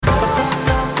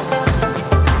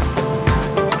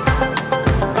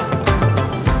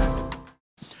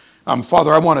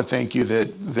Father, I want to thank you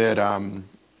that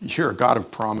you're a God of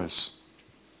promise.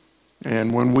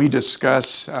 And when we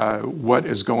discuss what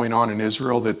is going on in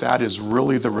Israel, that is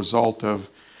really the result of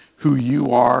who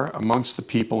you are amongst the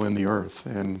people in the earth.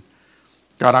 And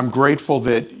God, I'm grateful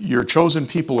that your chosen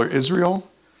people are Israel,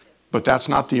 but that's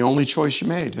not the only choice you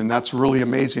made. And that's really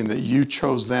amazing that you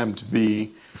chose them to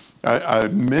be a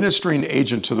ministering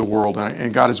agent to the world.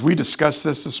 And God, as we discuss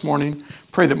this morning,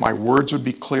 pray that my words would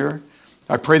be clear.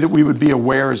 I pray that we would be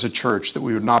aware as a church, that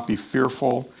we would not be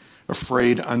fearful,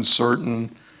 afraid,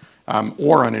 uncertain,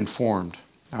 or uninformed.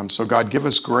 So God, give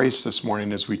us grace this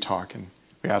morning as we talk. And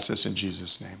we ask this in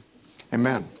Jesus' name.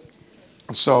 Amen.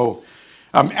 So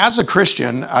as a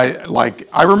Christian,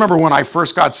 I remember when I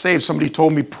first got saved, somebody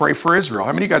told me, pray for Israel.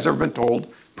 How many of you guys ever been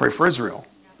told, pray for Israel?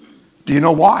 Do you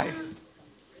know why?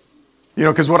 You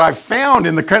know, because what I've found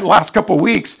in the last couple of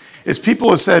weeks is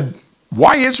people have said,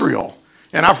 why Israel?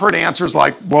 And I've heard answers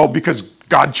like, well, because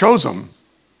God chose them.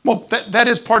 Well, that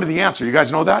is part of the answer. You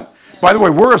guys know that? By the way,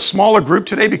 we're a smaller group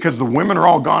today because the women are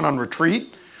all gone on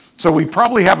retreat. So we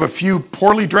probably have a few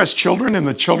poorly dressed children in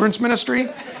the children's ministry.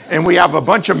 And we have a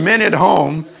bunch of men at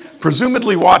home,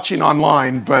 presumably watching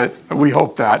online, but we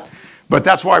hope that. But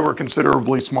that's why we're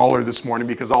considerably smaller this morning,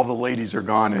 because all the ladies are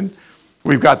gone. And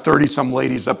we've got 30-some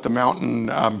ladies up the mountain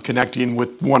connecting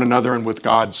with one another and with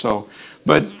God. So,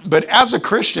 but as a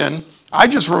Christian, I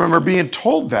just remember being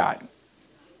told that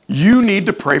you need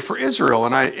to pray for Israel.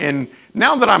 And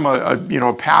now that I'm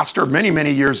a pastor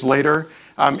many years later,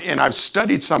 and I've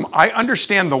studied some, I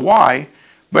understand the why.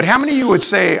 But how many of you would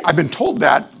say, I've been told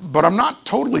that, but I'm not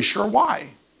totally sure why?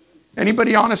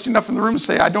 Anybody honest enough in the room to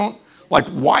say,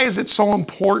 why is it so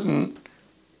important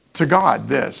to God,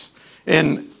 this?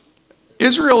 And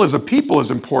Israel as a people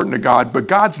is important to God, but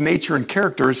God's nature and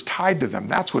character is tied to them.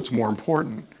 That's what's more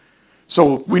important.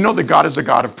 So we know that God is a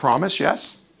God of promise,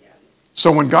 yes?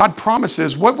 So when God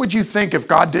promises, what would you think if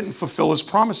God didn't fulfill his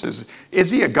promises?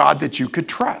 Is he a God that you could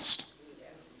trust?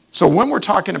 So when we're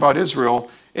talking about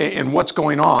Israel and what's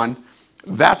going on,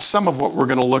 that's some of what we're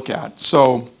going to look at.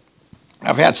 So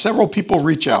I've had several people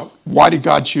reach out. Why did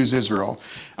God choose Israel?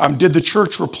 Did the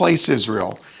church replace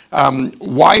Israel?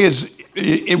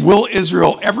 Will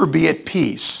Israel ever be at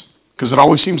peace? Because it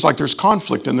always seems like there's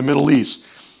conflict in the Middle East.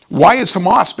 Why is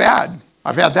Hamas bad?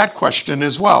 I've had that question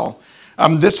as well.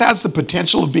 This has the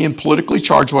potential of being politically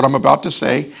charged, what I'm about to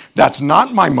say. That's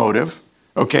not my motive.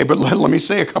 Okay, but let me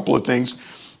say a couple of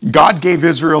things. God gave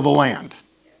Israel the land.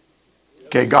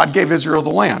 Okay, God gave Israel the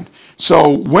land.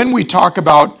 So when we talk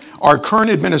about our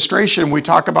current administration, we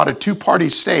talk about a two-party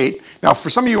state. Now, for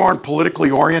some of you who aren't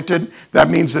politically oriented, that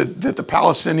means that the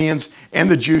Palestinians and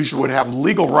the Jews would have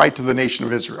legal right to the nation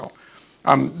of Israel.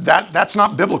 That's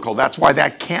not biblical. That's why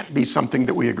that can't be something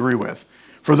that we agree with.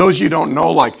 For those of you who don't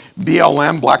know, like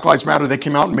BLM, Black Lives Matter, they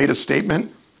came out and made a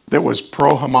statement that was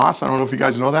pro-Hamas. I don't know if you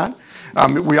guys know that.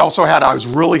 We also I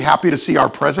was really happy to see our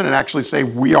president actually say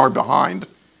we are behind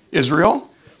Israel.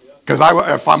 Because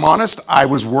if I'm honest, I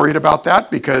was worried about that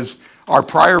because our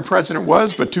prior president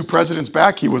was, but 2 presidents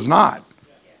back, he was not.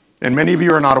 And many of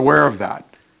you are not aware of that.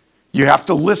 You have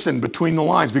to listen between the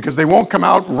lines because they won't come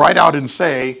out right out and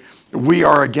say, we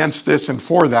are against this and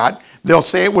for that. They'll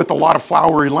say it with a lot of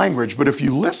flowery language, but if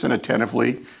you listen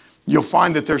attentively, you'll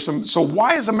find that there's some. So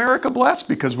why is America blessed?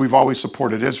 Because we've always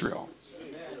supported Israel.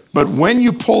 But when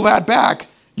you pull that back,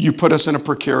 you put us in a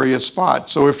precarious spot.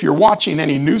 So if you're watching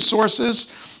any news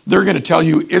sources, they're going to tell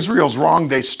you Israel's wrong,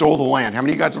 they stole the land. How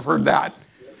many of you guys have heard that?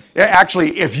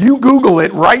 Actually, if you Google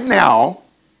it right now,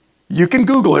 you can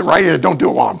Google it right now. Don't do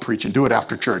it while I'm preaching. Do it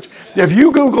after church. If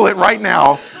you Google it right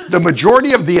now, the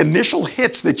majority of the initial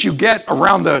hits that you get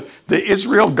around the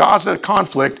Israel-Gaza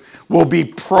conflict will be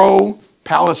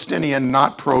pro-Palestinian,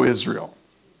 not pro-Israel.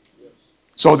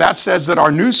 So that says that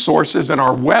our news sources and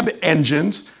our web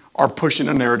engines are pushing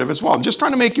a narrative as well. I'm just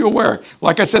trying to make you aware.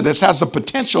 Like I said, this has the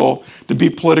potential to be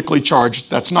politically charged.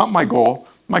 That's not my goal.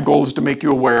 My goal is to make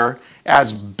you aware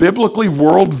as biblically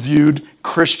worldviewed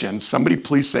Christians. Somebody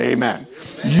please say amen.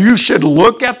 You should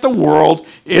look at the world,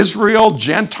 Israel,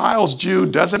 Gentiles, Jew,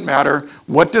 doesn't matter.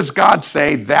 What does God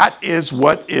say? That is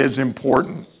what is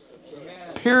important.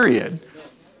 Period.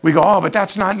 We go, oh, but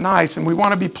that's not nice, and we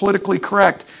want to be politically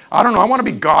correct. I don't know. I want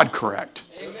to be God correct.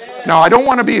 Now, I don't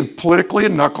want to be politically a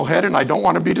knucklehead, and I don't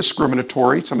want to be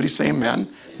discriminatory. Somebody say amen.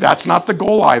 That's not the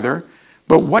goal either.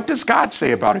 But what does God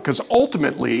say about it? Because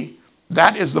ultimately,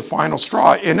 that is the final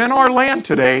straw. And in our land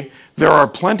today, there are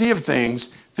plenty of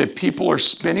things that people are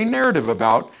spinning narrative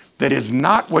about that is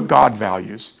not what God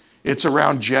values. It's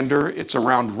around gender. It's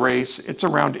around race. It's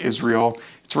around Israel.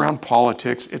 It's around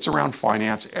politics. It's around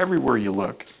finance. Everywhere you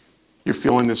look, You're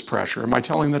feeling this pressure. Am I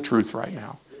telling the truth right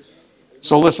now?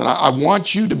 So listen, I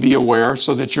want you to be aware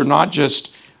so that you're not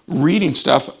just reading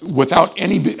stuff without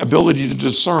any ability to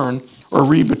discern or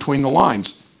read between the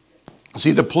lines.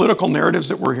 See, the political narratives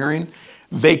that we're hearing,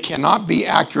 they cannot be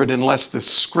accurate unless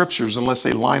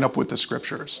they line up with the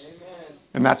scriptures. Amen.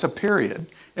 And that's a period.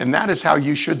 And that is how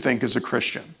you should think as a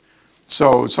Christian.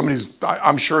 So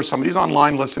I'm sure somebody's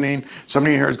online listening.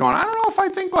 Somebody here is going, I don't know if I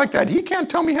think like that. He can't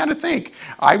tell me how to think.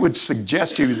 I would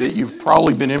suggest to you that you've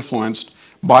probably been influenced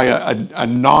by a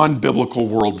non-biblical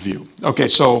worldview. Okay,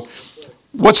 so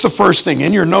what's the first thing?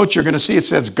 In your notes, you're going to see it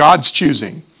says God's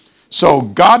choosing. So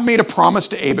God made a promise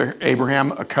to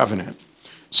Abraham, a covenant.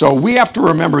 So we have to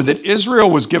remember that Israel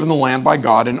was given the land by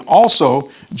God, and also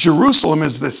Jerusalem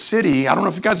is the city, I don't know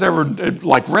if you guys ever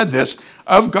read this,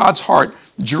 of God's heart.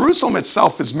 Jerusalem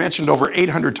itself is mentioned over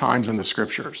 800 times in the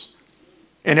scriptures.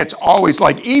 And it's always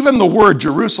even the word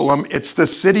Jerusalem, it's the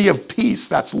city of peace.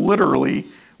 That's literally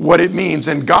what it means.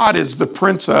 And God is the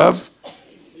Prince of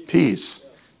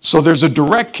Peace. So there's a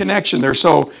direct connection there.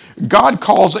 So God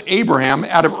calls Abraham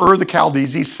out of Ur the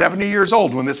Chaldees. He's 70 years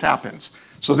old when this happens.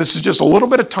 So this is just a little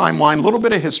bit of timeline, a little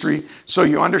bit of history, so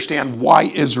you understand why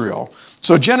Israel.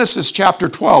 So Genesis chapter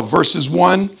 12, verses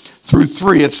 1 through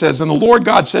 3, it says, And the Lord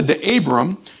God said to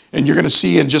Abram, and you're going to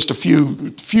see in just a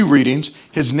few readings,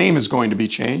 his name is going to be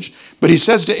changed. But he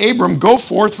says to Abram, Go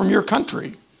forth from your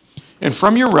country, and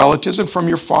from your relatives, and from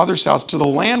your father's house, to the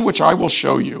land which I will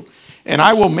show you. And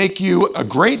I will make you a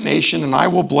great nation, and I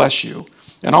will bless you.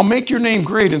 And I'll make your name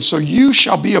great, and so you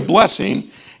shall be a blessing.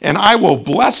 And I will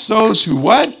bless those who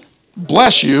what?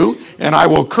 Bless you. And I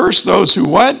will curse those who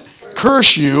what?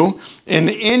 Curse you. And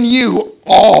in you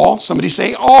all, somebody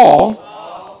say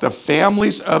all, the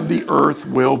families of the earth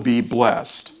will be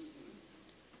blessed.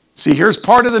 See, here's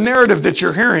part of the narrative that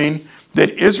you're hearing,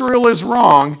 that Israel is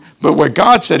wrong, but what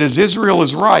God said is Israel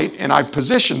is right, and I've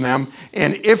positioned them.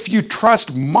 And if you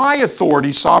trust my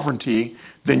authority, sovereignty,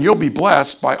 then you'll be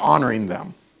blessed by honoring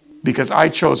them. Because I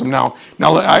chose them. Now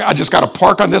I just got to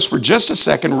park on this for just a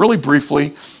second, really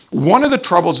briefly. One of the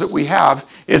troubles that we have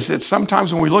is that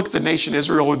sometimes when we look at the nation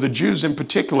Israel, or the Jews in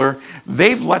particular,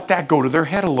 they've let that go to their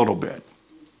head a little bit.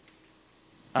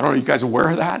 I don't know, you guys aware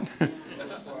of that?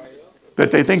 That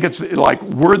they think it's like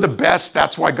we're the best,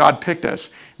 that's why God picked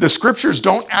us. The scriptures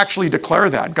don't actually declare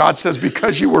that. God says,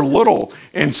 because you were little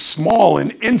and small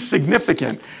and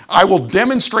insignificant, I will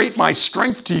demonstrate my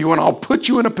strength to you, and I'll put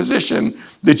you in a position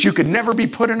that you could never be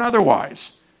put in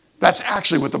otherwise. That's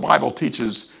actually what the Bible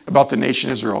teaches about the nation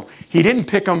Israel. He didn't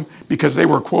pick them because they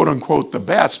were quote unquote the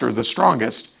best or the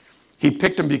strongest. He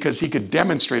picked them because he could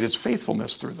demonstrate his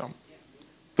faithfulness through them.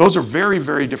 Those are very,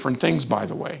 very different things, by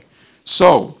the way.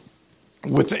 So,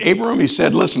 with Abram, he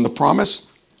said, listen, the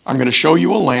promise, I'm going to show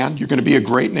you a land. You're going to be a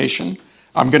great nation.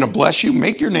 I'm going to bless you,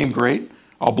 make your name great.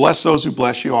 I'll bless those who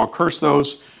bless you. I'll curse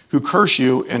those who curse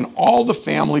you. And all the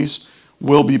families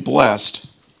will be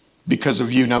blessed because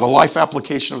of you. Now, the life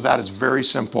application of that is very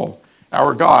simple.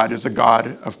 Our God is a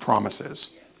God of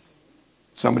promises.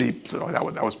 Somebody,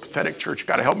 that was pathetic, church. You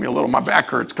got to help me a little. My back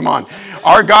hurts. Come on.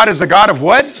 Our God is a God of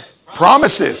what?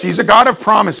 Promises. He's a God of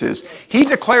promises. He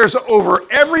declares over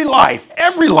every life,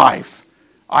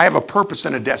 I have a purpose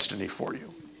and a destiny for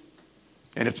you.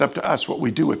 And it's up to us what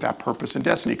we do with that purpose and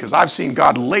destiny, because I've seen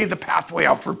God lay the pathway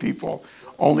out for people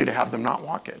only to have them not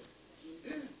walk it.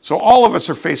 So all of us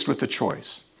are faced with the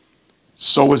choice.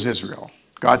 So was Israel.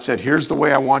 God said, here's the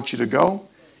way I want you to go,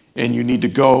 and you need to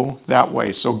go that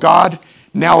way. So God,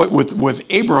 now with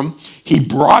Abram, he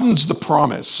broadens the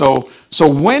promise. So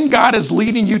when God is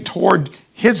leading you toward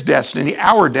his destiny,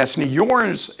 our destiny,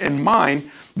 yours and mine,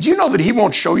 do you know that he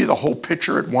won't show you the whole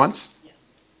picture at once?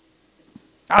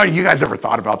 You guys ever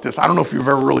thought about this? I don't know if you've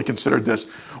ever really considered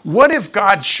this. What if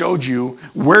God showed you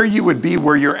where you would be,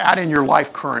 where you're at in your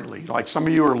life currently? Like some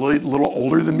of you are a little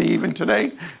older than me even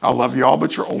today. I love you all,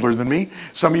 but you're older than me.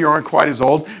 Some of you aren't quite as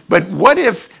old. But what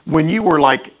if when you were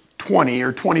like 20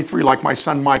 or 23, like my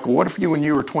son Michael, what if when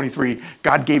you were 23,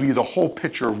 God gave you the whole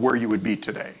picture of where you would be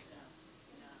today?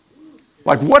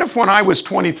 Like what if when I was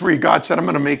 23, God said, I'm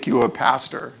going to make you a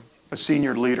pastor, a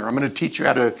senior leader. I'm going to teach you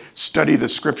how to study the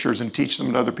scriptures and teach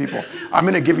them to other people. I'm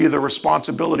going to give you the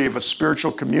responsibility of a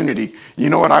spiritual community. You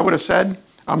know what I would have said?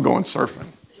 I'm going surfing.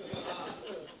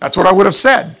 That's what I would have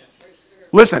said.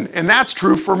 Listen, and that's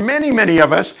true for many, many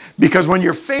of us, because when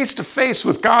you're face to face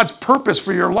with God's purpose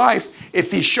for your life,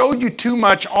 if he showed you too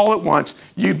much all at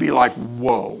once, you'd be like,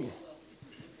 whoa.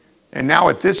 And now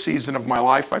at this season of my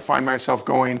life, I find myself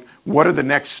going, what are the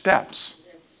next steps?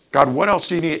 God, what else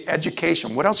do you need?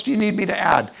 Education. What else do you need me to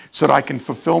add so that I can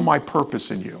fulfill my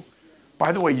purpose in you?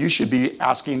 By the way, you should be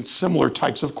asking similar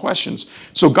types of questions.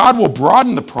 So God will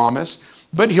broaden the promise,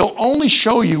 but he'll only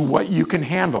show you what you can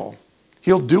handle.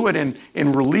 He'll do it in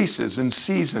releases and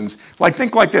seasons.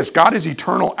 Think like this. God is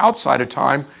eternal outside of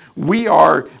time. We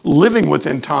are living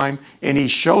within time, and he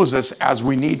shows us as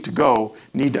we need to go,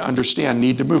 need to understand,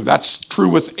 need to move. That's true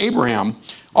with Abraham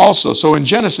also. So in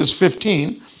Genesis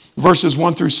 15, verses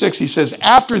 1 through 6, he says,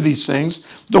 after these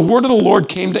things, the word of the Lord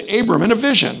came to Abram in a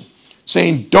vision,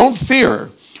 saying, don't fear.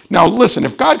 Now listen,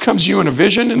 if God comes to you in a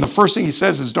vision, and the first thing he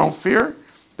says is don't fear,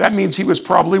 that means he was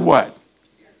probably what?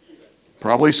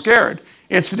 Probably scared.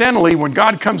 Incidentally, when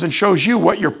God comes and shows you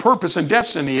what your purpose and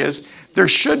destiny is, there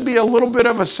should be a little bit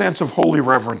of a sense of holy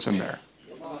reverence in there.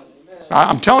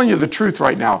 I'm telling you the truth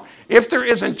right now. If there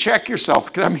isn't, check yourself,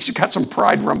 because that means you got some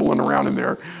pride rumbling around in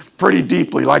there pretty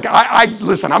deeply.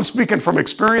 Listen, I'm speaking from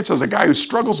experience as a guy who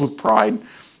struggles with pride.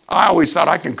 I always thought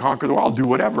I can conquer the world. I'll do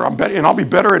whatever. And I'll be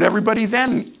better at everybody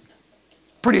then.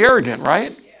 Pretty arrogant,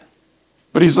 right?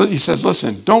 But he says,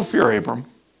 listen, don't fear, Abram.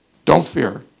 Don't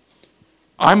fear.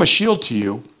 I'm a shield to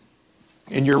you,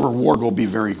 and your reward will be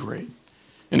very great.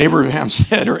 And Abram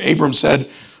said,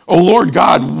 O Lord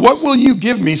God, what will you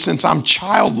give me since I'm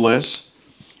childless?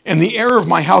 And the heir of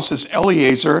my house is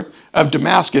Eliezer of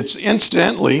Damascus.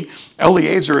 Incidentally,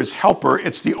 Eliezer is helper.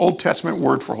 It's the Old Testament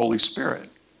word for Holy Spirit.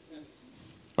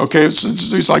 Okay,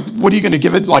 so he's like, what are you going to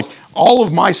give it? All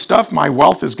of my stuff, my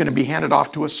wealth is going to be handed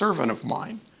off to a servant of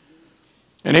mine.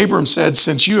 And Abram said,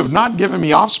 since you have not given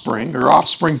me offspring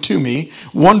to me,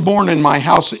 one born in my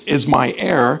house is my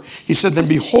heir. He said, then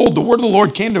behold, the word of the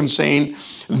Lord came to him saying,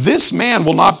 this man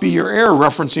will not be your heir,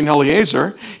 referencing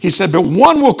Eliezer. He said, but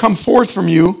one will come forth from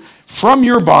you, from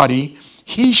your body.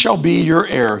 He shall be your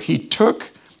heir. He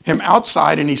took him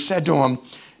outside and he said to him,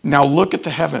 now look at the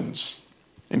heavens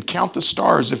and count the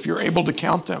stars if you're able to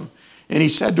count them. And he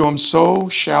said to him, so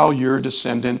shall your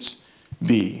descendants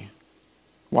be.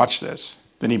 Watch this.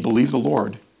 Then he believed the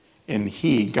Lord, and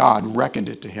God, reckoned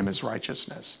it to him as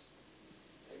righteousness.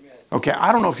 Amen. Okay,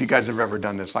 I don't know if you guys have ever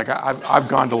done this. I've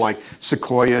gone to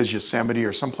Sequoias, Yosemite,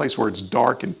 or someplace where it's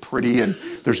dark and pretty, and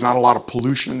there's not a lot of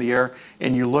pollution in the air,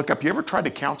 and you look up. You ever tried to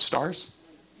count stars?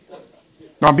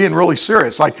 No, I'm being really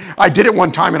serious. I did it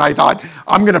one time, and I thought,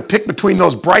 I'm going to pick between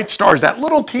those bright stars, that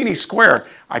little teeny square.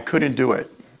 I couldn't do it.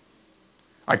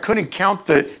 I couldn't count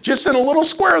just in a little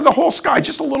square of the whole sky,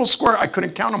 just a little square. I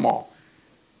couldn't count them all.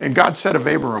 And God said of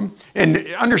Abram, and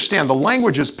understand, the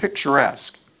language is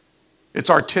picturesque.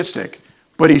 It's artistic.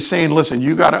 But he's saying, listen,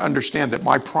 you got to understand that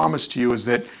my promise to you is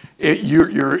that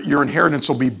your inheritance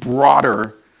will be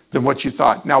broader than what you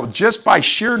thought. Now, just by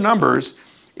sheer numbers,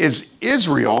 is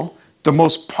Israel the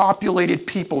most populated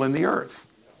people in the earth?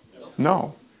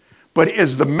 No. But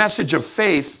is the message of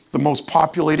faith the most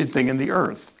populated thing in the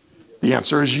earth? The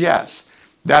answer is yes.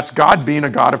 That's God being a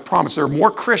God of promise. There are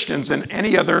more Christians than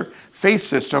any other faith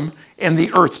system in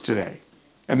the earth today.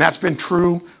 And that's been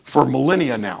true for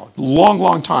millennia now. Long,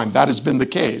 long time. That has been the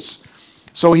case.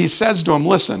 So he says to him,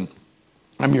 listen,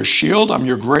 I'm your shield. I'm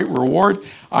your great reward.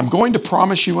 I'm going to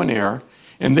promise you an heir.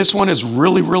 And this one is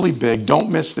really, really big. Don't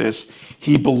miss this.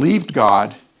 He believed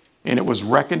God, and it was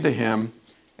reckoned to him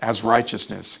as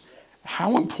righteousness.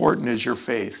 How important is your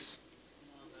faith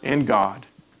in God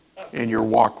and your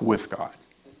walk with God?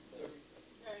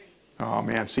 Oh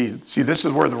man, see, this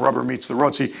is where the rubber meets the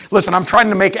road. See, listen, I'm trying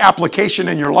to make application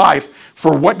in your life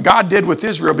for what God did with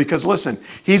Israel, because listen,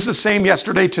 he's the same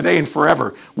yesterday, today, and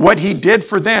forever. What he did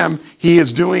for them, he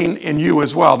is doing in you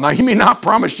as well. Now, he may not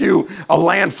promise you a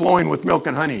land flowing with milk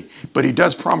and honey, but he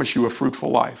does promise you a fruitful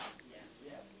life.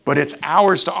 But it's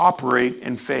ours to operate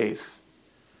in faith.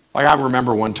 I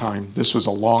remember one time, this was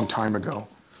a long time ago,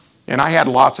 and I had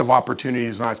lots of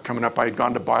opportunities when I was coming up. I had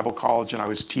gone to Bible college and I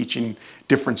was teaching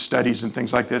different studies and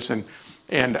things like this.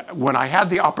 And when I had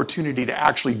the opportunity to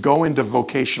actually go into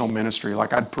vocational ministry,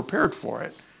 I'd prepared for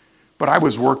it, but I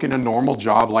was working a normal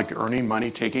job, earning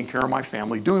money, taking care of my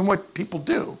family, doing what people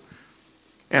do.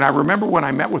 And I remember when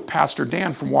I met with Pastor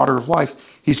Dan from Water of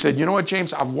Life, he said, you know what,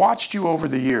 James, I've watched you over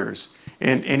the years.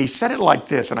 And he said it like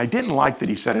this, and I didn't like that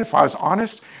he said it. If I was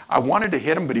honest, I wanted to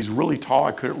hit him, but he's really tall.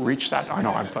 I couldn't reach that. I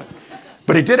know,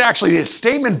 but it did actually, his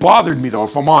statement bothered me though,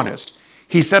 if I'm honest.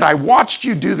 He said, I watched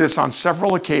you do this on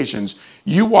several occasions.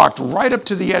 You walked right up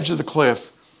to the edge of the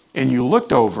cliff, and you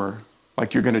looked over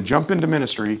like you're going to jump into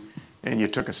ministry, and you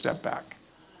took a step back.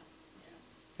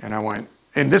 And I went,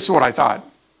 and this is what I thought.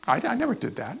 I never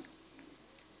did that.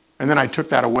 And then I took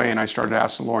that away and I started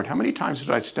asking the Lord, how many times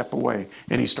did I step away?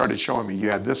 And he started showing me, you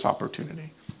had this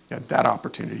opportunity, you had that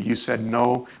opportunity. You said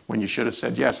no when you should have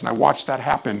said yes. And I watched that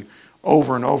happen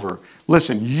over and over.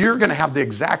 Listen, you're going to have the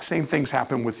exact same things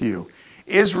happen with you.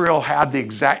 Israel had the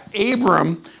exact,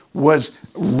 Abram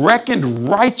was reckoned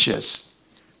righteous,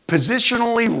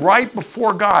 positionally right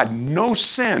before God, no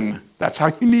sin. That's how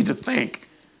you need to think.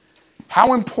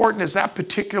 How important is that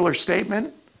particular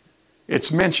statement?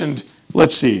 It's mentioned,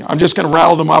 let's see, I'm just going to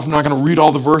rattle them off. I'm not going to read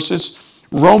all the verses.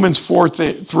 Romans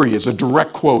 4:3 is a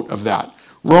direct quote of that.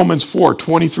 Romans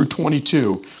 4:20 through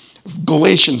 22.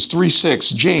 Galatians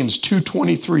 3:6, James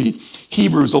 2:23,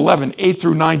 Hebrews 11:8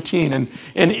 through 19,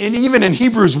 and even in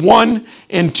Hebrews 1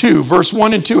 and 2, verse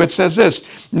 1 and 2, it says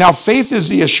this: now faith is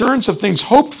the assurance of things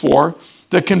hoped for,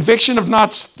 the conviction of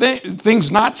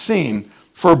things not seen,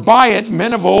 for by it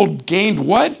men of old gained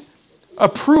what?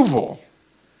 Approval.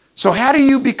 So how do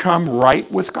you become right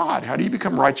with God? How do you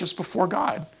become righteous before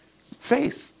God?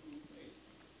 Faith.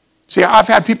 See, I've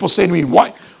had people say to me,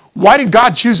 why did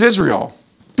God choose Israel?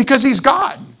 Because he's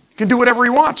God. He can do whatever he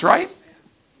wants, right?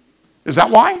 Is that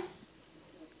why?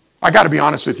 I got to be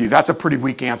honest with you. That's a pretty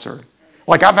weak answer.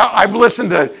 Like I've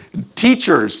listened to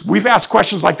teachers. We've asked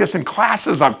questions like this in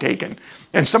classes I've taken.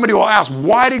 And somebody will ask,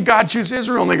 why did God choose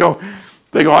Israel? And they go,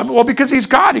 well, because he's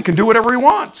God. He can do whatever he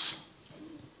wants.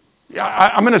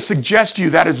 I'm going to suggest to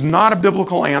you that is not a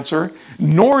biblical answer,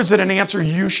 nor is it an answer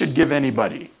you should give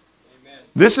anybody. Amen.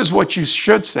 This is what you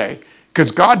should say.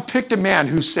 Because God picked a man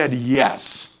who said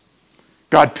yes.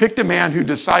 God picked a man who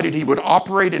decided he would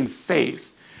operate in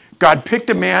faith. God picked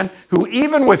a man who,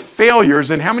 even with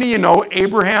failures, and how many of you know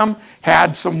Abraham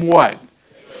had some what?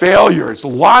 Failures.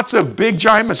 Lots of big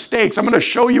giant mistakes. I'm going to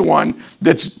show you one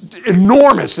that's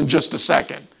enormous in just a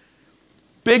second.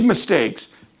 Big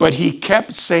mistakes. But he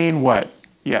kept saying what?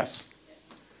 Yes.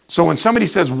 So when somebody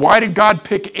says, why did God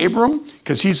pick Abram?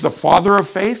 Because he's the father of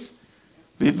faith.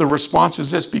 The response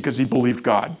is this: because he believed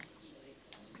God.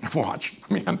 Watch.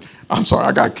 Man, I'm sorry,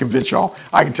 I got to convince y'all.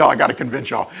 I can tell I got to convince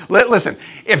y'all. Listen,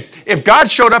 if God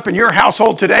showed up in your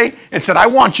household today and said, I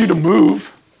want you to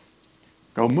move,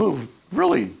 go move.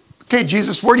 Really? Okay,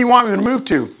 Jesus, where do you want me to move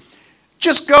to?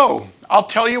 Just go. I'll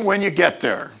tell you when you get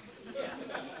there.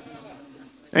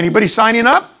 Anybody signing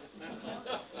up?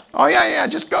 Oh, yeah,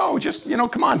 just go. Just,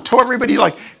 come on. Tell everybody,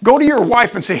 go to your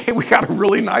wife and say, hey, we got a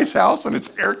really nice house and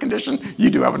it's air conditioned. You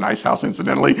do have a nice house,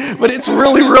 incidentally, but it's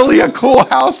really, really a cool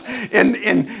house. And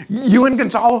you and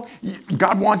Gonzalo,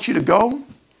 God wants you to go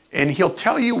and he'll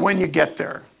tell you when you get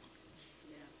there.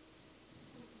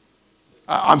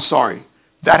 I'm sorry.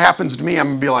 That happens to me. I'm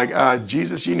going to be like,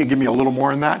 Jesus, you need to give me a little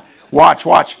more than that. Watch,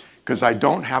 because I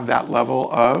don't have that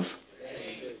level of.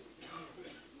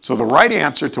 So the right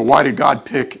answer to why did God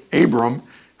pick Abram,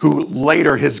 who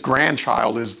later his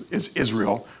grandchild is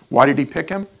Israel, why did he pick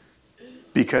him?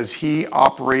 Because he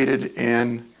operated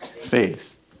in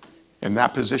faith. And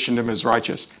that positioned him as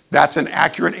righteous. That's an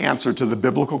accurate answer to the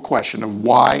biblical question of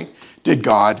why did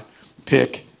God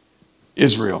pick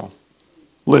Israel?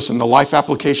 Listen, the life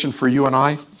application for you and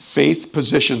I, faith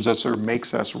positions us or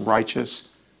makes us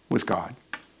righteous with God.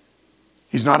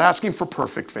 He's not asking for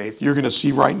perfect faith. You're going to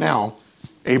see right now,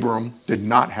 Abram did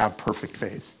not have perfect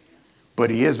faith. But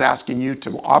he is asking you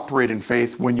to operate in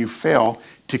faith when you fail,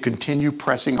 to continue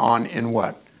pressing on in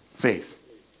what? Faith.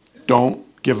 Don't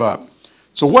give up.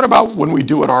 So what about when we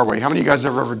do it our way? How many of you guys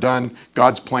have ever done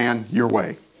God's plan your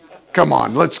way? Come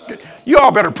on, you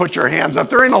all better put your hands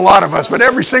up. There ain't a lot of us, but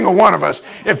every single one of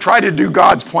us have tried to do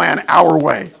God's plan our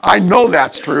way. I know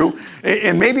that's true.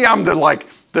 And maybe I'm the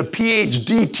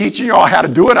PhD teaching you all how to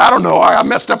do it. I don't know. I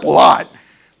messed up a lot.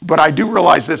 But I do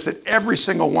realize this, that every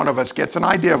single one of us gets an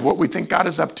idea of what we think God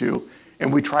is up to,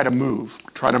 and we try to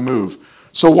move.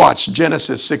 So watch,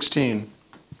 Genesis 16.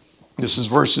 This is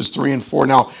verses 3 and 4.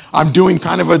 Now, I'm doing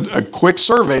kind of a quick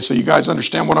survey so you guys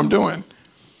understand what I'm doing.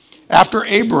 After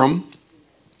Abram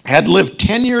had lived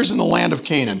 10 years in the land of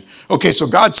Canaan. Okay, so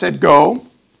God said, go,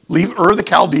 leave Ur the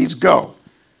Chaldees, go.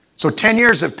 So 10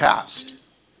 years have passed.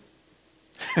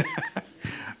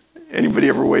 Anybody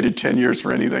ever waited 10 years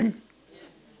for anything?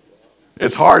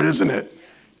 It's hard, isn't it?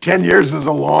 10 years is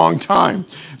a long time.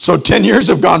 So 10 years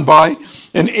have gone by,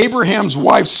 and Abraham's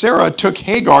wife Sarah took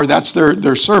Hagar, that's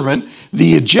their servant,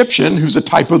 the Egyptian, who's a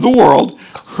type of the world,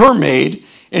 her maid,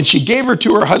 and she gave her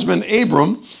to her husband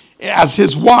Abram as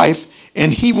his wife,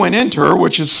 and he went into her,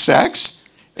 which is sex,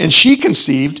 and she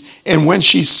conceived, and when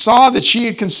she saw that she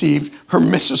had conceived, her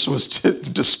mistress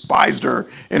despised her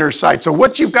in her sight. So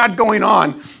what you've got going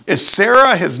on is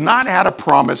Sarah has not had a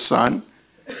promised son,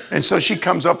 and so she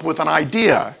comes up with an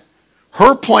idea.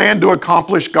 Her plan to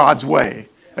accomplish God's way.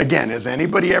 Again, has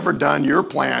anybody ever done your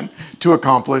plan to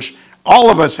accomplish? All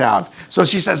of us have. So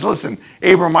she says, listen,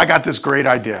 Abram, I got this great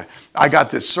idea. I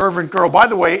got this servant girl. By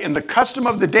the way, in the custom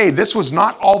of the day, this was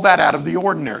not all that out of the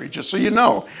ordinary, just so you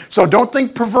know. So don't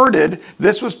think perverted.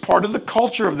 This was part of the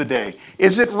culture of the day.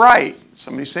 Is it right?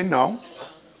 Somebody say no.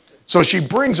 So she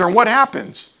brings her, and what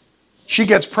happens? She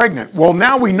gets pregnant. Well,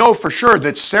 now we know for sure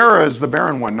that Sarah is the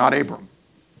barren one, not Abram.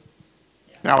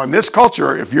 Now, in this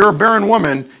culture, if you're a barren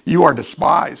woman, you are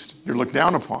despised. You're looked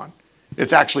down upon.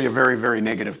 It's actually a very, very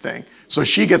negative thing. So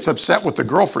she gets upset with the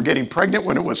girl for getting pregnant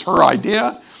when it was her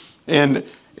idea. And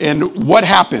what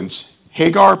happens?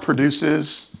 Hagar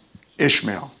produces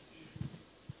Ishmael.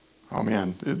 Oh,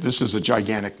 man, this is a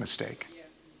gigantic mistake.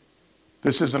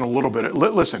 This isn't a little bit.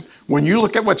 Listen, when you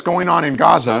look at what's going on in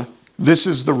Gaza, this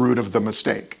is the root of the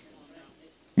mistake.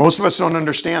 Most of us don't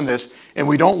understand this, and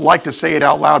we don't like to say it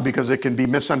out loud because it can be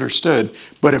misunderstood.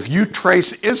 But if you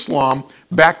trace Islam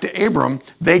back to Abram,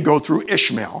 they go through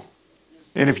Ishmael.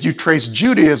 And if you trace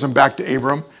Judaism back to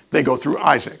Abram, they go through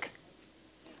Isaac.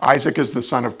 Isaac is the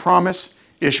son of promise.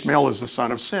 Ishmael is the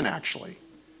son of sin, actually.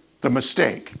 The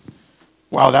mistake.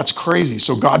 Wow, that's crazy.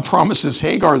 So God promises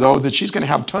Hagar, though, that she's going to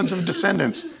have tons of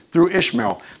descendants through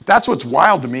Ishmael. That's what's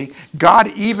wild to me. God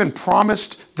even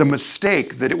promised the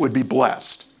mistake that it would be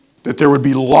blessed, that there would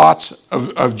be lots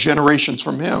of generations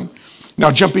from him.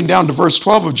 Now, jumping down to verse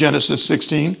 12 of Genesis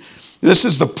 16, this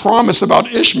is the promise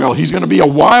about Ishmael. He's going to be a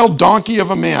wild donkey of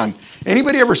a man.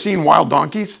 Anybody ever seen wild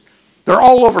donkeys? They're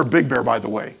all over Big Bear, by the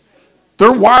way.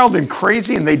 They're wild and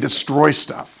crazy, and they destroy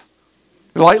stuff.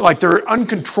 Like they're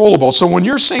uncontrollable. So when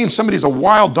you're saying somebody's a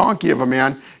wild donkey of a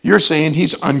man, you're saying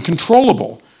he's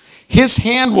uncontrollable. His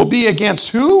hand will be against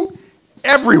who?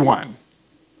 Everyone.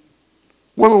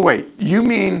 Wait. You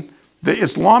mean the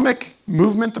Islamic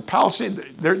movement, the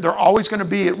Palestinians, they're always going to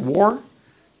be at war?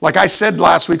 Like I said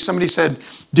last week, somebody said,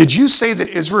 did you say that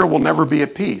Israel will never be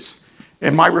at peace?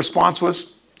 And my response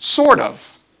was, sort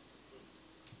of.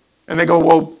 And they go,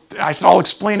 well, I said, I'll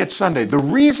explain it Sunday. The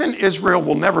reason Israel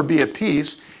will never be at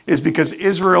peace is because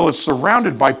Israel is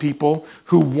surrounded by people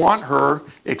who want her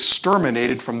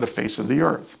exterminated from the face of the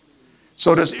earth.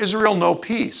 So does Israel know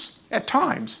peace? At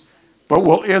times. But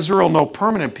will Israel know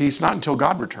permanent peace? Not until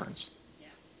God returns.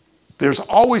 There's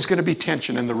always going to be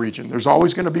tension in the region. There's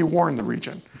always going to be war in the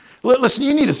region. Listen,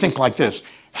 you need to think like this.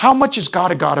 How much is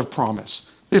God a God of promise?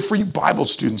 For you Bible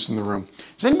students in the room,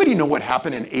 does anybody know what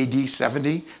happened in AD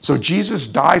 70? So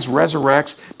Jesus dies,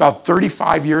 resurrects, about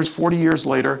 35 years, 40 years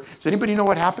later. Does anybody know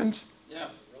what happens?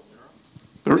 Yes.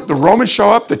 The Romans show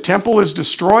up, the temple is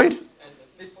destroyed,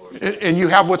 and you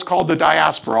have what's called the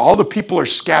diaspora. All the people are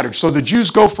scattered. So the Jews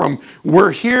go from,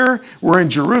 we're here, we're in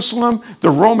Jerusalem, the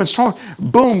Romans,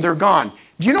 boom, they're gone.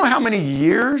 Do you know how many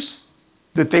years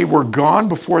that they were gone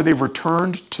before they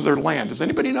returned to their land? Does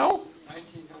anybody know?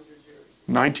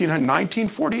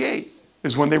 1948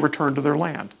 is when they returned to their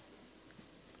land.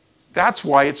 That's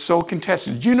why it's so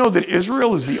contested. Did you know that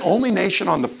Israel is the only nation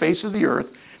on the face of the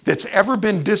earth that's ever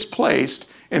been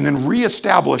displaced and then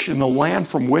reestablished in the land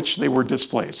from which they were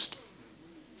displaced?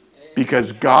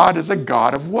 Because God is a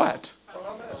God of what?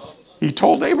 He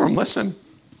told Abram, listen,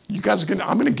 you guys I'm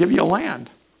going to give you a land.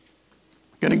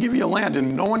 I'm going to give you a land,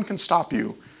 and no one can stop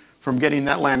you from getting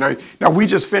that land. Now, we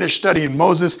just finished studying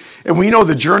Moses, and we know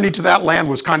the journey to that land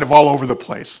was kind of all over the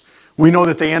place. We know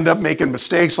that they end up making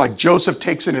mistakes, like Joseph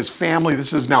takes in his family.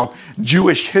 This is now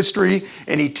Jewish history,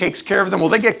 and he takes care of them. Well,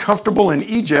 they get comfortable in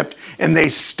Egypt, and they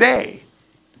stay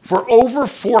for over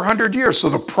 400 years. So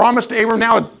the promise to Abram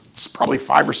now, it's probably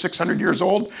 500 or 600 years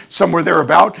old, somewhere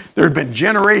thereabout. There have been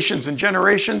generations and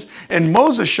generations. And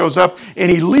Moses shows up and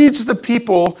he leads the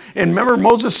people. And remember,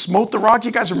 Moses smote the rock.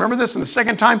 You guys remember this? And the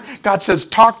second time, God says,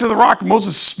 talk to the rock.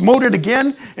 Moses smote it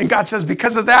again. And God says,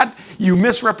 because of that, you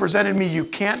misrepresented me. You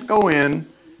can't go in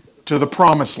to the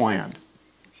promised land.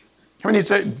 How many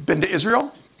have been to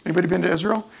Israel? Anybody been to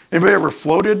Israel? Anybody ever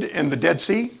floated in the Dead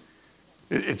Sea?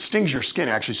 It stings your skin,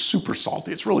 actually super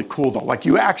salty. It's really cool though. Like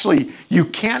you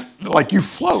can't, like you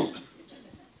float.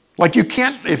 Like you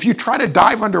can't, if you try to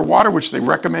dive underwater, which they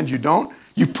recommend you don't,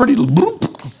 you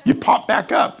pop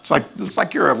back up. It's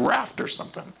like you're a raft or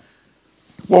something.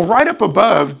 Well, right up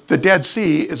above the Dead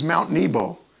Sea is Mount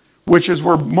Nebo, which is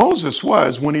where Moses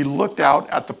was when he looked out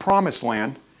at the promised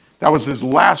land. That was his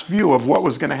last view of what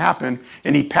was going to happen.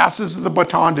 And he passes the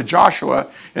baton to Joshua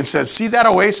and says, see that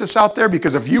oasis out there?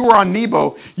 Because if you were on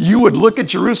Nebo, you would look at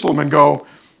Jerusalem and go,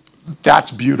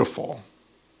 that's beautiful.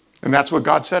 And that's what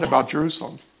God said about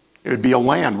Jerusalem. It would be a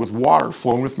land with water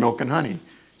flowing with milk and honey. He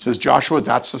says, Joshua,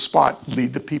 that's the spot.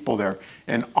 Lead the people there.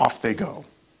 And off they go.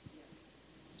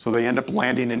 So they end up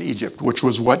landing in Egypt, which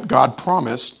was what God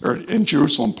promised, or in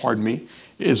Jerusalem, pardon me,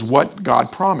 is what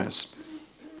God promised.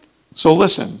 So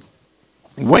listen.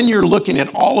 when you're looking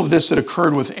at all of this that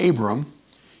occurred with Abram,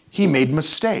 he made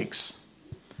mistakes.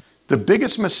 The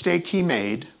biggest mistake he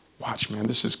made, watch man,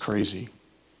 this is crazy,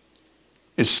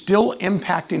 is still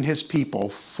impacting his people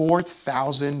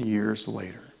 4,000 years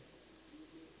later.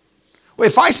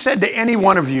 If I said to any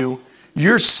one of you,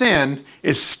 your sin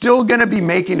is still going to be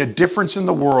making a difference in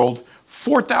the world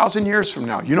 4,000 years from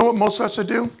now, you know what most of us would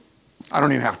do? I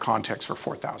don't even have context for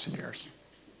 4,000 years.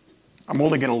 I'm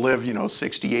only going to live,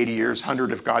 60, 80 years,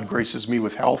 100 if God graces me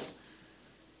with health.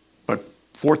 But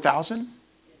 4,000?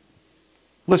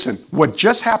 Listen, what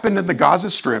just happened in the Gaza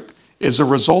Strip is a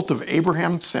result of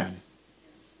Abraham's sin,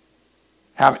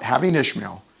 having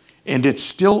Ishmael, and it's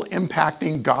still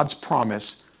impacting God's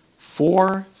promise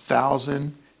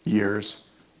 4,000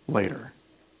 years later.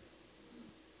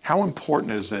 How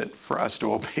important is it for us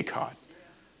to obey God?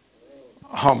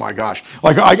 Oh my gosh.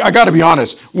 Like, I got to be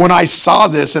honest. When I saw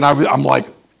this and I'm like,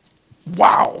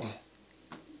 wow.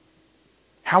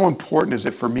 How important is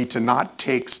it for me to not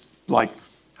take, it's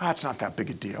not that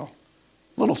big a deal.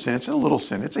 Little sin, it's a little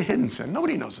sin. It's a hidden sin.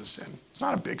 Nobody knows a sin. It's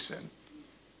not a big sin.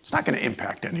 It's not going to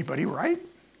impact anybody, right?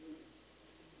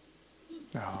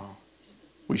 No.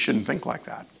 We shouldn't think like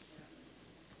that.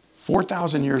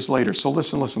 4,000 years later. So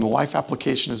listen, the life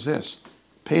application is this.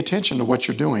 Pay attention to what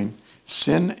you're doing.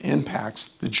 Sin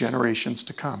impacts the generations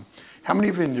to come. How many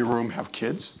of you in your room have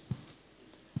kids?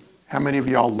 How many of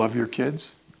y'all love your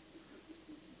kids?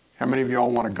 How many of y'all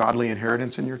want a godly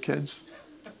inheritance in your kids?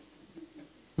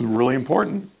 It's really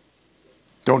important.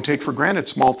 Don't take for granted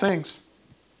small things.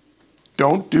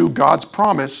 Don't do God's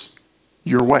promise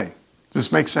your way. Does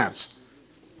this make sense?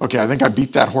 Okay, I think I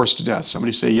beat that horse to death.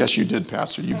 Somebody say, yes, you did,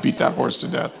 Pastor. You beat that horse to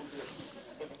death.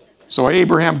 So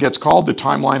Abraham gets called. The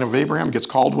timeline of Abraham gets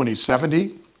called when he's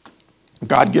 70.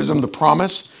 God gives him the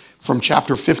promise from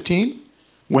chapter 15.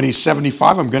 When he's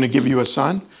 75, I'm going to give you a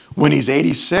son. When he's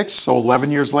 86, so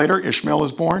 11 years later, Ishmael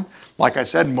is born. Like I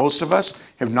said, most of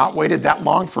us have not waited that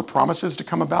long for promises to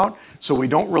come about. So we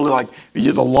don't really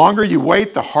the longer you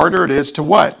wait, the harder it is to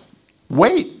what?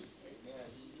 Wait.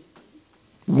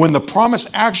 When the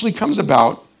promise actually comes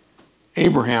about,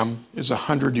 Abraham is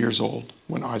 100 years old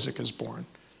when Isaac is born.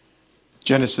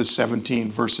 Genesis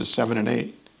 17, verses 7 and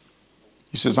 8.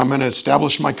 He says, I'm going to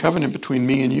establish my covenant between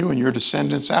me and you and your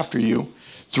descendants after you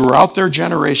throughout their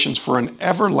generations for an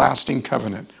everlasting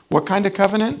covenant. What kind of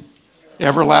covenant?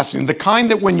 Everlasting. The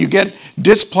kind that when you get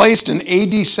displaced in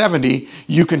AD 70,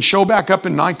 you can show back up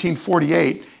in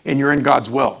 1948 and you're in God's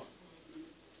will.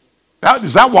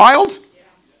 Is that wild?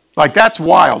 That's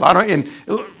wild.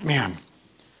 Man,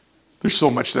 there's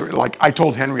so much there. I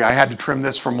told Henry I had to trim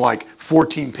this from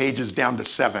 14 pages down to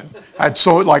 7.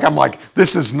 I'm like,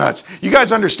 this is nuts. You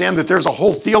guys understand that there's a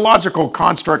whole theological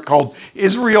construct called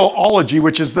Israelology,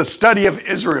 which is the study of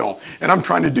Israel. And I'm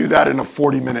trying to do that in a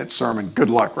 40-minute sermon. Good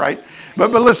luck, right?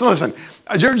 But listen.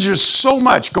 There's just so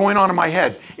much going on in my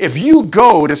head. If you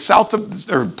go to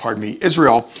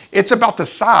Israel, it's about the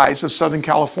size of Southern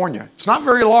California. It's not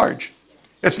very large.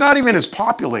 It's not even as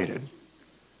populated.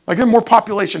 There's more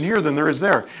population here than there is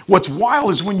there. What's wild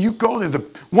is when you go there,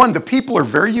 the people are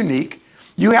very unique.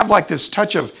 You have this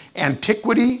touch of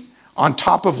antiquity on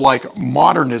top of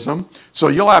modernism. So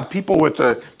you'll have people with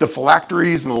the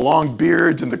phylacteries and the long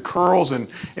beards and the curls and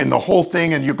the whole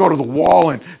thing. And you go to the wall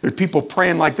and there's people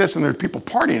praying like this and there's people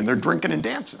partying. They're drinking and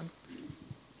dancing.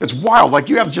 It's wild.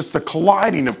 You have just the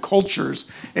colliding of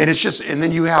cultures. And and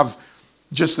then you have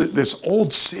just this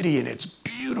old city and it's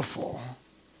beautiful.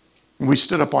 And we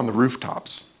stood up on the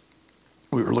rooftops.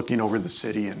 We were looking over the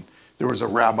city and there was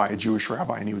a Jewish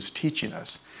rabbi, and he was teaching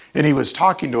us. And he was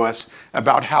talking to us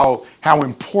about how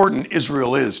important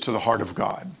Israel is to the heart of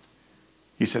God.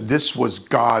 He said, this was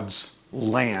God's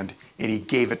land, and he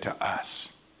gave it to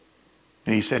us.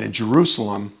 And he said, in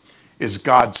Jerusalem is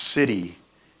God's city,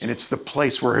 and it's the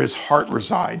place where his heart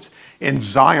resides. In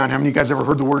Zion, how many of you guys ever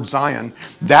heard the word Zion?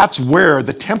 That's where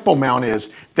the Temple Mount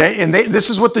is. This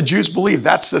is what the Jews believe.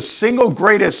 That's the single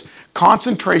greatest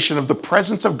concentration of the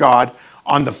presence of God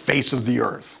on the face of the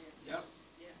earth.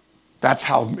 That's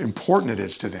how important it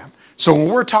is to them. So when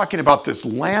we're talking about this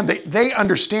land, they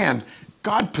understand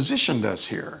God positioned us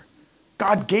here.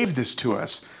 God gave this to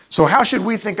us. So how should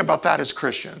we think about that as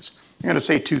Christians? I'm going to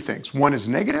say two things. One is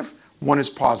negative, one is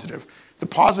positive. The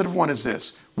positive one is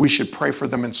this: we should pray for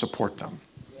them and support them.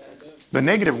 The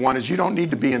negative one is you don't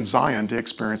need to be in Zion to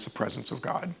experience the presence of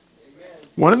God.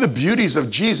 One of the beauties of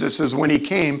Jesus is when he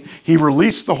came, he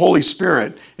released the Holy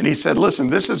Spirit and he said, listen,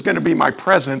 this is going to be my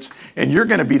presence and you're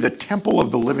going to be the temple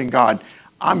of the living God.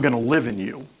 I'm going to live in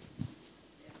you.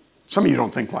 Some of you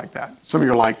don't think like that. Some of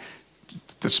you are like,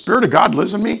 the Spirit of God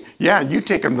lives in me? Yeah, and you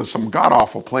take them to some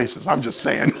god-awful places. I'm just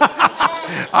saying.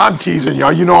 I'm teasing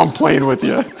y'all. You know I'm playing with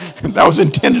you. That was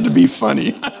intended to be funny.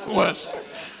 It was.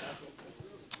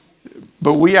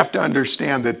 But we have to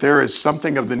understand that there is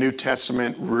something of the New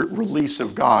Testament release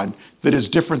of God that is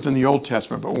different than the Old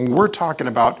Testament. But when we're talking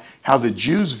about how the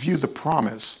Jews view the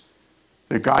promise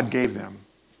that God gave them,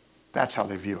 that's how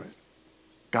they view it.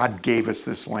 God gave us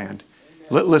this land.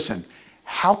 Listen,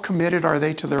 how committed are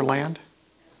they to their land?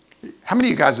 How many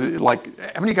of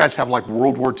you guys have like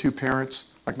World War II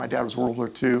parents? Like my dad was World War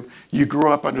II. You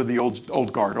grew up under the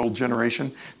old guard, old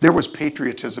generation. There was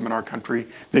patriotism in our country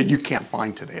that you can't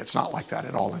find today. It's not like that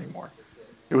at all anymore.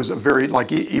 It was a very,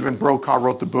 like even Brokaw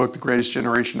wrote the book, The Greatest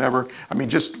Generation Ever. I mean,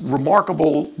 just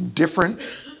remarkable, different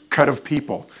cut of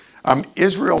people.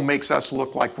 Israel makes us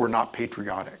look like we're not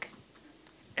patriotic.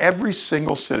 Every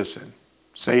single citizen,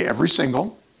 say every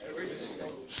single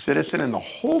citizen in the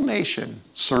whole nation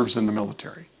serves in the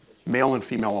military, male and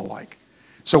female alike.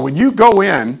 So when you go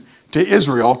in to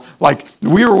Israel, like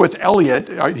we were with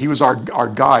Elliot, he was our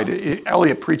guide.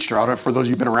 Elliot preached here. I don't know, for those of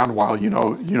you who've been around a while, you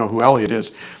know who Elliot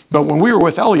is. But when we were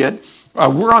with Elliot,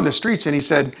 we're on the streets and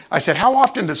I said, how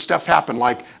often does stuff happen,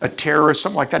 like a terror or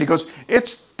something like that? He goes,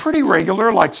 it's pretty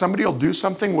regular, like somebody will do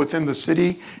something within the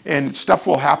city and stuff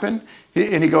will happen.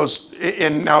 And he goes,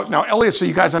 and now Elliot, so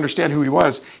you guys understand who he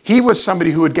was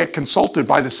somebody who would get consulted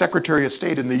by the Secretary of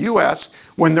State in the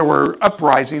U.S. when there were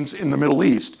uprisings in the Middle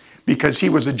East because he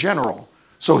was a general.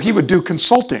 So he would do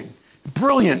consulting.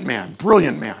 Brilliant man,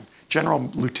 general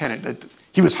lieutenant.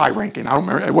 He was high ranking. I don't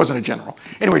remember, it wasn't a general.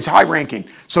 Anyways, high ranking.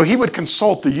 So he would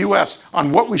consult the U.S.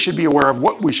 on what we should be aware of,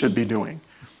 what we should be doing.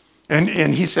 And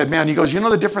he said, man, he goes, you know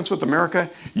the difference with America?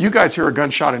 You guys hear a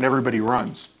gunshot and everybody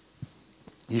runs.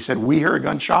 He said, we hear a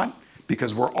gunshot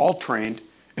because we're all trained.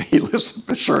 And he lifts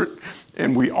up his shirt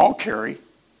and we all carry.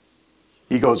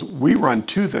 He goes, we run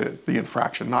to the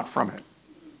infraction, not from it.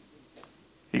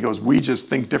 He goes, we just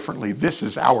think differently. This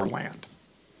is our land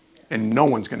and no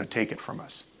one's going to take it from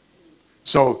us.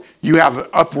 So you have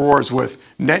uproars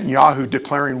with Netanyahu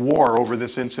declaring war over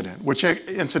this incident, which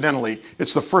incidentally,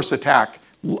 it's the first attack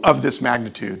of this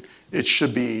magnitude. It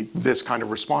should be this kind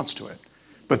of response to it.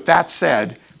 But that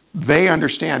said, they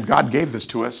understand God gave this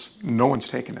to us. No one's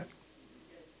taken it.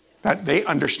 That they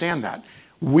understand that.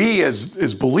 We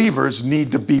as believers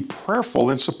need to be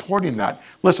prayerful in supporting that.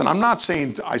 Listen, I'm not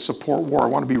saying I support war. I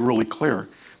want to be really clear.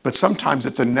 But sometimes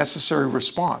it's a necessary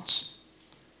response.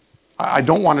 I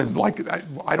don't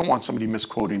want somebody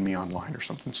misquoting me online or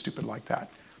something stupid like that.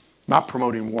 Not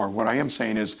promoting war. What I am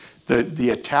saying is the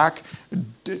attack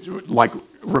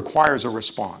requires a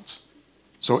response.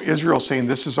 So Israel saying,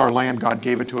 this is our land, God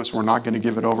gave it to us, we're not going to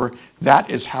give it over.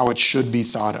 That is how it should be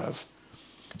thought of.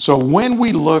 So when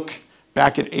we look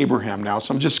back at Abraham now,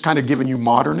 so I'm just kind of giving you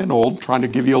modern and old, trying to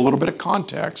give you a little bit of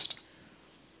context.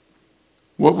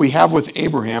 What we have with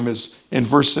Abraham is in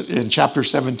chapter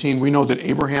 17, we know that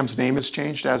Abraham's name is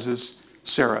changed, as is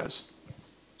Sarah's.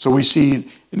 So we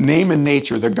see name and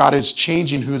nature, that God is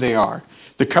changing who they are.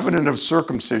 The covenant of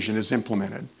circumcision is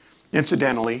implemented.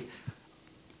 Incidentally,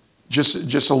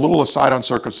 just a little aside on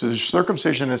circumcision.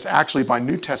 Circumcision is actually, by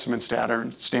New Testament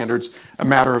standards, a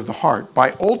matter of the heart.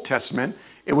 By Old Testament,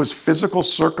 it was physical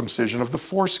circumcision of the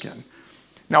foreskin.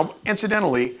 Now,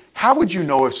 incidentally, how would you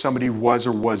know if somebody was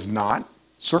or was not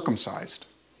circumcised?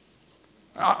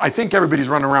 I think everybody's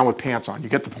running around with pants on. You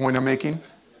get the point I'm making?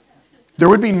 There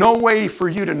would be no way for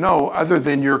you to know other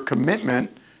than your commitment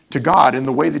to God and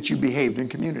the way that you behaved in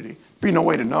community. There'd be no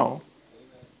way to know.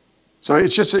 So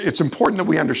it's important that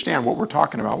we understand what we're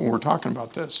talking about when we're talking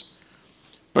about this.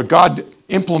 But God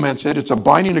implements it. It's a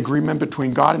binding agreement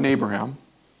between God and Abraham.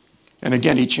 And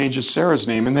again, he changes Sarah's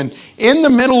name. And then in the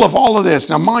middle of all of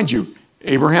this, now mind you,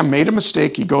 Abraham made a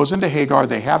mistake. He goes into Hagar.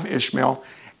 They have Ishmael.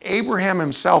 Abraham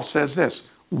himself says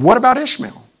this. What about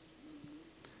Ishmael?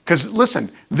 Because listen,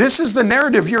 this is the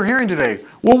narrative you're hearing today.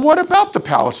 Well, what about the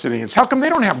Palestinians? How come they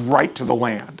don't have right to the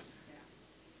land?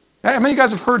 How many of you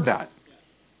guys have heard that?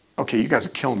 Okay, you guys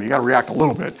are killing me. You got to react a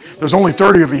little bit. There's only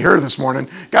 30 of you here this morning.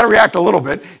 Got to react a little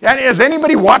bit. Has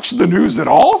anybody watched the news at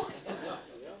all?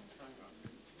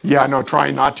 Yeah, no,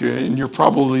 trying not to, and you're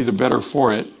probably the better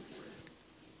for it.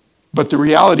 But the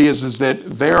reality is that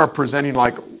they are presenting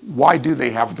like, why do they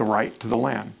have the right to the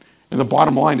land? And the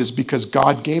bottom line is because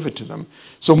God gave it to them.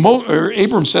 So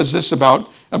Abram says this about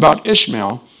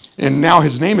Ishmael, and now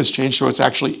his name has changed, so it's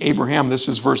actually Abraham. This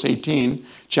is verse 18,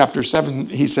 chapter 7.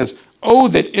 He says, oh,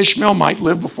 that Ishmael might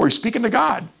live before he's speaking to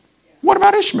God. What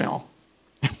about Ishmael?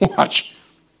 Watch.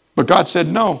 But God said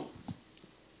no.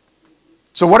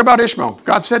 So what about Ishmael?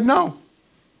 God said no.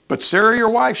 But Sarah, your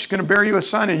wife, she's going to bear you a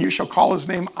son, and you shall call his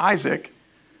name Isaac,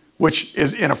 which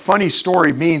is, in a funny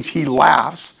story, means he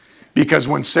laughs, because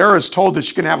when Sarah is told that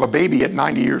she's going to have a baby at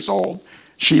 90 years old,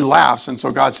 she laughs. And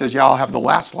so God says, yeah, I'll have the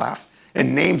last laugh,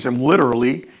 and names him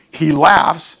literally. He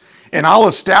laughs, and I'll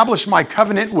establish my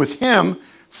covenant with him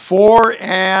for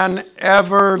an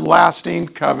everlasting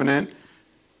covenant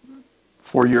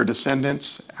for your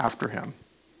descendants after him.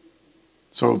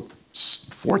 So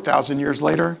 4,000 years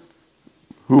later,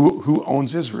 who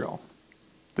owns Israel?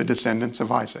 The descendants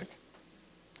of Isaac,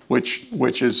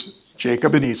 which is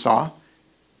Jacob and Esau.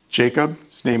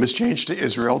 Jacob's name is changed to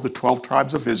Israel. The 12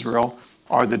 tribes of Israel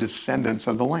are the descendants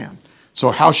of the land.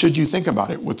 So how should you think about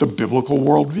it with the biblical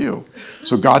worldview?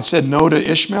 So God said no to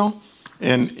Ishmael,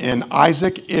 and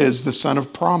Isaac is the son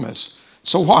of promise.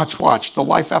 So watch. The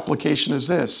life application is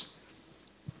this.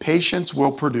 Patience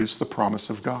will produce the promise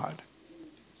of God.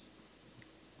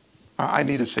 I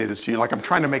need to say this to you, like I'm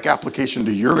trying to make application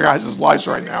to your guys' lives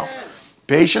right now.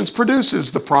 Patience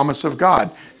produces the promise of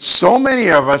God. So many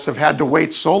of us have had to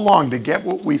wait so long to get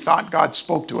what we thought God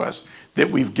spoke to us that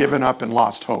we've given up and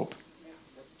lost hope.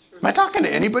 Am I talking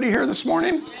to anybody here this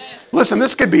morning? Listen,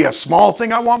 this could be a small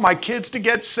thing. I want my kids to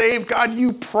get saved. God,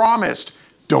 you promised.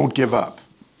 Don't give up.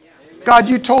 God,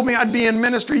 you told me I'd be in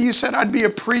ministry. You said I'd be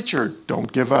a preacher.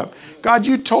 Don't give up. God,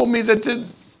 you told me that.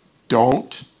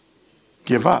 Don't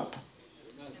give up.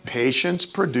 Patience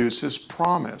produces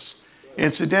promise.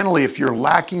 Incidentally, if you're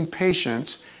lacking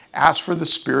patience, ask for the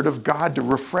Spirit of God to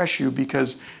refresh you,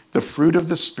 because the fruit of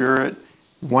the Spirit,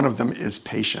 one of them is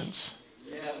patience.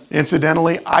 Yes.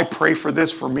 Incidentally, I pray for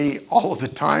this for me all of the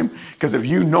time, because if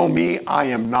you know me, I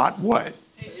am not what?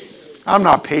 I'm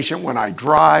not patient when I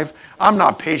drive. I'm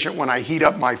not patient when I heat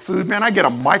up my food. Man, I get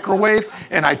a microwave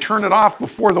and I turn it off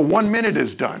before the 1 minute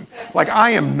is done. Like,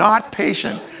 I am not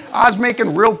patient. I was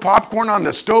making real popcorn on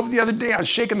the stove the other day. I was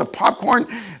shaking the popcorn.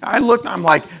 I looked, I'm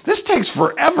like, this takes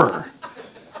forever.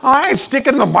 I stick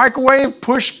it in the microwave,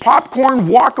 push popcorn,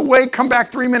 walk away, come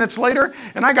back 3 minutes later,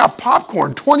 and I got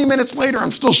popcorn. 20 minutes later,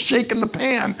 I'm still shaking the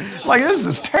pan. Like, this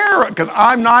is terrible, because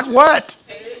I'm not what?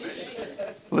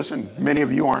 Listen, many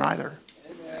of you aren't either.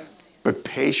 But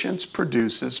patience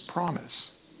produces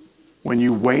promise. When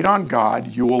you wait on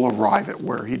God, you will arrive at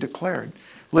where he declared.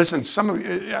 Listen,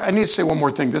 I need to say one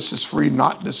more thing. This is free,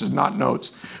 this is not notes.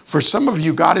 For some of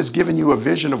you, God has given you a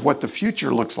vision of what the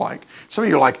future looks like. Some of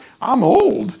you are like, I'm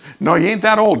old. No, you ain't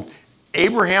that old.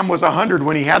 Abraham was 100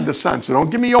 when he had the son, so don't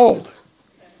get me old.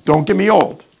 Don't get me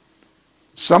old.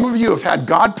 Some of you have had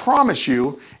God promise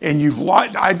you, and you've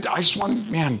lied. I just want,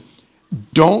 man,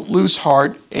 don't lose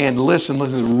heart, and listen,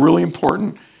 it's really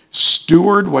important.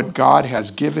 Steward what God has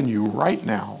given you right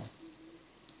now,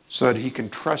 so that he can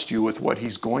trust you with what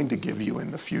he's going to give you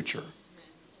in the future.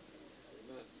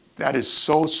 That is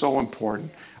so, so important.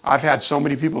 I've had so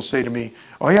many people say to me,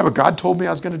 oh yeah, but God told me I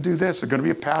was going to do this. I was going to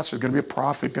be a pastor, I was going to be a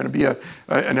prophet, going to be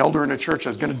an elder in a church. I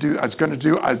was going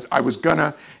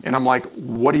to, and I'm like,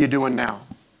 what are you doing now?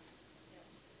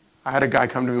 I had a guy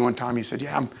come to me one time. He said,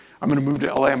 yeah, I'm going to move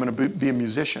to LA. I'm going to be a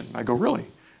musician. I go, really?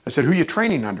 I said, who are you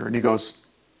training under? And he goes,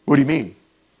 what do you mean?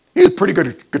 He's a pretty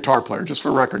good guitar player, just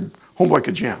for the record. Homeboy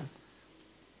could jam.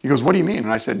 He goes, what do you mean?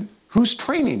 And I said, who's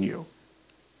training you?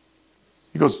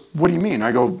 He goes, what do you mean?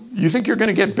 I go, you think you're going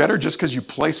to get better just because you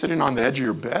play sitting on the edge of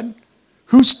your bed?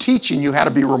 Who's teaching you how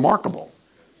to be remarkable?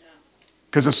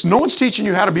 Because if no one's teaching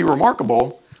you how to be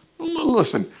remarkable,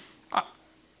 listen,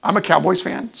 I'm a Cowboys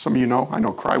fan. Some of you know. I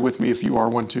know, cry with me if you are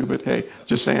one too, but hey,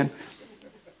 just saying.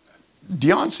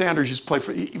 Deion Sanders used to play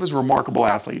for, he was a remarkable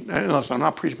athlete. And listen, I'm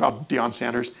not preaching about Deion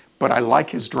Sanders, but I like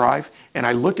his drive, and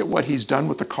I look at what he's done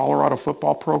with the Colorado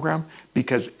football program,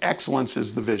 because excellence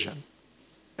is the vision.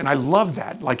 And I love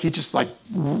that. Like,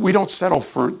 we don't settle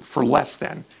for less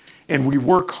than. And we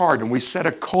work hard, and we set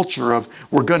a culture of,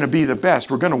 we're going to be the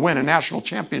best. We're going to win a national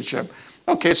championship.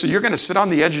 Okay, so you're going to sit on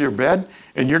the edge of your bed,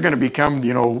 and you're going to become,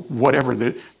 whatever,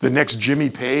 the next Jimmy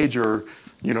Page or,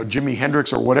 Jimi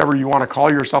Hendrix or whatever you want to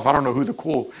call yourself. I don't know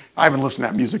who I haven't listened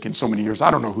to that music in so many years. I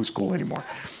don't know who's cool anymore.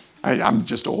 I'm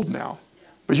just old now.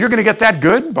 But you're going to get that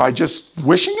good by just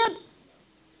wishing it?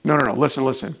 No.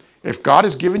 Listen. If God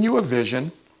has given you a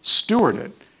vision, steward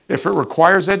it. If it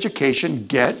requires education,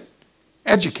 get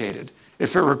educated.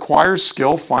 If it requires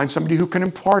skill, find somebody who can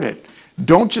impart it.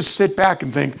 Don't just sit back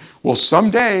and think, well,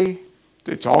 someday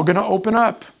it's all going to open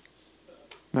up.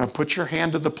 Now put your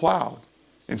hand to the plow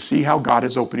and see how God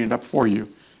is opening it up for you.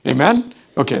 Amen?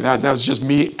 Okay, that was just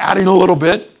me adding a little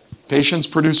bit. Patience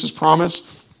produces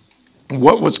promise.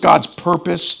 What was God's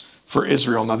purpose for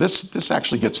Israel? Now this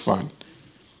actually gets fun.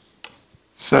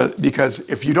 So, because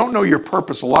if you don't know your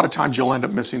purpose, a lot of times you'll end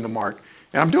up missing the mark.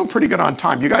 And I'm doing pretty good on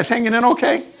time. You guys hanging in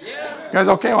okay? Yeah. You guys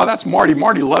okay? Well, that's Marty.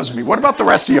 Marty loves me. What about the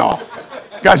rest of y'all?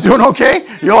 You guys doing okay?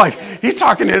 You're like, he's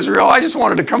talking to Israel. I just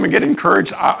wanted to come and get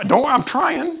encouraged. I'm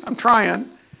trying.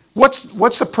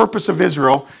 What's the purpose of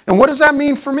Israel? And what does that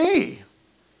mean for me?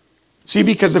 See,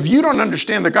 because if you don't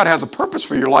understand that God has a purpose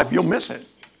for your life, you'll miss it.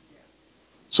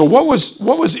 So what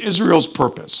was Israel's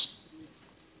purpose?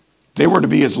 They were to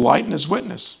be his light and his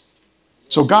witness.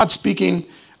 So God speaking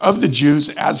of the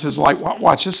Jews as his light.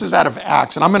 Watch, this is out of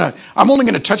Acts. And I'm only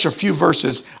going to touch a few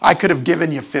verses. I could have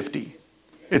given you 50.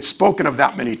 It's spoken of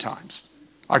that many times.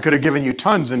 I could have given you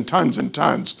tons and tons and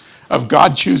tons of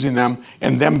God choosing them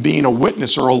and them being a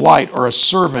witness or a light or a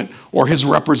servant or his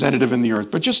representative in the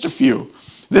earth. But just a few.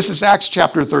 This is Acts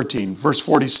chapter 13, verse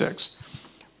 46.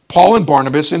 Paul and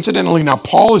Barnabas, incidentally, now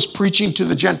Paul is preaching to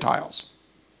the Gentiles.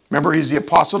 Remember, he's the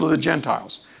apostle to the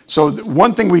Gentiles. So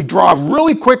one thing we draw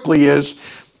really quickly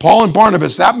is Paul and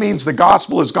Barnabas, that means the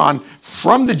gospel has gone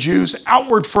from the Jews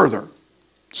outward further.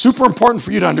 Super important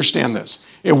for you to understand this.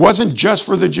 It wasn't just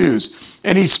for the Jews.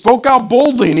 And he spoke out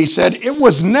boldly and he said, it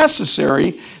was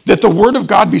necessary that the word of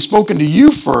God be spoken to you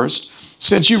first,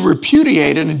 since you've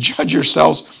repudiated and judged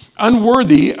yourselves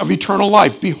unworthy of eternal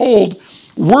life. Behold,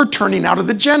 we're turning out of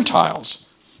the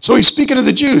Gentiles. So he's speaking to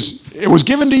the Jews. It was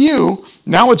given to you.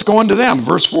 Now it's going to them.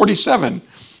 Verse 47.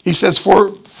 He says,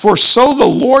 For so the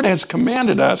Lord has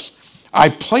commanded us,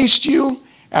 I've placed you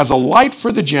as a light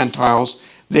for the Gentiles,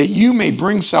 that you may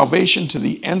bring salvation to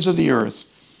the ends of the earth.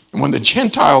 And when the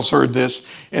Gentiles heard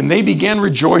this, and they began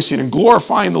rejoicing and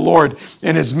glorifying the Lord,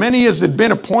 and as many as had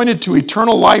been appointed to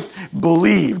eternal life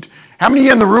believed. How many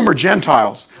in the room are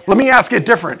Gentiles? Let me ask it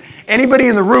different. Anybody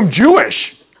in the room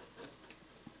Jewish?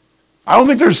 I don't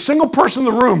think there's a single person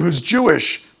in the room who's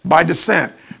Jewish by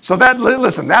descent. So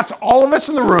listen, that's all of us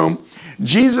in the room.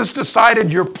 Jesus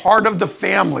decided you're part of the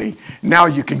family. Now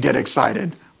you can get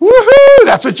excited. Woohoo!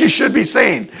 That's what you should be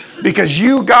saying. Because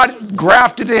you got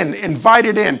grafted in,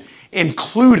 invited in,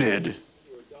 included.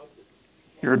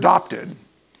 You're adopted.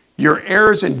 You're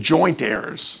heirs and joint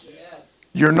heirs.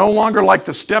 You're no longer like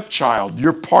the stepchild.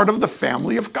 You're part of the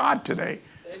family of God today.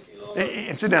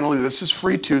 Incidentally, this is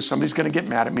free too. Somebody's going to get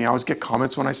mad at me. I always get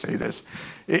comments when I say this.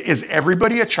 Is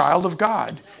everybody a child of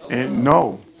God? And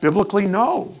no. Biblically,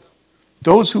 no.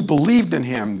 Those who believed in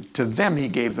him, to them he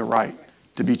gave the right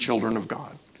to be children of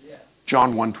God.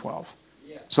 John 1:12.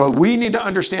 So we need to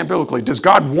understand biblically, does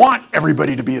God want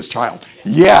everybody to be his child?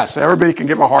 Yes, everybody can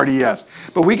give a hearty yes.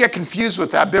 But we get confused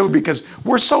with that biblically because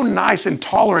we're so nice and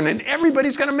tolerant and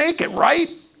everybody's going to make it, right?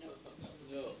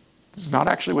 This is not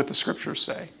actually what the scriptures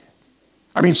say.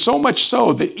 I mean, so much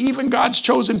so that even God's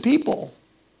chosen people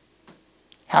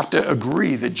have to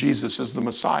agree that Jesus is the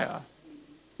Messiah.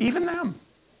 Even them.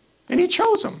 And he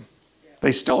chose them.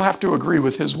 They still have to agree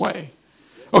with his way.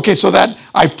 Okay, so that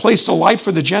I've placed a light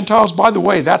for the Gentiles. By the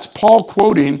way, that's Paul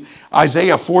quoting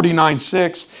Isaiah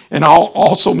 49:6. And I'll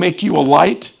also make you a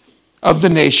light of the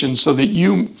nations so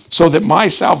that my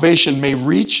salvation may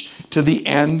reach to the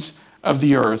ends of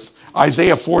the earth.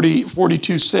 Isaiah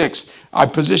 42:6. I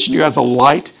position you as a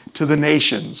light to the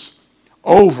nations.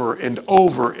 Over and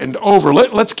over and over.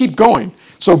 Let's keep going.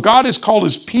 So God has called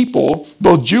his people,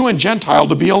 both Jew and Gentile,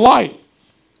 to be a light.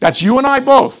 That's you and I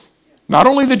both. Not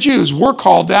only the Jews, we're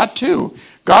called that too.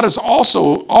 God has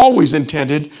also always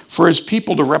intended for his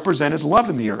people to represent his love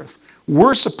in the earth.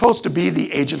 We're supposed to be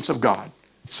the agents of God.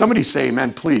 Somebody say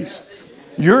amen, please.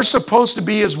 You're supposed to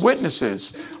be his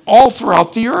witnesses all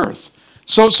throughout the earth.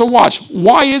 So watch.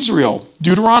 Why Israel?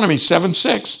 Deuteronomy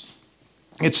 7:6.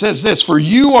 It says this, for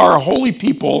you are a holy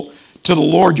people to the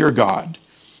Lord your God.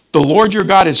 The Lord your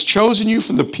God has chosen you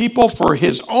from the people for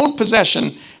his own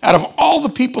possession out of all the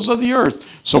peoples of the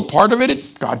earth. So part of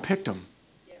it, God picked them.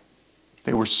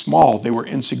 They were small, they were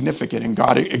insignificant, and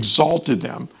God exalted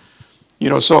them.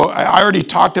 So I already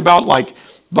talked about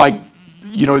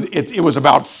it was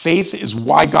about faith is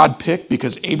why God picked,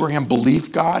 because Abraham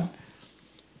believed God.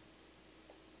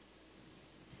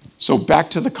 So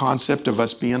back to the concept of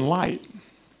us being light.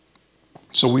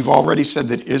 So we've already said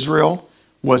that Israel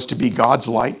was to be God's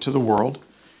light to the world.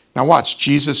 Now watch,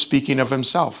 Jesus speaking of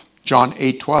himself, John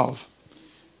 8:12.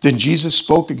 Then Jesus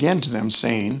spoke again to them,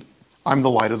 saying, I'm the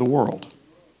light of the world.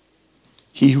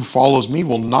 He who follows me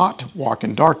will not walk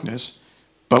in darkness,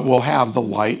 but will have the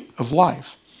light of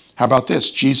life. How about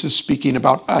this? Jesus speaking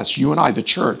about us, you and I, the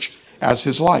church, as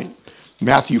his light.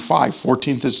 Matthew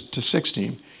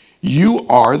 5:14-16. You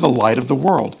are the light of the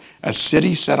world. A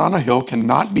city set on a hill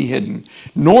cannot be hidden,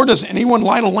 nor does anyone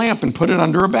light a lamp and put it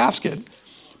under a basket,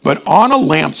 but on a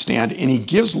lampstand, and he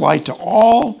gives light to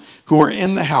all who are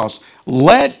in the house.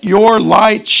 Let your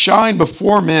light shine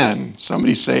before men.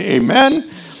 Somebody say amen.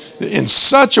 In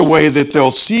such a way that they'll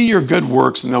see your good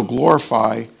works and they'll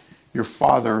glorify your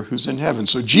Father who's in heaven.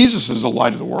 So Jesus is the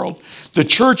light of the world. The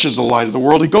church is the light of the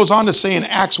world. He goes on to say in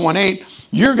Acts 1:8,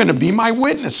 you're going to be my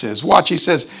witnesses. Watch, he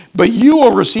says, but you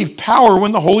will receive power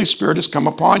when the Holy Spirit has come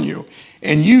upon you,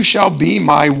 and you shall be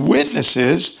my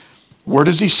witnesses. Where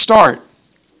does he start?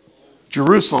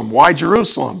 Jerusalem. Why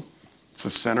Jerusalem? It's the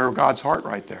center of God's heart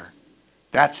right there.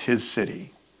 That's his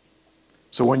city.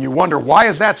 So when you wonder, why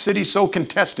is that city so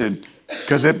contested?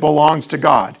 Because it belongs to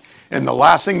God. And the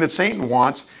last thing that Satan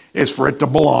wants is for it to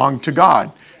belong to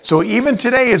God. So even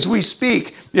today as we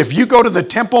speak, if you go to the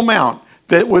Temple Mount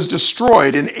that was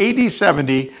destroyed in AD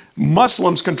 70,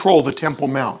 Muslims control the Temple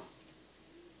Mount.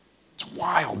 It's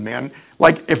wild, man.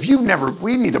 Like if you've never,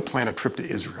 we need to plan a trip to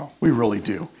Israel. We really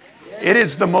do. It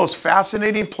is the most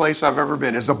fascinating place I've ever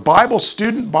been. As a Bible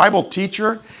student, Bible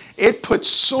teacher, it puts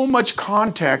so much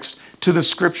context to the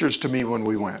scriptures to me when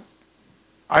we went.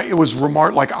 It was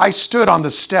remarkable. Like I stood on the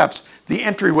steps, the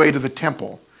entryway to the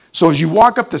temple. So as you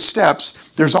walk up the steps,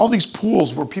 there's all these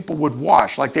pools where people would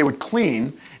wash, like they would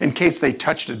clean in case they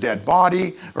touched a dead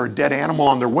body or a dead animal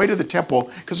on their way to the temple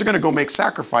because they're going to go make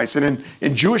sacrifice. And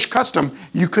in Jewish custom,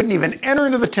 you couldn't even enter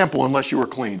into the temple unless you were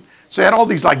clean. So they had all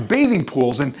these like bathing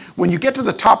pools. And when you get to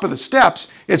the top of the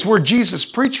steps, it's where Jesus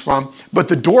preached from, but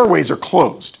the doorways are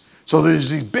closed. So there's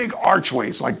these big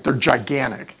archways, like they're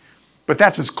gigantic. But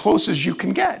that's as close as you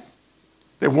can get.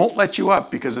 They won't let you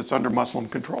up because it's under Muslim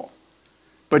control.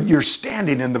 But you're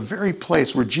standing in the very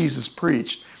place where Jesus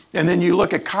preached. And then you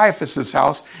look at Caiaphas'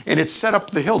 house, and it's set up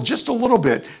the hill just a little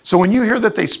bit. So when you hear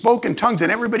that they spoke in tongues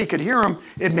and everybody could hear them,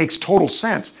 it makes total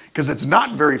sense because it's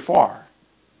not very far.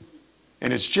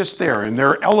 And it's just there, and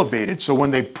they're elevated. So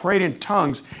when they prayed in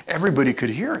tongues, everybody could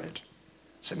hear it.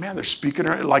 I said, man, they're speaking.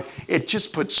 Like, it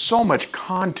just puts so much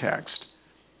context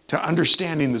to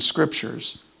understanding the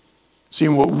scriptures. See,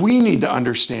 what we need to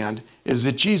understand is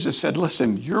that Jesus said,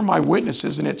 listen, you're my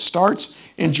witnesses, and it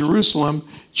starts in Jerusalem,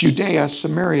 Judea,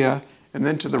 Samaria, and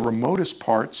then to the remotest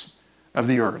parts of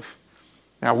the earth.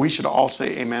 Now, we should all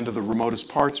say amen to the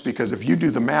remotest parts, because if you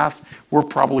do the math, we're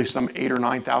probably some 8,000 or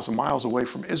 9,000 miles away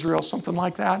from Israel, something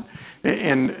like that,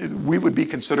 and we would be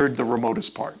considered the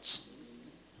remotest parts.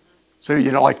 So,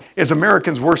 you know, like as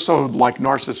Americans, we're so like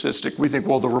narcissistic. We think,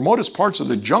 well, the remotest parts of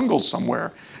the jungle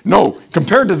somewhere. No,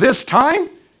 compared to this time,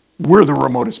 we're the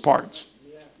remotest parts.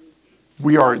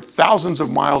 We are thousands of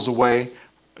miles away,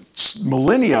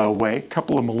 millennia away, a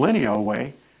couple of millennia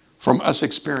away from us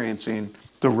experiencing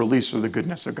the release of the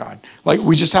goodness of God. Like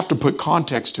we just have to put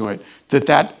context to it,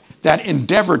 that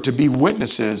endeavor to be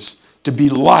witnesses, to be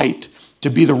light, to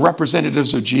be the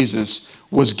representatives of Jesus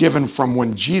was given from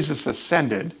when Jesus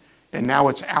ascended. And now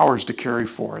it's ours to carry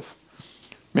forth.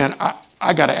 Man,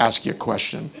 I got to ask you a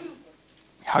question.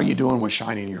 How you doing with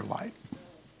shining your light?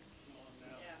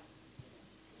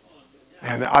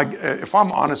 And if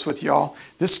I'm honest with y'all,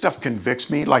 this stuff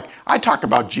convicts me. Like, I talk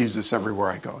about Jesus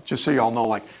everywhere I go. Just so y'all know,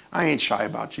 like, I ain't shy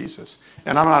about Jesus.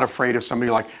 And I'm not afraid of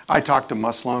somebody. Like, I talk to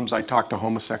Muslims, I talk to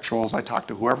homosexuals, I talk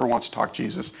to whoever wants to talk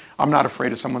Jesus. I'm not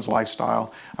afraid of someone's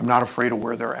lifestyle. I'm not afraid of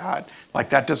where they're at.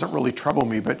 Like, that doesn't really trouble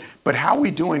me. But how are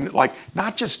we doing, like,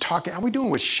 not just talking, how are we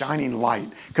doing with shining light?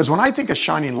 Because when I think of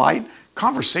shining light,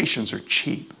 conversations are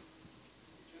cheap.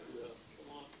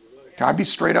 Can I be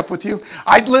straight up with you?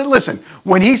 Listen,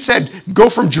 when he said, go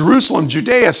from Jerusalem,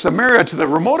 Judea, Samaria to the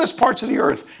remotest parts of the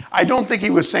earth, I don't think he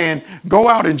was saying, go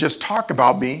out and just talk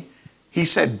about me. He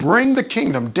said, bring the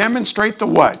kingdom, demonstrate the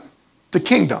what? The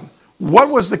kingdom. What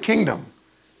was the kingdom?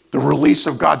 The release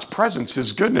of God's presence,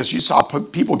 his goodness. You saw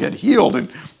people get healed and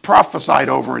prophesied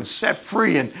over and set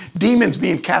free and demons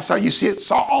being cast out. You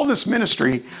saw all this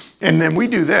ministry. And then we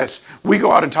do this. We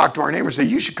go out and talk to our neighbors and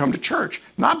say, you should come to church.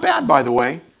 Not bad, by the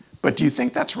way. But do you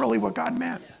think that's really what God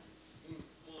meant?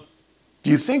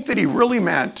 Do you think that he really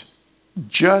meant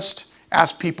just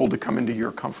ask people to come into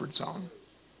your comfort zone?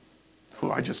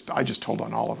 Ooh, I just told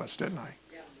on all of us, didn't I?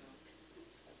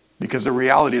 Because the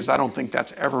reality is I don't think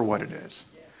that's ever what it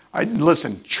is.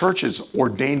 Listen, church is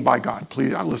ordained by God.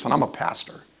 Please, listen, I'm a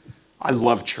pastor. I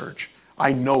love church.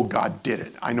 I know God did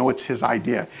it. I know it's his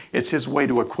idea. It's his way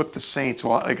to equip the saints.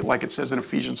 Well, like it says in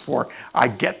Ephesians 4, I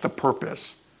get the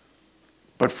purpose.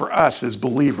 But for us as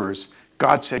believers,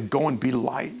 God said, go and be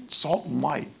light, salt and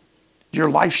light. Your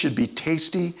life should be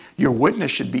tasty. Your witness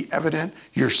should be evident.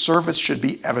 Your service should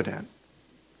be evident.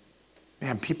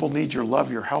 Man, people need your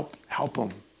love, your help. Help them.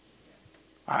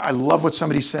 I love what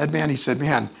somebody said, man. He said,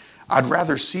 man, I'd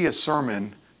rather see a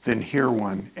sermon than hear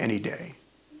one any day.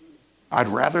 I'd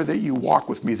rather that you walk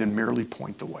with me than merely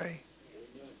point the way.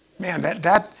 Man,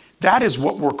 that is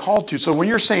what we're called to. So when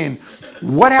you're saying,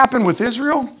 what happened with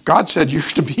Israel? God said, you're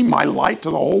to be my light to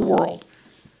the whole world.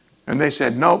 And they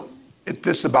said, nope,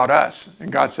 this is about us.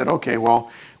 And God said, okay,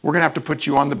 well, we're going to have to put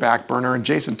you on the back burner. And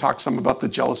Jason talked some about the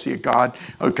jealousy of God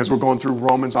because we're going through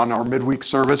Romans on our midweek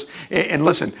service. And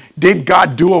listen, did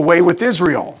God do away with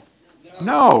Israel?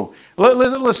 No.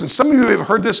 Listen, some of you have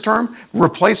heard this term,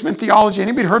 replacement theology.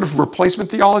 Anybody heard of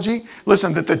replacement theology?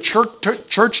 Listen, that the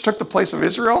church took the place of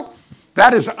Israel?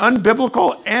 That is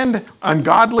unbiblical and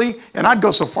ungodly, and I'd go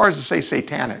so far as to say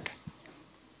satanic.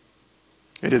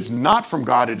 It is not from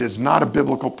God. It is not a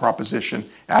biblical proposition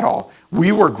at all.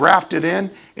 We were grafted in,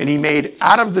 and he made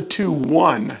out of the two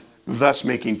one, thus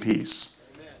making peace.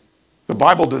 Amen. The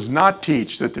Bible does not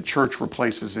teach that the church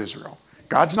replaces Israel.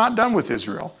 God's not done with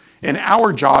Israel. And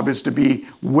our job is to be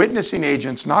witnessing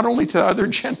agents, not only to other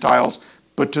Gentiles,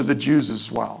 but to the Jews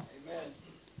as well. Amen.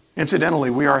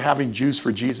 Incidentally, we are having Jews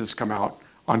for Jesus come out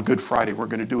on Good Friday. We're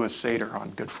going to do a Seder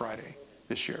on Good Friday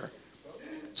this year.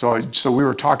 So we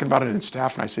were talking about it in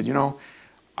staff, and I said,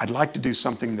 I'd like to do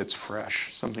something that's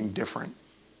fresh, something different.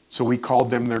 So we called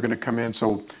them. They're going to come in.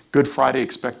 So Good Friday,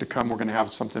 expect to come. We're going to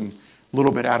have something a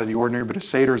little bit out of the ordinary, but a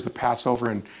Seder is the Passover,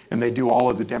 and they do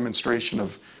all of the demonstration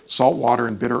of salt water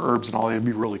and bitter herbs and all that. It'd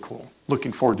be really cool.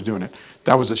 Looking forward to doing it.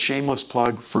 That was a shameless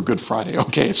plug for Good Friday.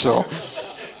 Okay, so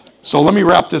let me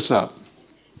wrap this up.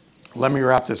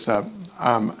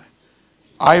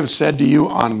 I have said to you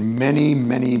on many,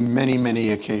 many, many, many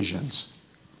occasions,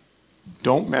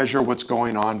 don't measure what's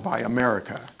going on by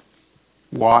America.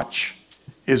 Watch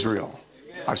Israel.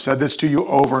 I've said this to you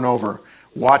over and over.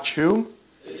 Watch who?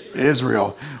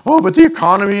 Israel. Oh, but the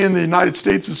economy in the United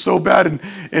States is so bad,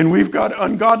 and we've got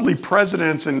ungodly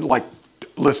presidents. And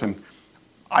listen,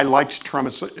 I liked Trump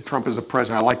as a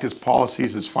president. I liked his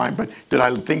policies. It's fine. But did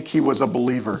I think he was a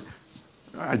believer?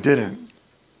 I didn't.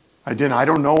 I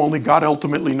don't know. Only God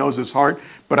ultimately knows his heart.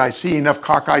 But I see enough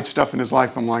cockeyed stuff in his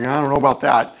life. I'm like, I don't know about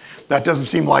that. That doesn't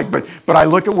seem like. But I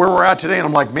look at where we're at today, and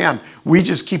I'm like, man, we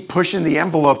just keep pushing the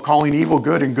envelope, calling evil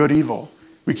good and good evil.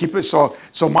 We keep it. So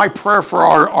my prayer for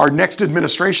our next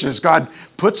administration is, God,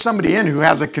 put somebody in who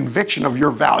has a conviction of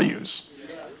your values.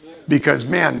 Because,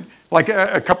 man, like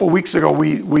a couple weeks ago,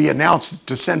 we announced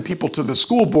to send people to the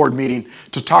school board meeting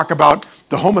to talk about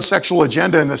the homosexual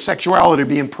agenda and the sexuality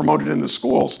being promoted in the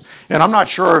schools. And I'm not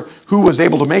sure who was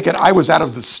able to make it. I was out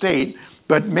of the state.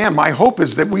 But, man, my hope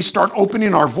is that we start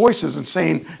opening our voices and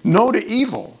saying no to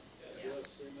evil.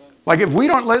 Like if we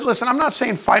don't, listen, I'm not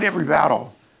saying fight every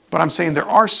battle. But I'm saying there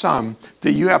are some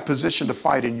that you have position to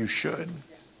fight, and you should.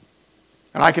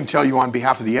 And I can tell you on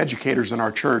behalf of the educators in our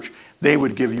church, they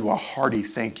would give you a hearty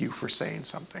thank you for saying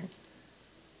something.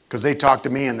 Because they talk to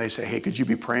me and they say, hey, could you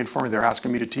be praying for me? They're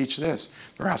asking me to teach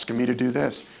this. They're asking me to do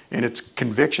this. And it's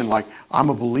conviction, like, I'm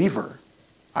a believer.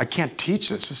 I can't teach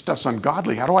this. This stuff's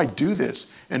ungodly. How do I do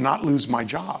this and not lose my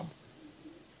job?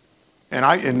 And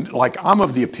I'm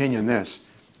of the opinion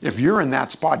this. If you're in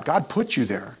that spot, God put you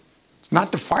there. It's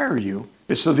not to fire you.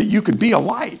 It's so that you could be a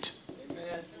light.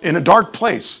 Amen. In a dark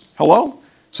place. Hello?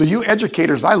 So you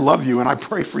educators, I love you and I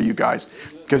pray for you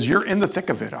guys because you're in the thick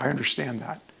of it. I understand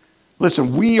that.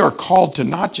 Listen, we are called to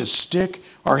not just stick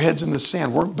our heads in the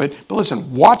sand, but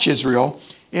listen, watch Israel.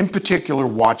 In particular,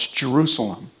 watch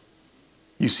Jerusalem.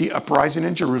 You see uprising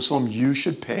in Jerusalem, you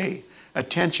should pay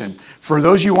attention. For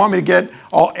those you want me to get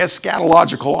all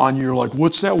eschatological on you, you're like,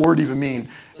 what's that word even mean?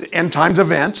 End times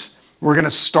events. We're going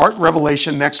to start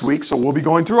Revelation next week, so we'll be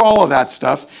going through all of that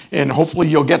stuff, and hopefully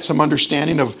you'll get some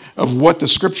understanding of what the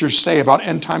scriptures say about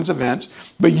end times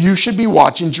events. But you should be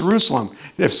watching Jerusalem.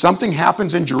 If something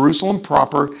happens in Jerusalem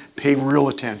proper, pay real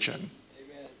attention.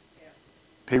 Amen.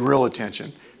 Pay real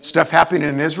attention. Stuff happening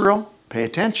in Israel, pay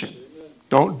attention.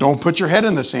 Don't put your head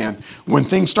in the sand. When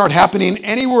things start happening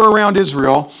anywhere around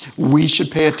Israel, we should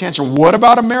pay attention. What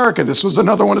about America? This was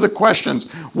another one of the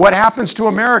questions. What happens to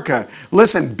America?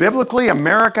 Listen, biblically,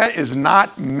 America is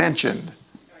not mentioned.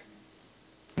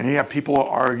 And you have people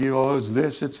argue, oh, it's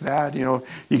this, it's that. You know,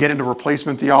 you get into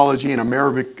replacement theology and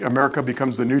America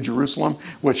becomes the New Jerusalem,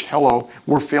 which, hello,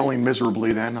 we're failing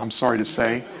miserably then, I'm sorry to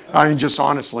say. I mean, just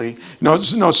honestly. No,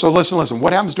 so listen.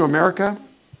 What happens to America?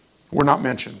 We're not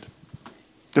mentioned.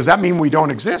 Does that mean we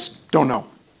don't exist? Don't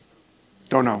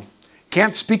know.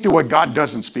 Can't speak to what God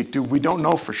doesn't speak to. We don't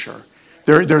know for sure.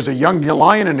 There's a young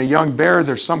lion and a young bear.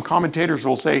 There's some commentators who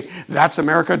will say, that's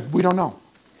America. We don't know.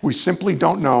 We simply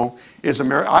don't know. Is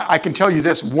America? I can tell you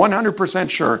this 100%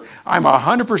 sure. I'm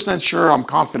 100% sure, I'm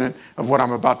confident of what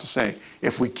I'm about to say.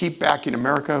 If we keep backing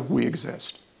America, we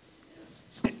exist.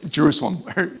 Jerusalem,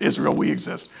 Israel, we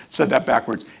exist. Said that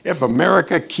backwards. If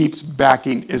America keeps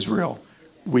backing Israel,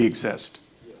 we exist.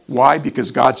 Why?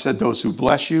 Because God said, those who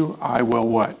bless you, I will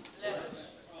what?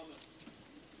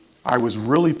 I was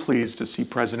really pleased to see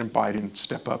President Biden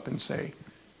step up and say,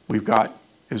 we've got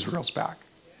Israel's back.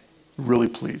 Really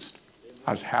pleased.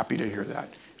 I was happy to hear that.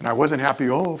 And I wasn't happy,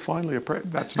 finally,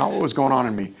 that's not what was going on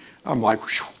in me. I'm like,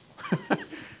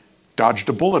 dodged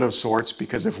a bullet of sorts,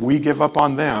 because if we give up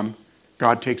on them,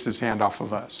 God takes his hand off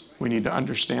of us. We need to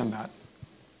understand that.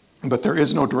 But there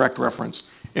is no direct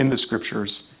reference in the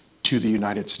scriptures to the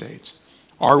United States.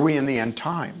 Are we in the end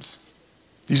times?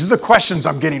 These are the questions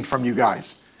I'm getting from you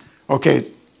guys. Okay,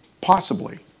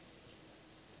 possibly.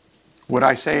 Would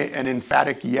I say an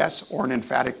emphatic yes or an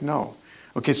emphatic no?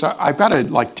 Okay, so I've got to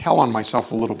tell on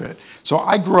myself a little bit. So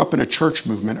I grew up in a church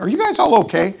movement. Are you guys all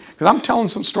okay? Because I'm telling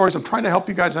some stories. I'm trying to help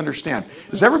you guys understand.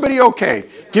 Is everybody okay?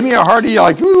 Give me a hearty,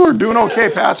 ooh, we're doing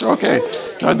okay, Pastor. Okay.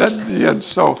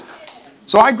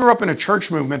 So I grew up in a church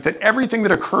movement that everything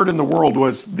that occurred in the world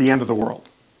was the end of the world.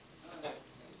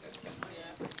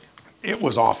 It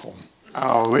was awful.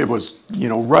 It was,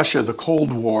 Russia, the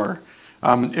Cold War.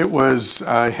 It was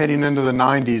heading into the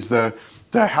 90s,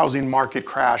 the housing market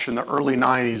crash in the early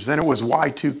 90s. Then it was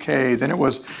Y2K. Then it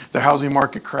was the housing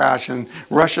market crash. And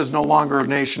Russia's no longer a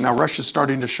nation. Now Russia's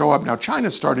starting to show up. Now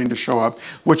China's starting to show up,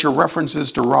 which are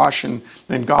references to Rosh and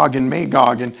Gog and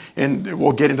Magog. And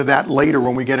we'll get into that later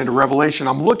when we get into Revelation.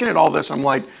 I'm looking at all this. I'm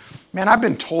like, man, I've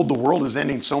been told the world is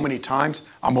ending so many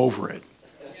times. I'm over it.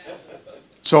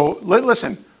 So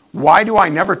listen, why do I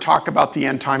never talk about the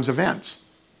end times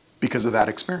events? Because of that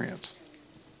experience.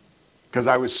 Because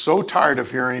I was so tired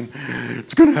of hearing,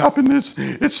 it's going to happen, it's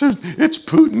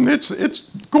Putin,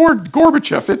 it's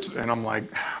Gorbachev, and I'm like,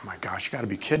 oh my gosh, you got to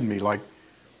be kidding me. Like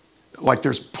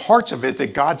there's parts of it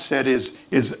that God said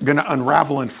is going to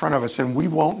unravel in front of us, and we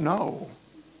won't know.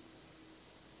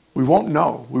 We won't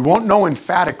know. We won't know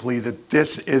emphatically that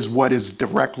this is what is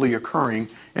directly occurring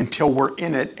until we're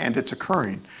in it and it's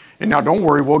occurring. And now don't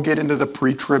worry, we'll get into the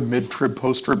pre-trib, mid-trib,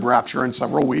 post-trib rapture in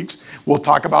several weeks. We'll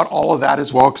talk about all of that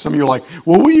as well. Some of you are like,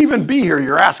 will we even be here?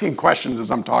 You're asking questions as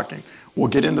I'm talking. We'll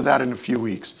get into that in a few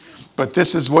weeks. But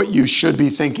this is what you should be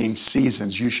thinking,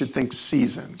 seasons. You should think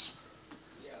seasons.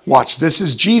 Watch, this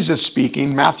is Jesus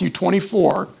speaking, Matthew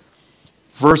 24,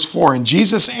 verse 4. And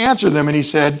Jesus answered them and he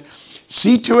said,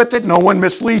 see to it that no one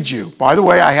misleads you. By the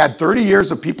way, I had 30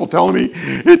 years of people telling me,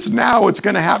 it's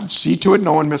going to happen. See to it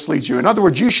no one misleads you. In other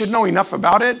words, you should know enough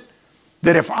about it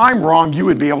that if I'm wrong, you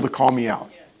would be able to call me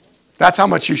out. That's how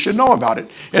much you should know about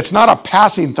it. It's not a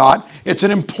passing thought. It's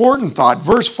an important thought.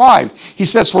 Verse 5, he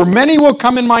says, for many will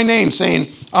come in my name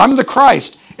saying, I'm the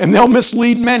Christ, and they'll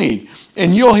mislead many.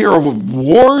 And you'll hear of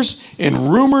wars and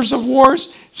rumors of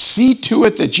wars. See to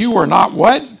it that you are not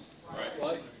what?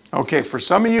 Okay, for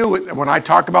some of you, when I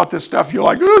talk about this stuff, you're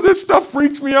like, oh, this stuff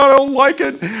freaks me out. I don't like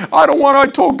it. I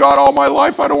told God all my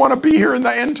life, I don't want to be here in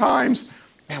the end times.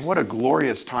 Man, what a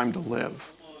glorious time to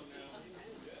live.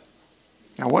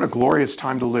 Now, what a glorious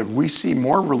time to live. We see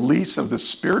more release of the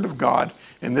Spirit of God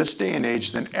in this day and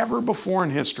age than ever before in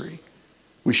history.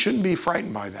 We shouldn't be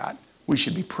frightened by that. We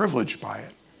should be privileged by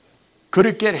it. Could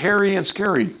it get hairy and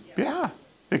scary? Yeah,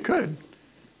 it could.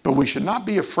 But we should not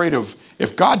be afraid of,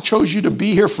 if God chose you to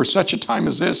be here for such a time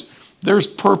as this, there's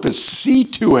purpose. See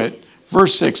to it,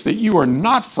 verse 6, that you are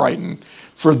not frightened.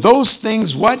 For those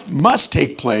things, what must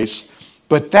take place,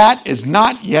 but that is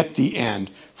not yet the end.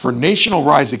 For nation will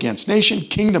rise against nation,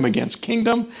 kingdom against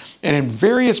kingdom, and in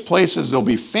various places there'll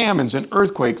be famines and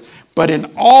earthquakes. But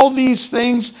in all these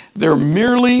things, they're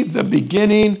merely the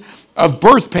beginning of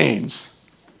birth pains.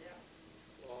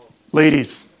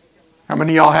 Ladies, how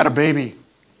many of y'all had a baby?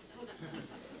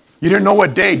 You didn't know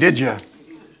what day, did you?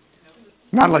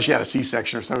 Not unless you had a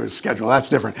C-section or something scheduled. That's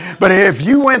different. But if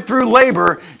you went through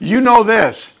labor, you know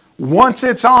this. Once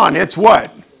it's on, it's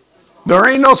what? There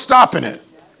ain't no stopping it.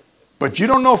 But you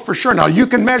don't know for sure. Now, you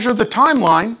can measure the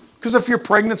timeline, because if you're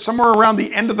pregnant somewhere around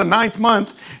the end of the 9th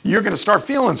month, you're going to start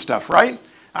feeling stuff, right?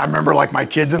 I remember my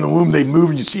kids in the womb, they'd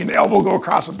move and you see an elbow go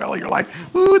across the belly. You're like,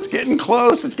 ooh, it's getting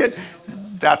close.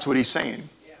 That's what he's saying.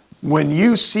 When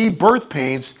you see birth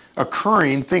pains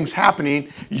occurring, things happening,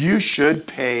 you should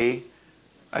pay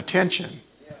attention.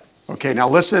 Okay, now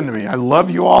listen to me. I love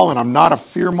you all, and I'm not a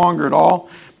fearmonger at all,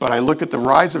 but I look at the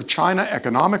rise of China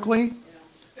economically.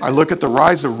 I look at the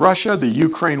rise of Russia, the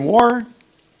Ukraine war.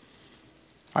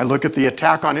 I look at the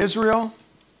attack on Israel.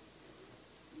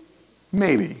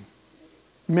 Maybe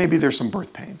there's some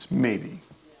birth pains. Maybe.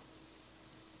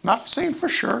 Not saying for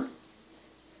sure,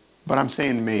 but I'm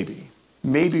saying maybe.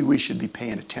 Maybe we should be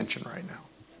paying attention right now.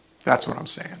 That's what I'm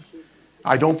saying.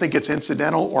 I don't think it's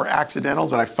incidental or accidental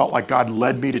that I felt like God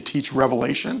led me to teach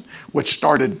Revelation, which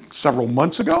started several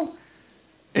months ago.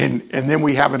 And then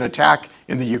we have an attack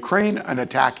in the Ukraine, an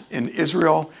attack in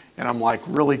Israel. And I'm like,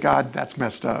 really, God, that's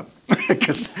messed up.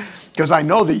 Because I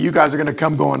know that you guys are going to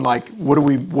come going like, what do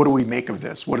we make of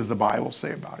this? What does the Bible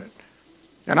say about it?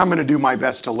 And I'm going to do my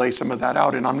best to lay some of that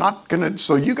out. And I'm not going to,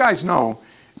 so you guys know,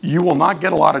 you will not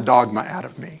get a lot of dogma out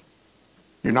of me.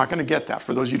 You're not going to get that.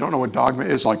 For those of you who don't know what dogma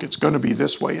is, like it's going to be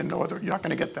this way and no other, you're not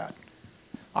going to get that.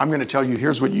 I'm going to tell you,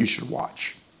 here's what you should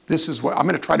watch. This is what, I'm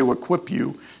going to try to equip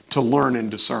you to learn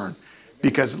and discern.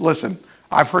 Because listen,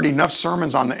 I've heard enough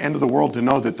sermons on the end of the world to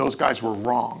know that those guys were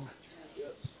wrong.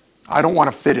 I don't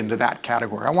want to fit into that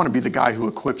category. I want to be the guy who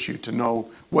equips you to know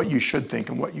what you should think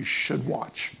and what you should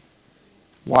watch.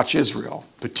 Watch Israel,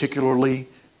 particularly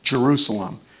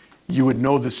Jerusalem. You would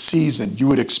know the season. You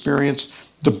would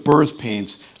experience the birth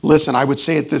pains. Listen, I would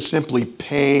say it this simply,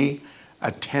 pay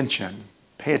attention.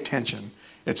 Pay attention.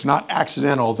 It's not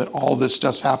accidental that all this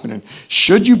stuff's happening.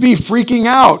 Should you be freaking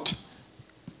out?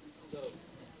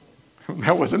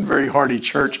 That wasn't very hearty,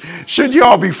 church. Should you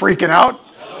all be freaking out?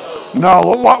 No.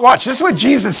 Watch. This is what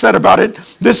Jesus said about it.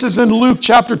 This is in Luke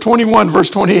chapter 21, verse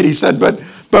 28. He said, but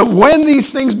when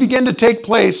these things begin to take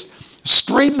place,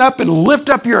 straighten up and lift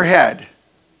up your head.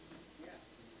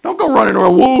 Don't go running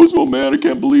around, whoa, oh man, I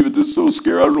can't believe it. This is so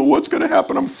scary. I don't know what's going to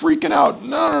happen. I'm freaking out.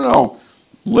 No.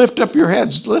 Lift up your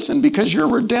heads. Listen, because your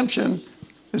redemption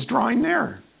is drawing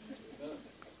near.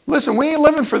 Listen, we ain't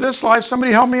living for this life.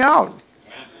 Somebody help me out.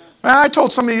 Man, I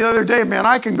told somebody the other day, man,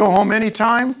 I can go home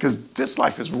anytime because this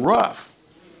life is rough.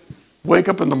 Wake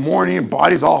up in the morning and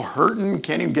body's all hurting.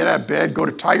 Can't even get out of bed. Go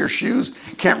to tie your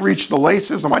shoes. Can't reach the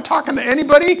laces. Am I talking to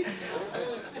anybody?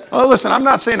 Well, listen, I'm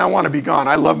not saying I want to be gone.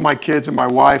 I love my kids and my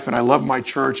wife and I love my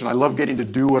church and I love getting to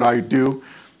do what I do.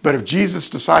 But if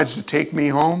Jesus decides to take me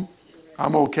home,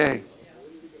 I'm okay.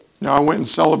 Now, I went and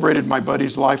celebrated my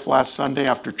buddy's life last Sunday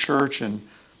after church, and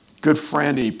good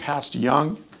friend, he passed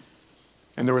young.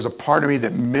 And there was a part of me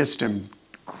that missed him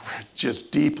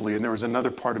just deeply, and there was another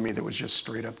part of me that was just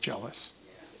straight up jealous.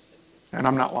 And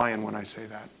I'm not lying when I say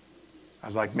that. I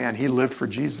was like, man, he lived for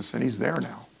Jesus, and he's there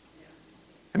now.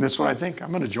 And this is what I think.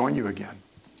 I'm going to join you again.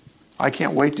 I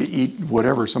can't wait to eat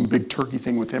whatever, some big turkey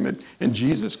thing with him and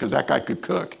Jesus, because that guy could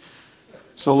cook.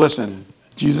 So listen,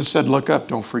 Jesus said, look up,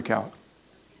 don't freak out.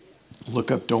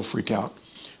 Look up, don't freak out.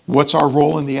 What's our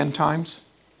role in the end times?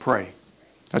 Pray.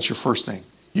 That's your first thing.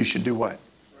 You should do what?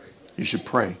 You should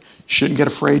pray. You shouldn't get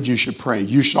afraid. You should pray.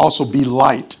 You should also be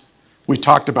light. We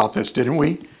talked about this, didn't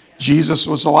we? Jesus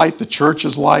was light. The church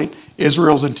is light.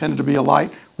 Israel's intended to be a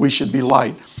light. We should be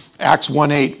light. Acts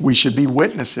 1:8, we should be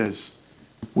witnesses.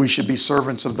 We should be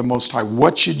servants of the Most High.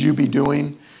 What should you be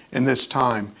doing in this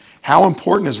time? How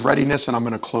important is readiness? And I'm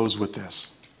going to close with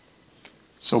this.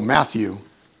 So Matthew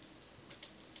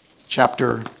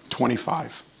chapter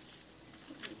 25.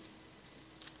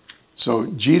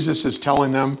 So Jesus is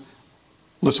telling them,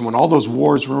 listen, when all those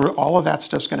wars, all of that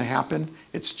stuff's going to happen,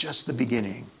 it's just the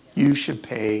beginning. You should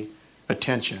pay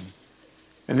attention.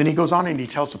 And then he goes on and he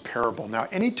tells a parable. Now,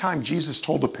 anytime Jesus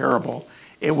told a parable,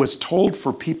 it was told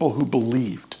for people who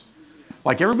believed.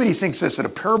 Like everybody thinks this, that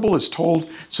a parable is told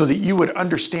so that you would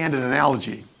understand an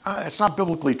analogy. That's not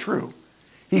biblically true.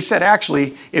 He said,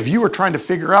 actually, if you were trying to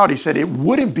figure out, he said, it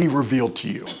wouldn't be revealed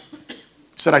to you. He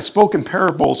said, I spoke in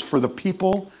parables for the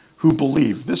people who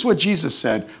believe. This is what Jesus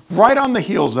said, right on the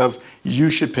heels of,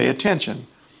 you should pay attention.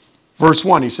 Verse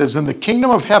 1, he says, and the kingdom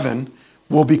of heaven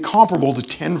will be comparable to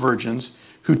 10 virgins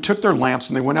who took their lamps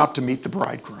and they went out to meet the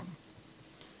bridegroom.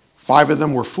 5 of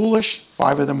them were foolish,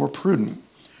 5 of them were prudent.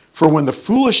 For when the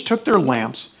foolish took their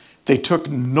lamps, they took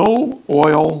no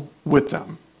oil with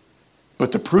them.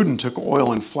 But the prudent took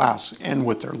oil in flasks and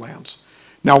with their lamps.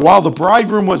 Now while the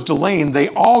bridegroom was delaying, they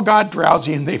all got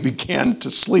drowsy and they began to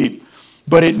sleep.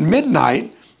 But at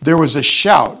midnight there was a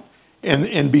shout,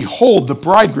 and behold, the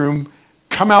bridegroom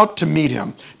come out to meet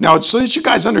him. Now, so that you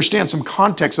guys understand some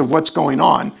context of what's going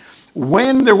on,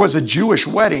 when there was a Jewish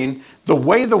wedding, the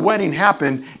way the wedding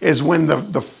happened is when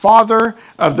the father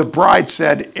of the bride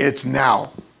said, it's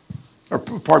now. Or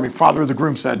pardon me, father of the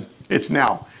groom said, it's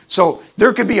now. So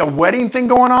there could be a wedding thing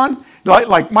going on.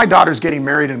 Like my daughter's getting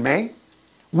married in May.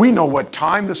 We know what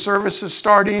time the service is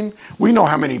starting. We know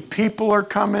how many people are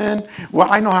coming.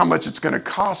 Well, I know how much it's going to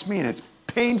cost me, and it's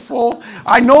painful.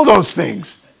 I know those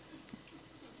things.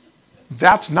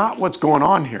 That's not what's going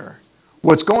on here.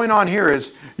 What's going on here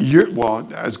is, well,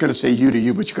 I was going to say you to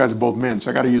you, but you guys are both men,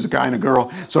 so I got to use a guy and a girl.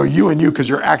 So you and you, because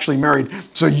you're actually married.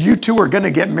 So you two are going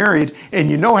to get married, and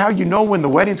you know how you know when the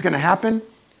wedding's going to happen?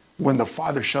 When the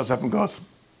father shows up and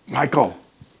goes, Michael,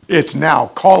 it's now.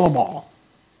 Call them all.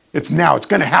 It's now. It's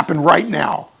going to happen right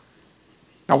now.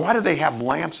 Now, why do they have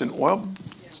lamps and oil?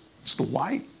 It's the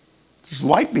light. There's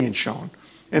light being shown.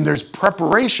 And there's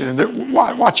preparation. And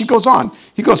watch, he goes on.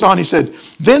 He said,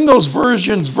 then those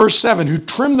virgins, verse 7, who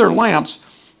trimmed their lamps,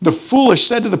 the foolish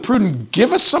said to the prudent,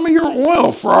 give us some of your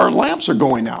oil, for our lamps are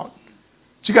going out.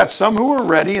 So you got some who were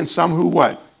ready and some who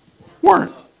what?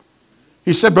 Weren't.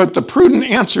 He said, but the prudent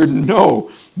answered,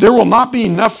 no, there will not be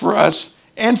enough for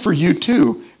us and for you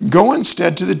too. Go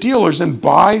instead to the dealers and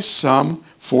buy some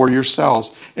for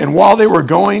yourselves. And while they were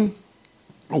going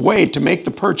away to make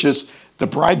the purchase, the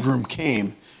bridegroom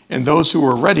came, and those who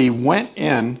were ready went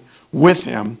in with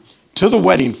him to the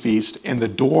wedding feast, and the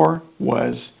door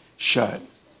was shut.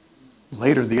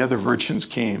 Later, the other virgins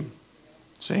came,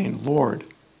 saying, Lord,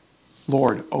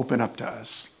 Lord, open up to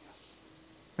us.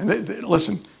 And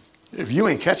listen, if you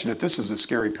ain't catching it, this is a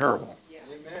scary parable.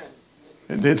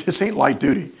 Amen. This ain't light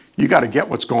duty. You got to get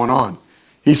what's going on.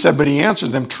 He said, but he answered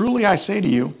them, truly I say to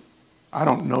you, I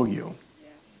don't know you.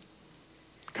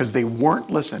 Because they weren't,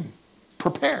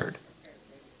 prepared.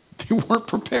 They weren't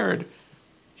prepared.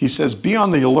 He says, be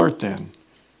on the alert then,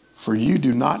 for you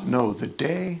do not know the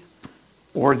day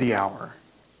or the hour.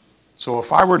 So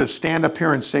if I were to stand up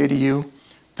here and say to you,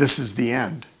 this is the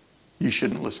end, you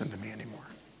shouldn't listen to me anymore.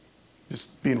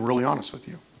 Just being really honest with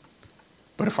you.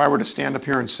 But if I were to stand up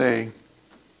here and say,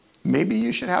 maybe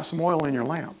you should have some oil in your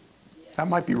lamp, that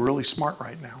might be really smart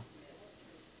right now.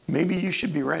 Maybe you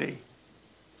should be ready.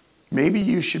 Maybe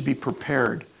you should be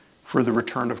prepared for the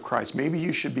return of Christ. Maybe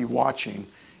you should be watching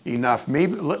enough.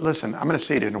 Maybe, listen, I'm going to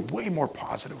say it in a way more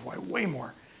positive way, way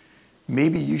more.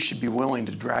 Maybe you should be willing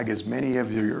to drag as many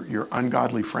of your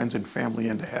ungodly friends and family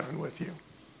into heaven with you.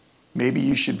 Maybe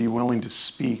you should be willing to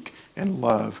speak and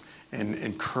love and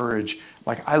encourage.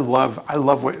 Like I love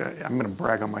what, I'm going to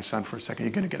brag on my son for a second.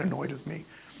 You're going to get annoyed with me.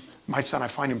 My son, I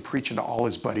find him preaching to all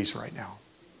his buddies right now.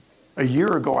 A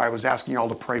year ago, I was asking y'all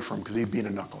to pray for him because he'd been a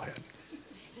knucklehead.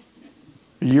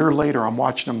 A year later, I'm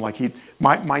watching him like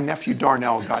my nephew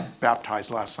Darnell got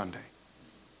baptized last Sunday.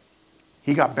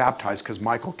 He got baptized because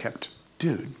Michael kept,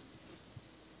 dude,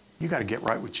 you got to get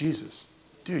right with Jesus.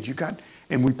 Dude,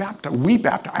 and we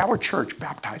baptized, our church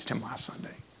baptized him last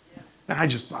Sunday. And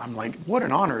I'm like, what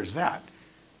an honor is that?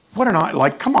 What an honor,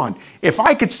 come on. If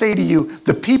I could say to you,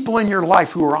 the people in your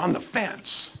life who are on the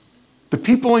fence, the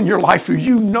people in your life who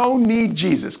you know need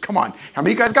Jesus. Come on. How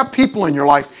many of you guys got people in your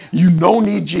life you know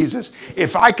need Jesus?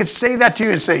 If I could say that to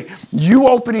you and say, you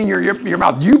opening your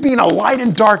mouth, you being a light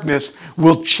in darkness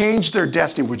will change their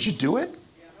destiny. Would you do it?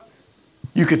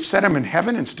 You could set them in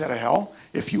heaven instead of hell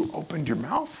if you opened your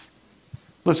mouth.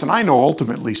 Listen, I know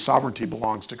ultimately sovereignty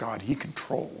belongs to God. He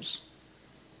controls.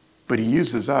 But he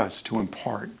uses us to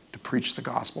impart, to preach the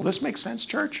gospel. This makes sense,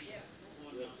 church?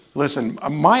 Listen,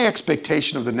 my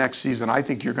expectation of the next season, I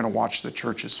think you're going to watch the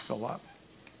churches fill up.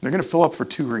 They're going to fill up for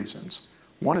two reasons.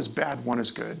 One is bad, one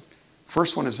is good.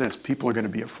 First one is this, people are going to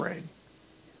be afraid.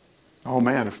 Oh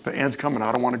man, if the end's coming,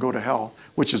 I don't want to go to hell,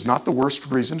 which is not the worst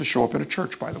reason to show up in a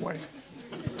church, by the way.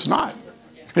 It's not.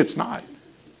 It's not.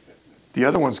 The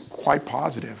other one's quite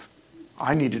positive.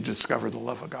 I need to discover the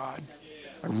love of God.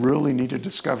 I really need to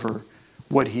discover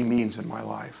what he means in my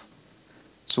life.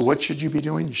 So what should you be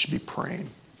doing? You should be praying.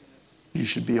 You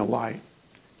should be a light.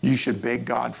 You should beg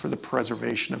God for the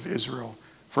preservation of Israel.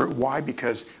 Why?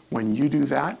 Because when you do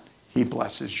that, he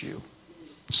blesses you.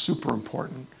 Super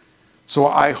important. So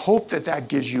I hope that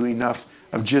gives you enough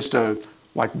of just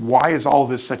why is all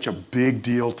this such a big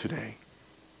deal today?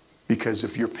 Because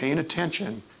if you're paying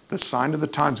attention, the sign of the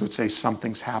times would say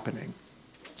something's happening.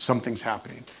 Something's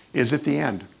happening. Is it the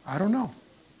end? I don't know.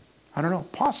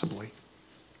 Possibly.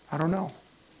 I don't know.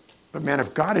 But man,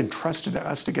 if God entrusted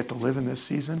us to get to live in this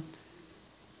season,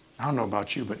 I don't know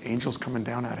about you, but angels coming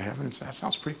down out of heaven, that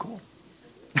sounds pretty cool.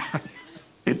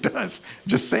 It does.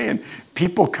 Just saying,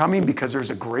 people coming because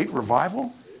there's a great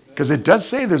revival. Because it does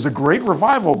say there's a great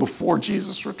revival before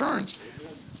Jesus returns.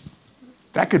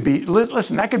 That could be,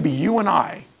 listen, that could be you and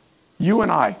I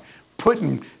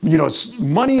putting,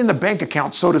 money in the bank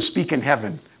account, so to speak, in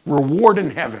heaven, reward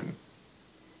in heaven.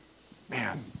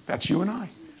 Man, that's you and I.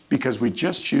 Because we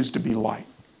just choose to be light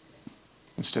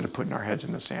instead of putting our heads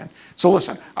in the sand. So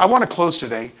listen, I want to close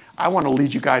today. I want to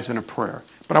lead you guys in a prayer.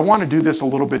 But I want to do this a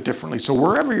little bit differently. So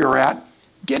wherever you're at,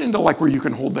 get into where you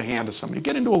can hold the hand of somebody.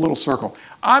 Get into a little circle.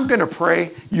 I'm going to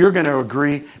pray. You're going to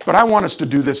agree. But I want us to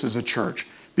do this as a church.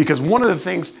 Because one of the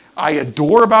things I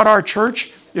adore about our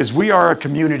church is we are a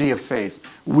community of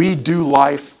faith. We do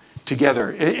life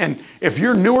together. And if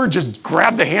you're newer, just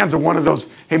grab the hands of one of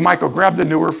those. Hey, Michael, grab the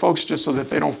newer folks just so that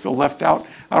they don't feel left out.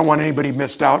 I don't want anybody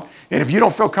missed out. And if you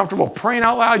don't feel comfortable praying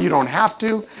out loud, you don't have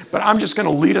to. But I'm just going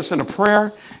to lead us in a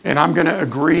prayer, and I'm going to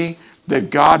agree that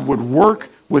God would work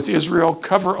with Israel,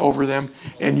 cover over them,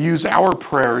 and use our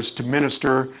prayers to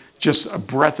minister just a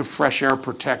breath of fresh air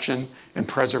protection and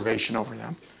preservation over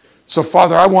them. So,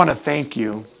 Father, I want to thank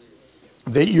you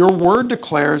that your word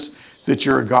declares that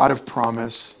you're a God of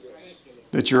promise,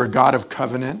 that you're a God of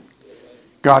covenant.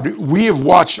 God, we have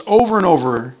watched over and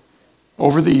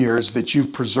over the years that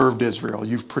you've preserved Israel,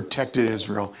 you've protected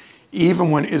Israel.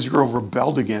 Even when Israel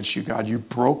rebelled against you, God, you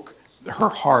broke her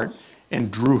heart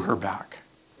and drew her back.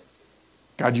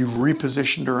 God, you've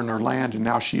repositioned her in her land, and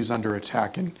now she's under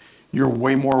attack, and you're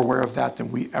way more aware of that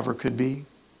than we ever could be.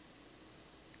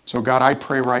 So, God, I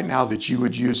pray right now that you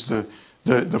would use the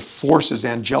forces,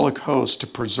 angelic hosts, to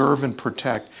preserve and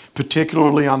protect,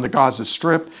 particularly on the Gaza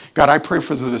Strip. God, I pray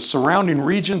for the surrounding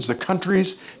regions, the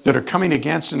countries that are coming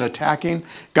against and attacking.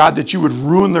 God, that you would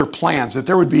ruin their plans, that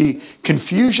there would be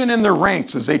confusion in their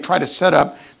ranks as they try to set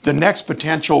up the next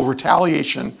potential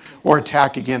retaliation or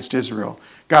attack against Israel.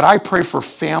 God, I pray for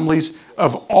families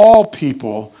of all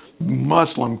people,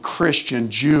 Muslim,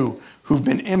 Christian, Jew, who've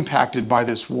been impacted by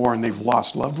this war and they've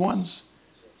lost loved ones.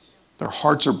 Their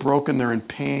hearts are broken, they're in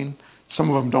pain. Some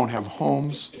of them don't have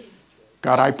homes.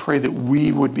 God, I pray that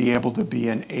we would be able to be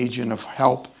an agent of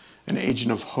help, an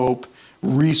agent of hope,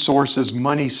 resources,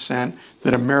 money sent,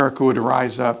 that America would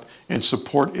rise up and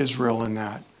support Israel in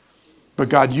that. But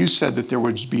God, you said that there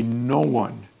would be no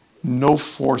one, no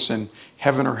force in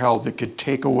heaven or hell that could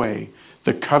take away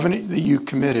the covenant that you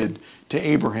committed to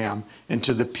Abraham and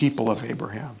to the people of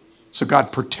Abraham. So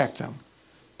God, protect them.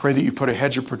 Pray that you put a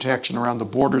hedge of protection around the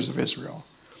borders of Israel.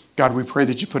 God, we pray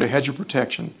that you put a hedge of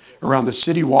protection around the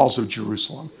city walls of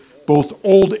Jerusalem, both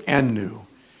old and new.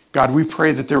 God, we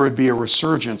pray that there would be a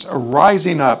resurgence, a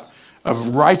rising up of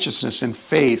righteousness and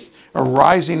faith, a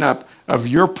rising up of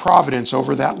your providence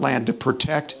over that land to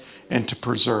protect and to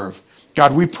preserve.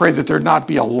 God, we pray that there not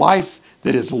be a life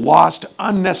that is lost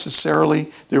unnecessarily.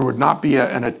 There would not be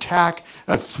an attack,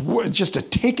 just a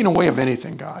taking away of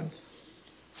anything, God.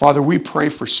 Father, we pray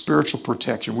for spiritual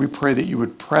protection. We pray that you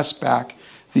would press back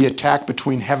the attack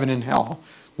between heaven and hell,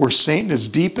 where Satan is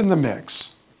deep in the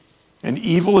mix and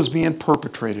evil is being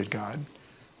perpetrated, God.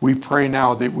 We pray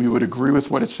now that we would agree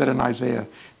with what it said in Isaiah,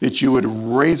 that you would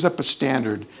raise up a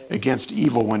standard against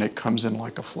evil when it comes in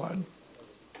like a flood.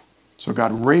 So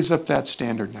God, raise up that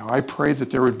standard now. I pray that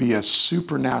there would be a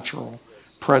supernatural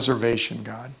preservation,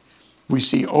 God. We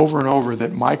see over and over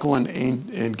that Michael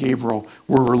and Gabriel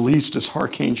were released as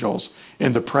archangels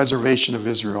in the preservation of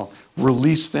Israel.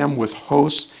 Release them with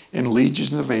hosts and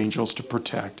legions of angels to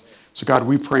protect. So God,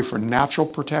 we pray for natural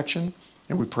protection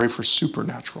and we pray for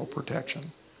supernatural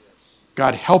protection.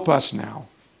 God, help us now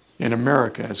in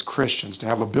America as Christians to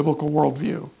have a biblical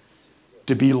worldview,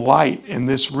 to be light in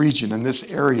this region, in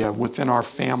this area, within our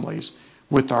families,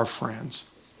 with our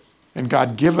friends. And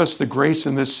God, give us the grace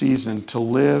in this season to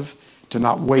live, to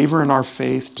not waver in our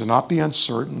faith, to not be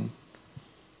uncertain,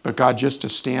 but God, just to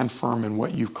stand firm in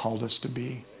what you've called us to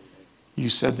be. You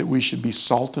said that we should be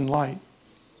salt and light.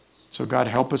 So God,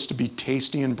 help us to be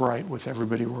tasty and bright with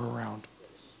everybody we're around.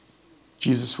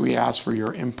 Jesus, we ask for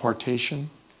your impartation.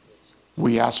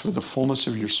 We ask for the fullness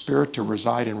of your Spirit to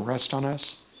reside and rest on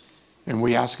us. And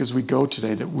we ask as we go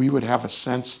today that we would have a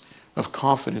sense of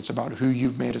confidence about who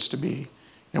you've made us to be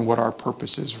and what our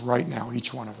purpose is right now,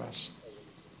 each one of us.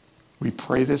 We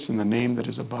pray this in the name that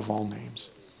is above all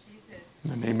names. In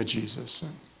the name of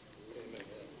Jesus.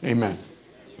 Amen.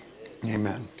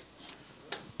 Amen.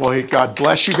 Well, God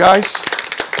bless you guys.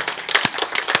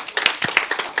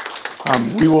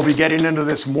 We will be getting into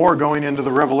this more going into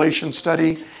the Revelation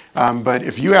study. But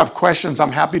if you have questions,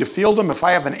 I'm happy to field them. If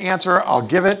I have an answer, I'll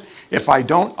give it. If I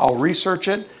don't, I'll research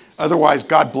it. Otherwise,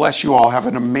 God bless you all. Have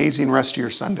an amazing rest of your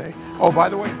Sunday. Oh, by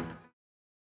the way,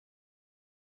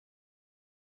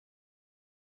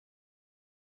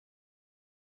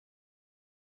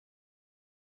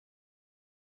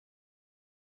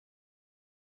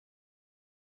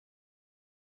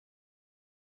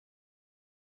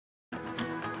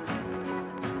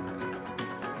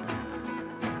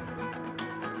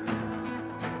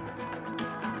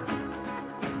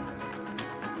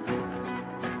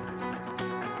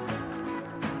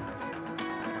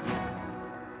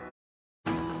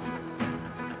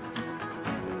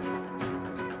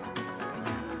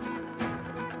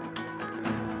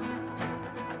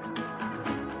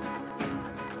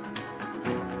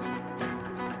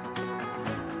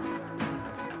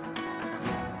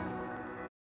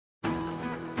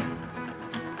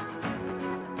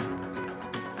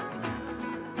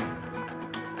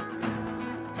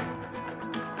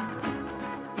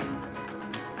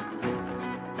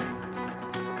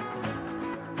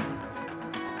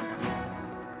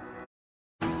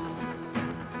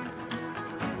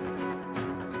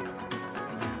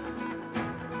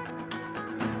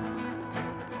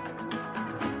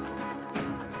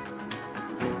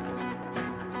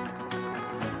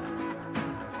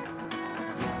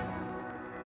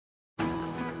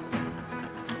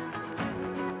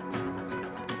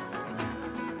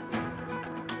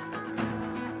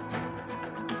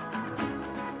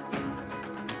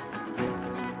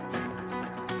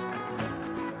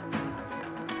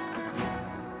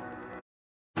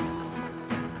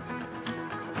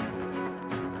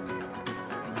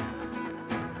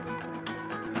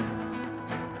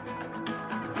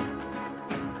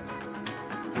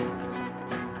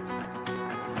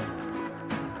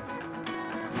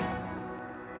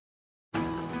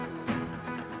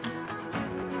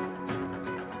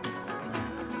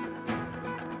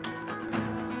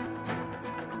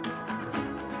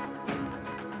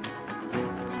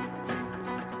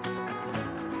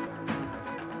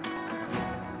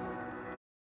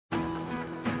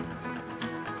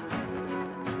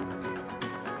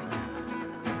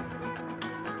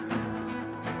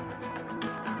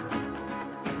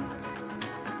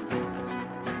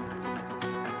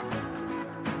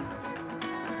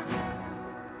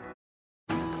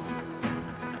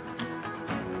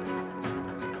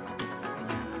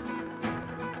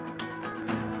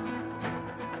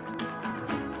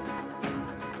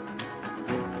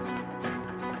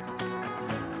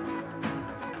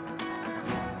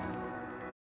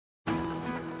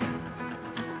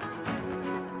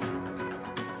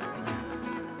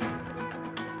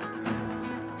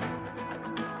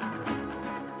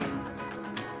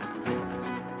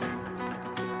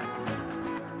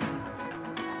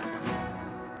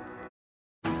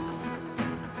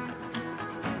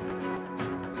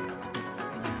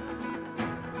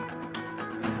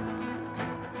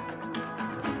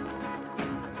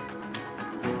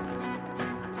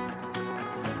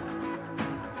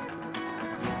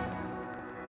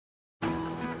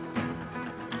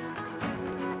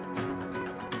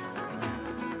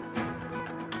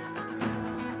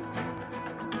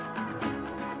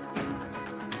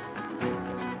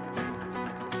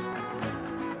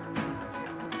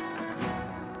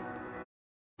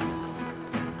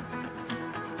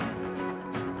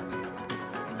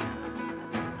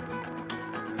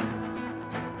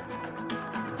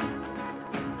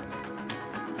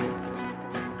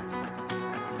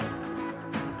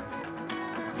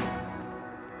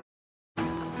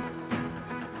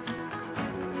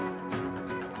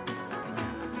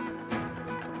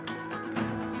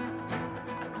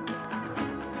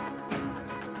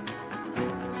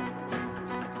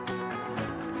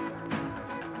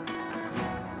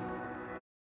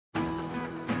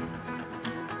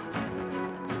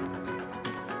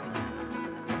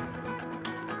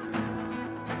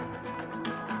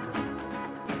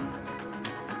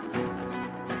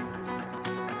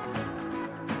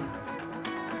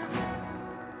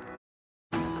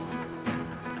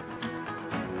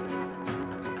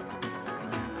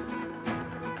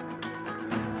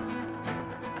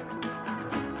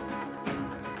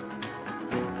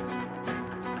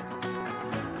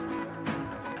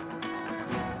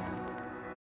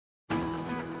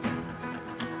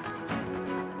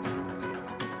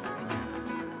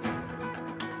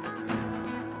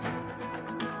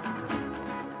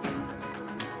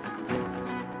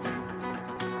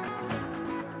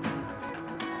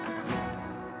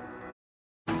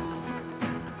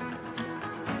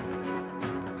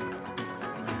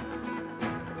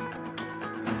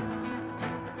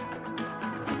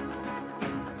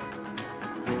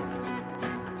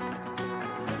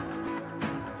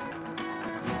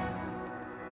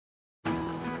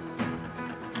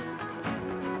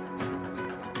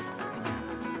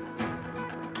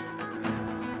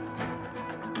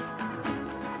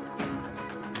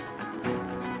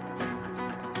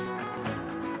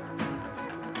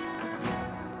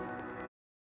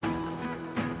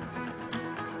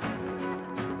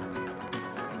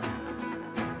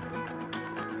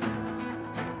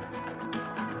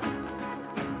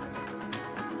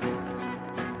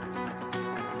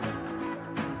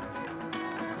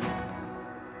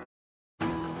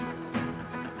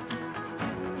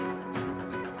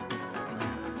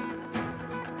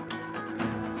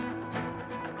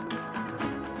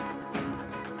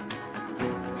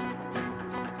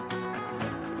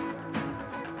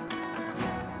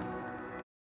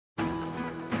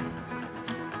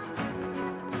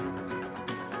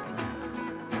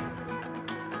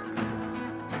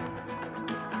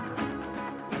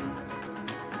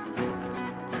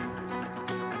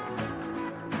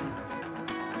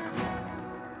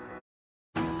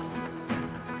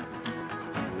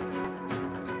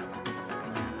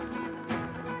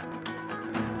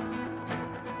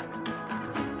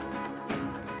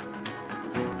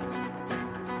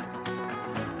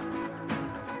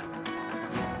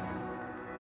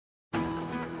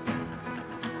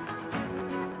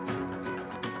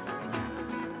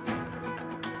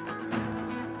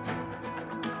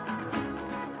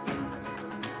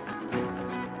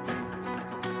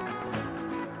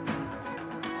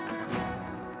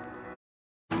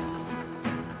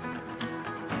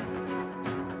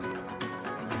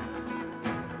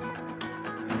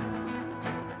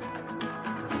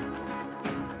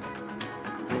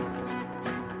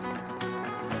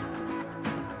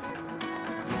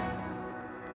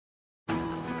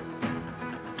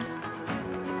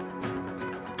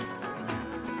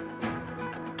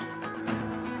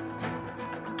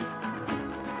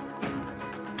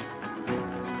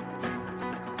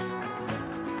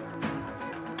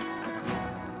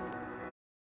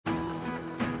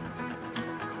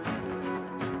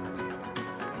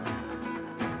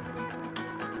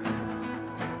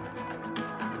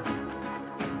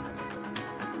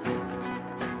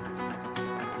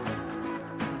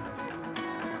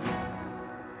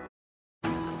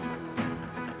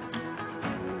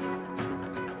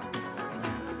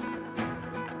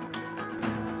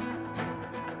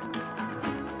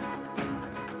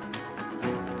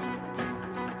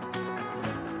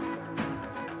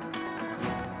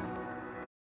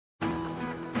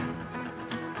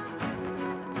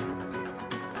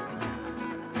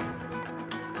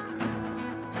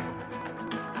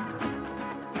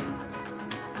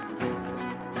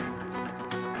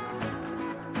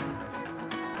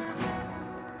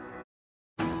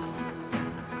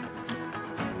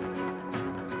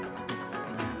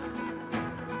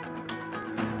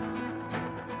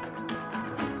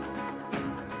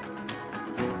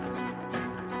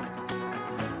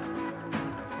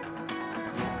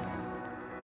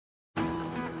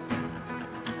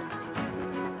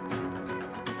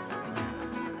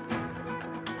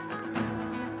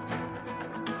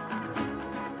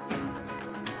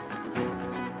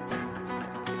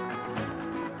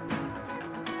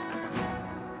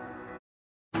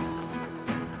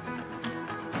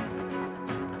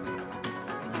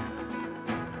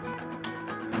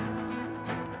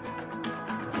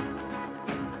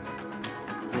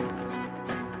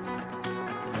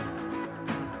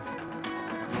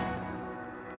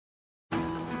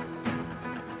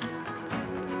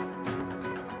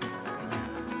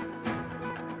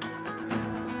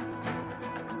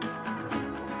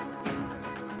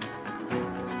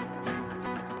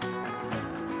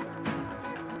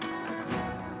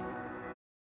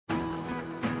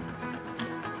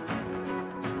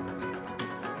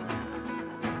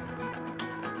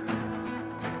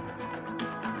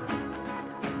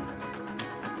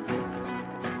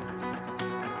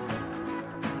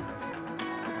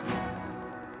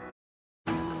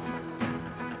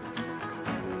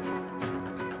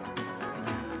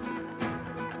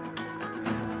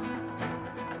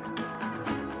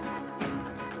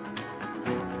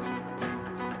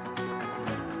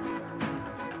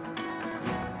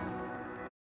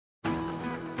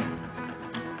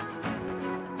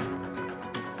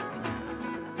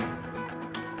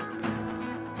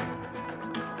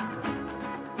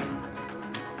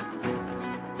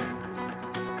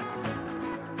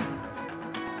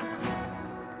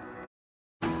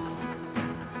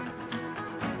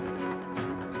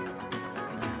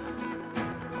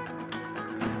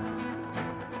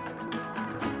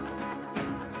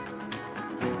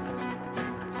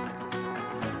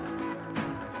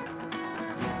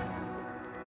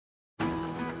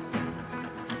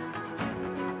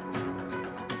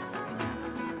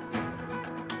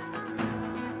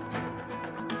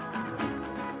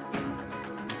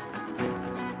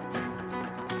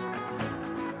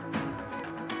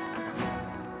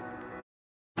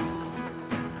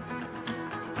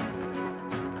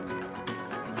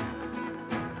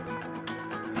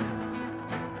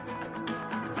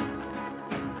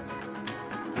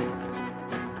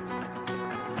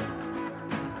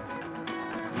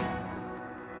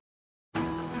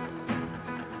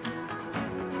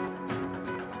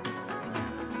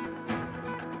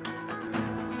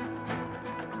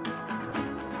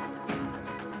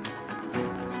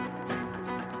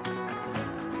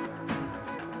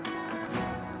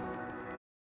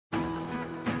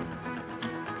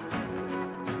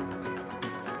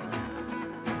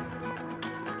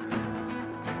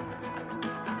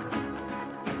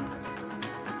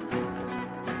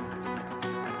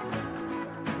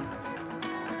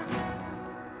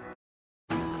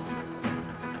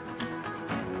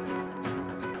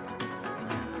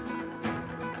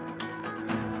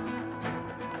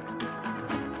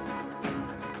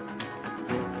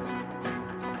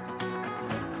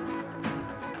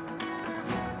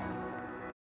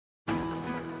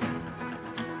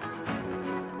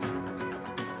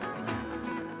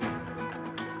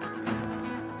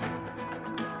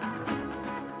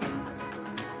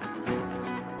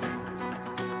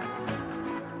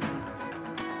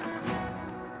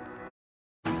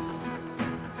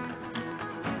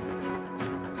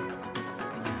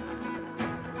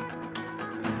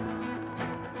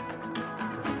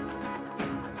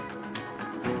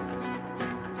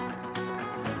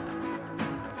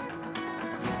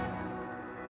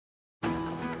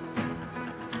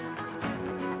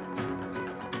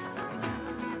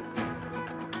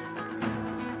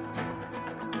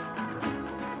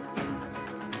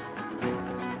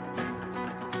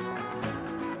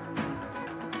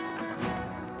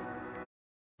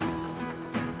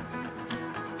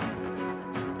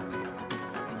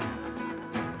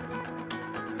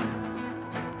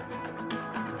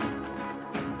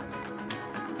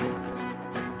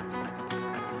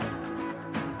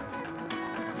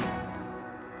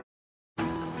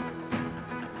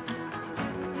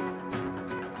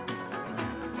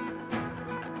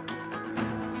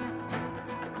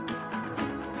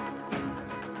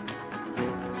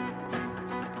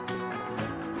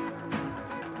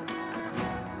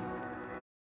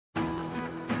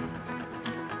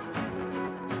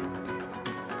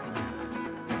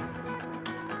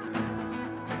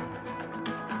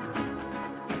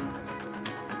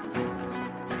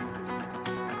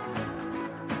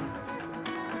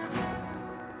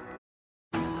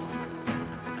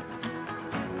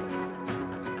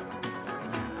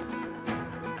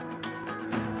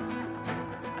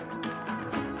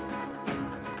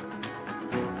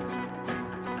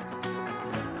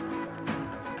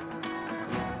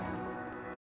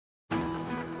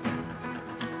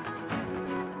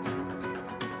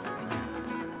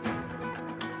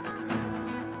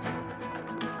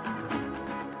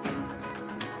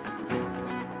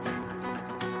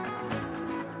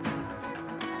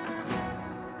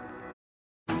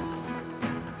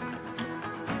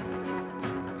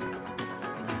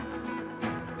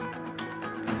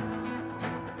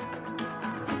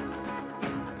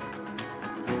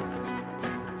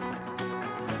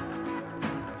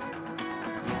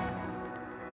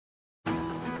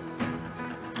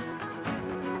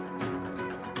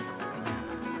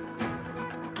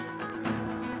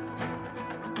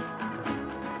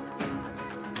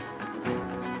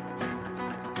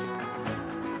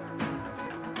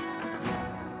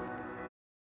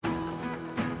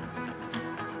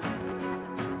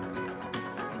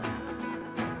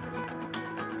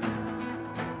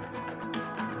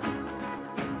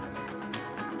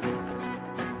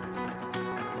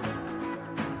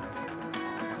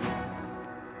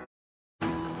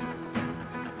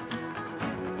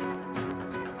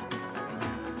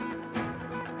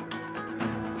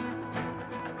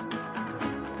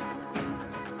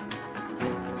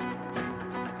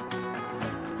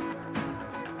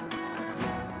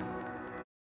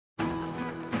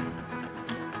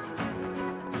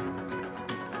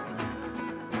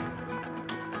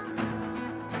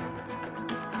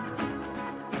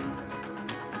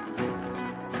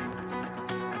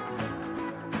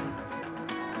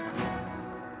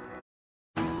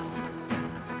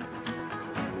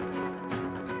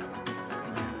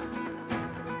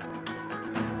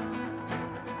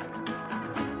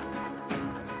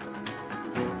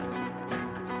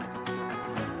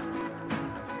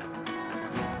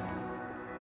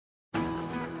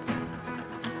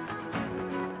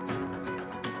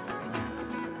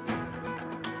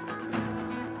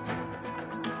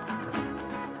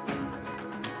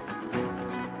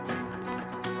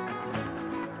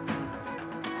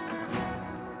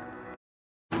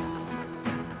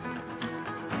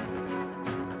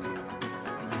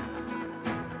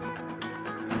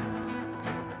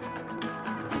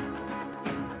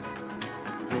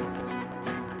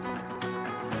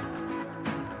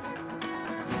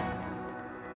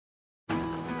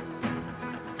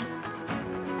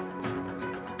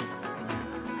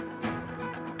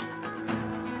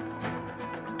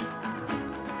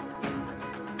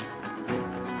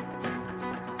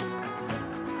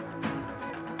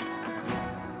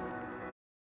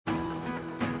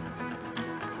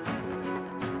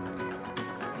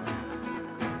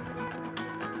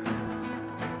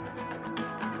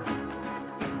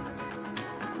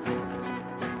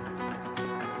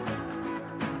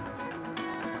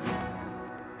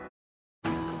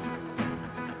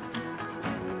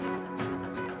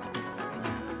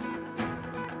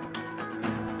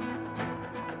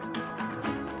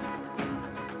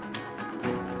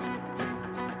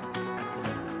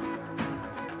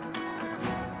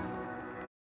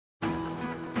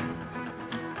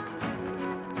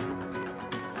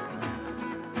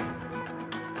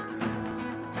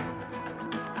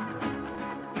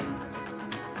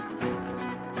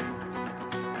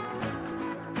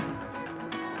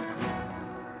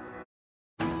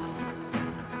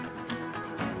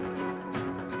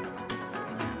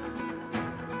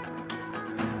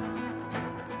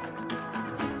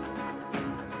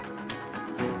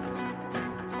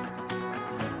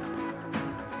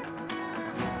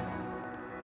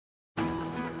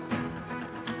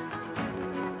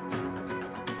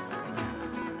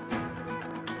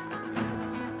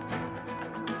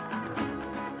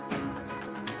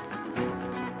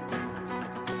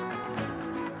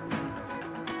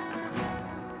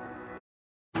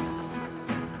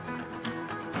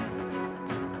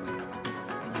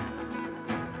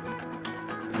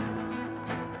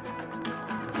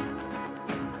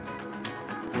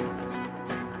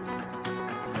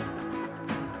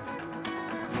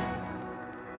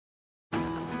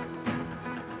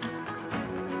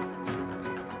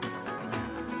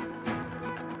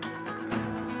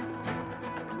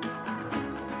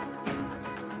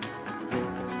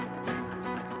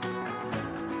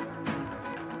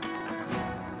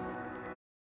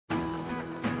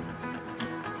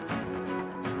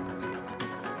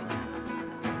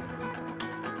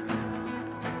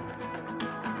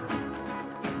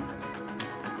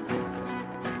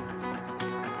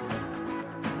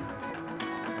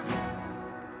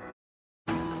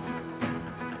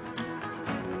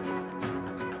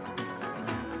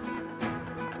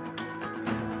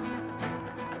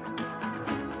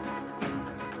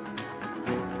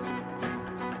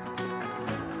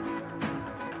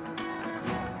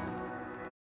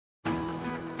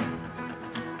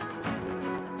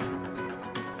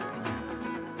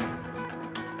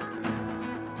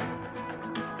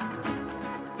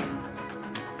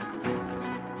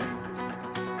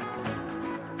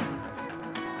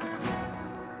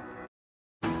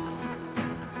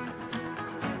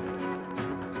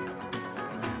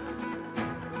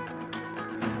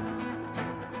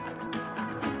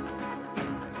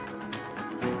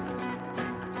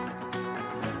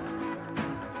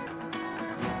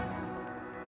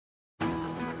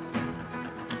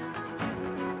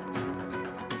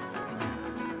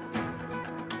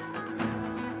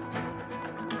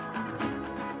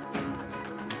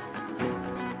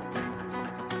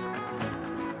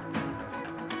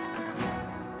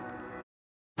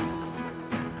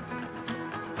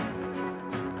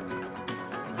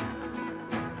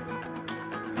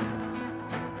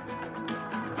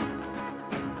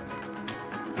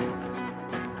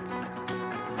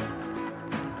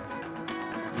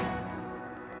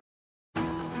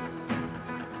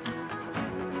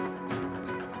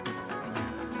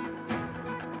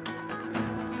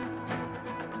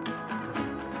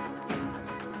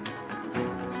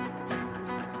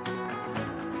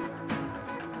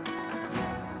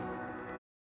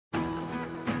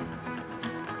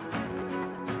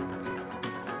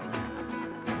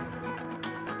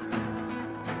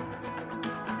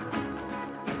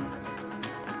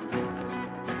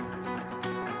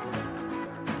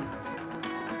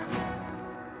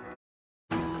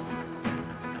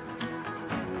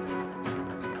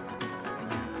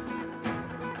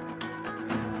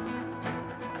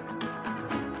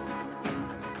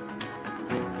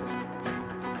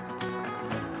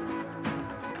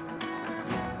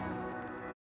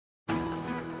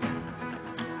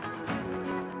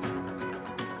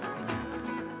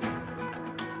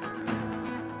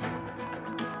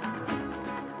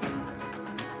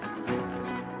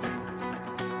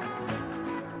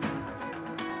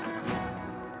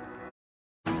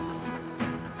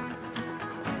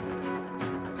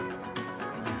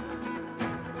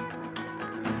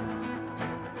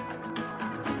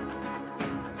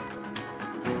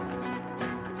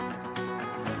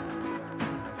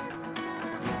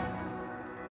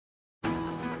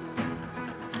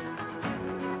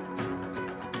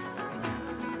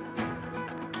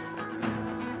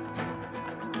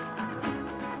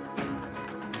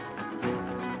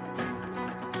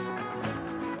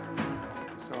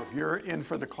 If you're in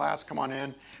for the class, come on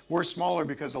in. We're smaller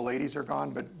because the ladies are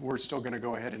gone, but we're still going to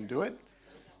go ahead and do it.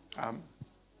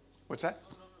 What's that?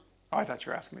 Oh, I thought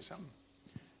you were asking me something.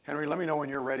 Henry, let me know when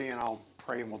you're ready, and I'll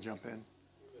pray and we'll jump in.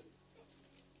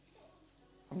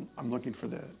 I'm looking for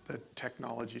the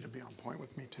technology to be on point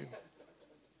with me, too.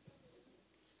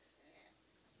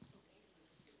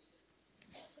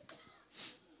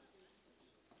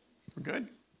 We're good?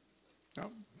 No,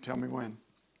 tell me when.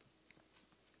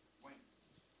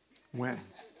 When?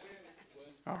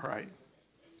 All right.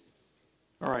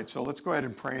 All right, so let's go ahead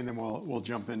and pray, and then we'll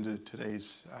jump into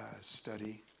today's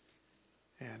study.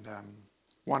 And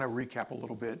want to recap a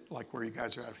little bit, like where you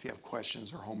guys are at, if you have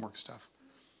questions or homework stuff.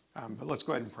 But let's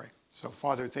go ahead and pray. So,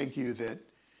 Father, thank you that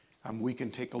we can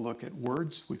take a look at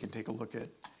words. We can take a look at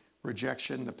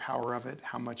rejection, the power of it,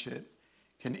 how much it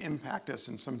can impact us,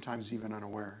 and sometimes even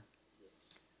unaware.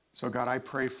 So, God, I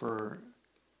pray for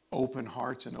open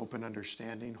hearts and open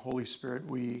understanding. Holy Spirit,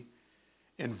 we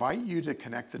invite you to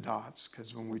connect the dots,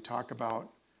 because when we talk about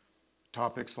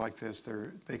topics like this,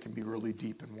 they can be really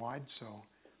deep and wide. So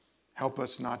help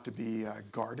us not to be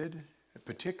guarded,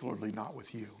 particularly not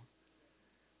with you.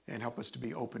 And help us to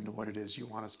be open to what it is you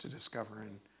want us to discover.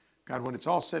 And God, when it's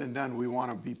all said and done, we want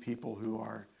to be people who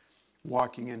are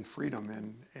walking in freedom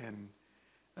and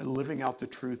living out the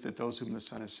truth that those whom the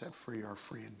Son has set free are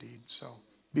free indeed. So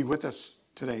be with us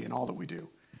today in all that we do.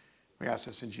 We ask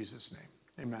this in Jesus' name.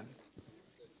 Amen.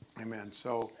 Amen.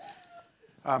 So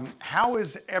how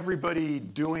is everybody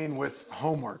doing with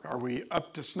homework? Are we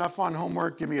up to snuff on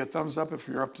homework? Give me a thumbs up if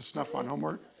you're up to snuff on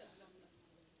homework.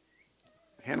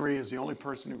 Henry is the only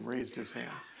person who raised his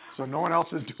hand. So no one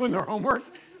else is doing their homework?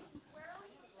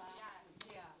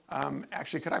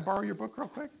 Actually, could I borrow your book real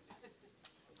quick?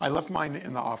 I left mine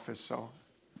in the office, so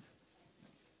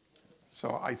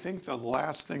I think the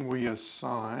last thing we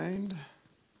assigned,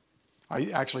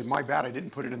 my bad, I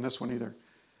didn't put it in this one either.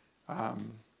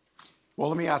 Well,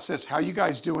 let me ask this. How are you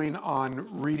guys doing on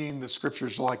reading the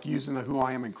scriptures, like using the who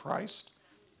I am in Christ?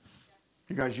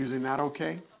 You guys using that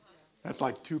okay? That's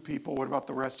like 2 people. What about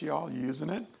the rest of y'all? You using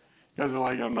it? You guys are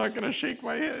like, I'm not going to shake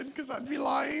my head because I'd be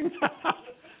lying.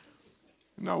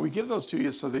 No, we give those to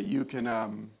you so that you can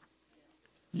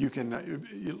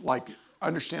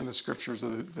understand the scriptures,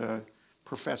 the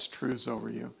professed truths over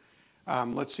you.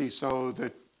 Let's see. So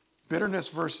the bitterness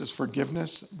versus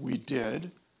forgiveness, we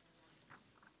did.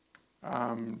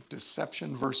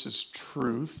 Deception versus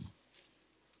truth.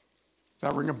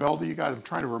 Does that ring a bell to you guys? I'm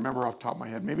trying to remember off the top of my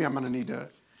head. Maybe I'm going to need to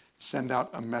send out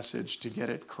a message to get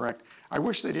it correct. I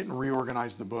wish they didn't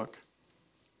reorganize the book,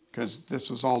 because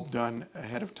this was all done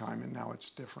ahead of time and now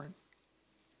it's different.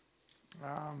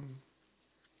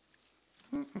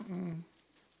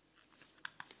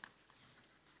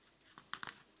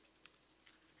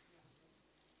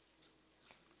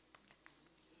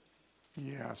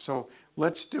 Yeah, so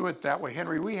let's do it that way.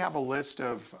 Henry, we have a list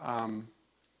of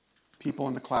people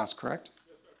in the class, correct?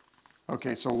 Yes, sir.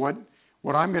 Okay, so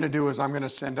what I'm going to do is I'm going to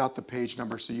send out the page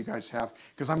number so you guys have,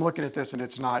 because I'm looking at this and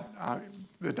it's not,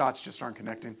 the dots just aren't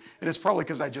connecting. And it's probably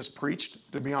because I just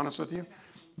preached, to be honest with you.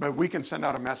 But we can send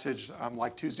out a message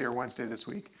like Tuesday or Wednesday this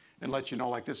week and let you know,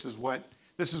 like, this is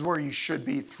where you should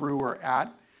be through or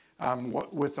at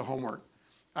with the homework.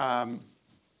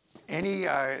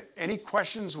 Any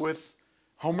questions with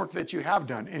homework that you have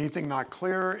done? Anything not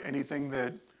clear? Anything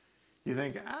that you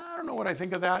think, I don't know what I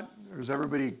think of that? Or is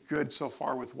everybody good so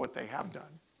far with what they have done?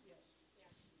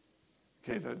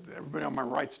 Okay, everybody on my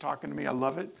right's talking to me. I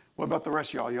love it. What about the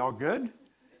rest of y'all? Y'all good?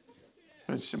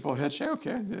 A simple head shake.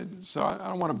 Okay. So I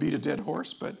don't want to beat a dead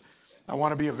horse, but I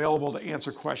want to be available to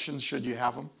answer questions should you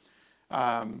have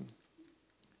them.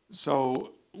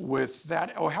 So with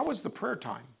that, how was the prayer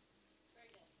time?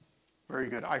 Very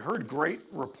good. I heard great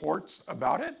reports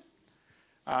about it.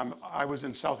 I was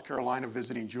in South Carolina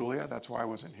visiting Julia. That's why I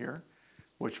wasn't here,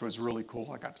 which was really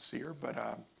cool. I got to see her, but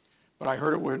I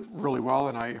heard it went really well,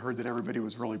 and I heard that everybody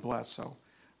was really blessed. So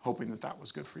hoping that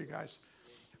was good for you guys.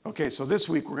 Okay, so this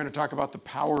week we're going to talk about the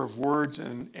power of words,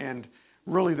 and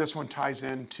really this one ties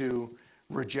into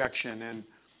rejection. And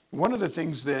one of the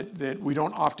things that we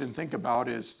don't often think about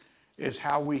is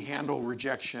how we handle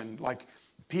rejection. Like,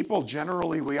 people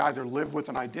generally, we either live with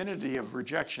an identity of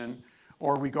rejection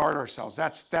or we guard ourselves.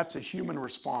 That's a human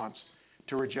response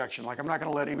to rejection. Like, I'm not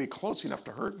going to let anybody close enough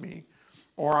to hurt me,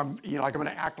 or I'm going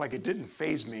to act like it didn't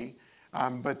faze me.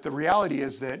 But the reality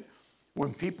is that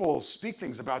when people speak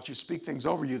things about you, speak things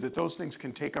over you, that those things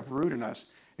can take up root in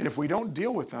us. And if we don't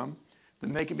deal with them,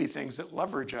 then they can be things that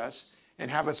leverage us and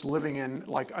have us living in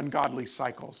like ungodly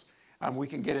cycles. We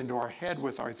can get into our head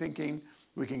with our thinking.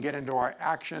 We can get into our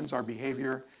actions. Our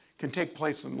behavior can take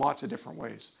place in lots of different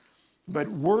ways. But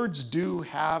words do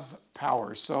have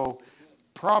power. So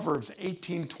Proverbs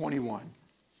 18:21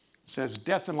 says,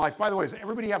 death and life. By the way, does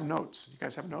everybody have notes? You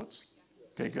guys have notes?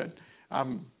 Okay, good.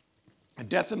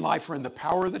 Death and life are in the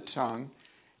power of the tongue,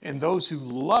 and those who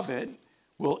love it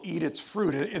will eat its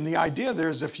fruit. And the idea there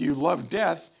is if you love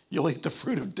death, you'll eat the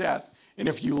fruit of death. And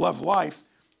if you love life,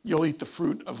 you'll eat the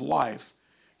fruit of life.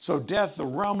 So death, the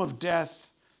realm of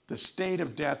death, the state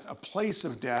of death, a place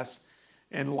of death,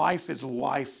 and life is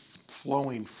life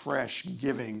flowing, fresh,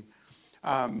 giving.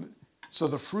 So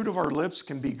the fruit of our lips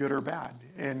can be good or bad.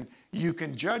 And you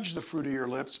can judge the fruit of your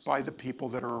lips by the people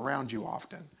that are around you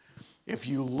often. If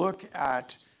you look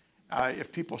at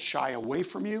if people shy away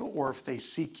from you or if they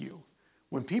seek you.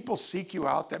 When people seek you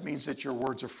out, that means that your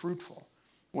words are fruitful.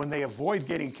 When they avoid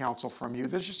getting counsel from you,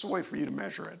 there's just a way for you to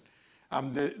measure it.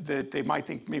 That they might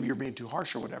think maybe you're being too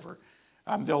harsh or whatever.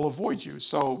 They'll avoid you.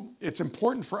 So it's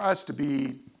important for us to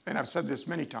be, and I've said this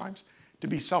many times, to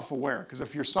be self-aware. Because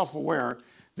if you're self-aware,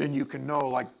 then you can know,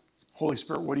 like, Holy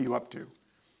Spirit, what are you up to?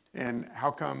 And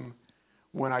how come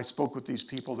when I spoke with these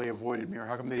people, they avoided me? Or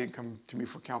how come they didn't come to me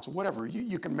for counsel? Whatever.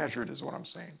 You can measure it is what I'm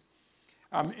saying.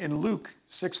 In Luke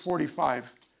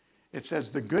 6:45, it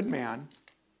says, the good man,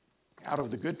 out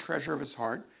of the good treasure of his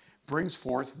heart, brings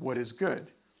forth what is good.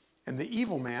 And the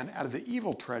evil man, out of the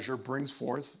evil treasure, brings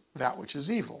forth that which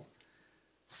is evil.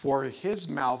 For his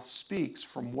mouth speaks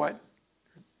from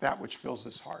that which fills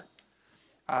his heart.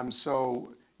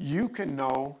 So you can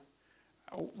know,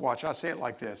 watch, I'll say it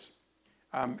like this.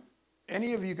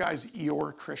 Any of you guys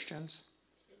Eeyore Christians?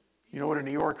 You know what an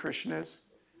Eeyore Christian is?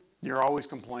 You're always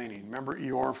complaining. Remember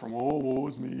Eeyore from, oh, woe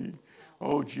is me.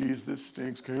 Oh, geez, this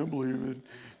stinks. Can't believe it.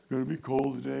 Going to be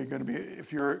cold today.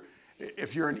 If you're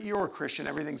an Eeyore Christian,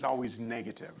 everything's always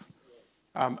negative.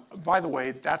 By the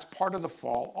way, that's part of the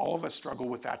fall. All of us struggle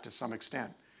with that to some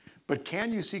extent. But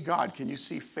can you see God? Can you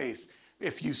see faith?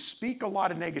 If you speak a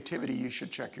lot of negativity, you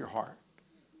should check your heart.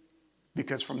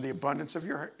 Because from the abundance of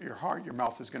your heart, your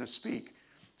mouth is going to speak.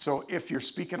 So if you're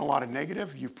speaking a lot of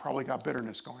negative, you've probably got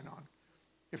bitterness going on.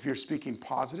 If you're speaking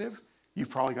positive, you've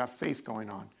probably got faith going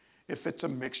on. If it's a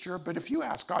mixture, but if you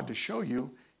ask God to show you,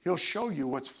 he'll show you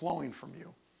what's flowing from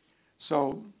you.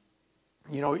 So,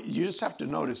 you just have to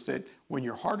notice that when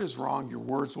your heart is wrong, your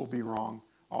words will be wrong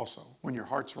also. When your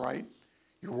heart's right,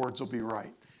 your words will be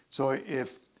right. So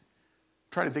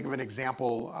try to think of an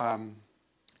example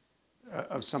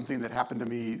of something that happened to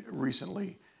me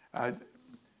recently.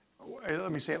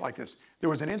 Let me say it like this. There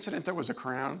was an incident that was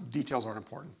occurring. Details aren't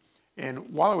important.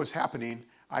 And while it was happening,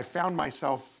 I found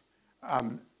myself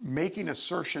making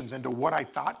assertions into what I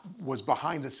thought was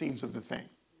behind the scenes of the thing.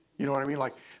 You know what I mean?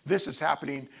 Like, this is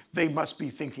happening, they must be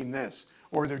thinking this.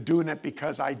 Or they're doing it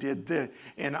because I did this.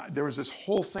 And there was this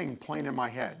whole thing playing in my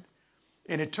head.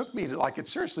 And it took me, it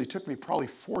seriously took me probably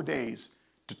 4 days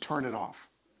to turn it off.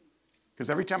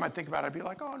 Because every time I think about it, I'd be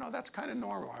like, oh, no, that's kind of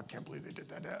normal. I can't believe they did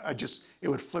that. It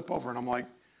would flip over and I'm like,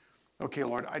 okay,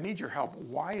 Lord, I need your help.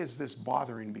 Why is this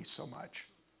bothering me so much?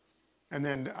 And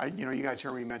then, you guys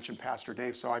hear me mention Pastor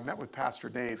Dave. So I met with Pastor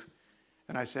Dave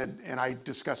and I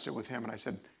discussed it with him. And I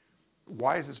said,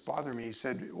 why is this bothering me? He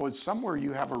said, well, somewhere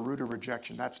you have a root of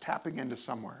rejection. That's tapping into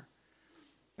somewhere.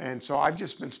 And so I've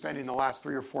just been spending the last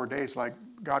 3 or 4 days like,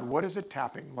 God, what is it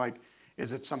tapping? Like,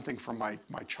 is it something from my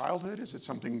childhood? Is it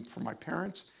something from my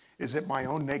parents? Is it my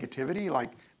own negativity? Like,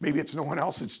 maybe it's no one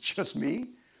else, it's just me.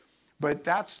 But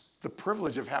that's the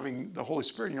privilege of having the Holy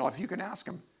Spirit in your life. You can ask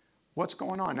him, what's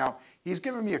going on? Now, he's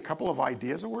given me a couple of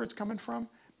ideas of where it's coming from,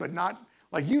 but not,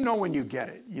 like, when you get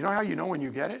it. You know how you know when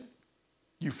you get it?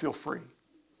 You feel free.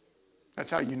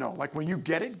 That's how you know. Like, when you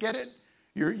get it,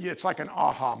 it's like an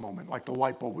aha moment, like the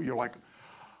light bulb. You're like,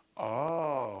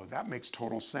 oh, that makes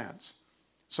total sense.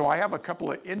 So I have a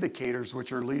couple of indicators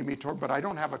which are leading me toward, but I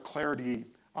don't have a clarity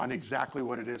on exactly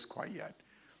what it is quite yet.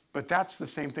 But that's the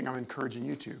same thing I'm encouraging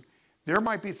you to. There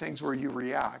might be things where you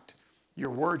react, your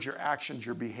words, your actions,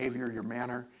 your behavior, your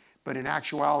manner, but in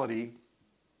actuality,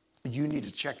 you need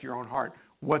to check your own heart.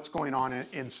 What's going on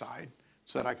inside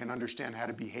so that I can understand how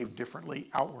to behave differently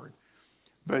outward.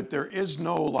 But there is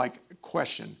no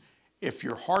question. If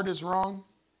your heart is wrong,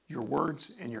 your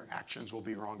words and your actions will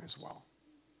be wrong as well.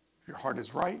 If your heart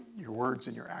is right, your words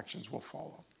and your actions will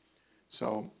follow.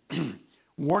 So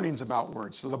warnings about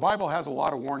words. So the Bible has a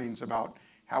lot of warnings about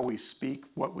how we speak,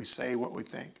 what we say, what we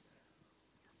think.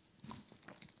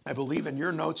 I believe in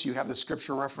your notes you have the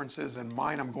scripture references, and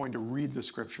mine I'm going to read the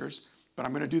scriptures, but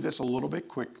I'm going to do this a little bit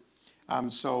quick.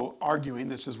 So arguing,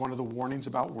 this is one of the warnings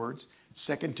about words,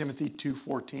 2 Timothy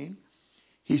 2:14.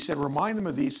 He said, remind them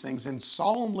of these things and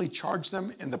solemnly charge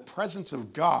them in the presence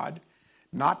of God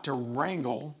not to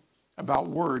wrangle about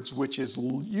words, which is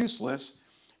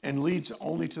useless and leads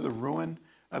only to the ruin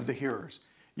of the hearers.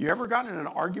 You ever gotten in an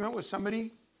argument with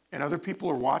somebody and other people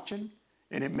are watching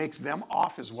and it makes them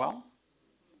off as well?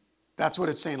 That's what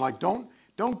it's saying. Like, don't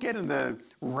get in the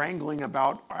wrangling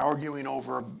about arguing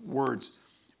over words.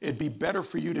 It'd be better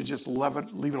for you to just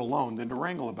leave it alone than to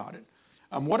wrangle about it.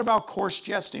 What about coarse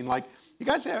jesting? Like, you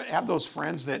guys have those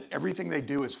friends that everything they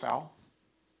do is foul?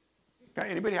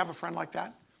 Anybody have a friend like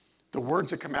that? The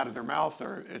words that come out of their mouth,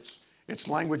 or it's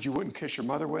language you wouldn't kiss your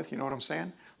mother with. You know what I'm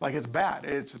saying? Like, it's bad.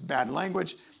 It's bad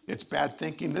language. It's bad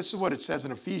thinking. This is what it says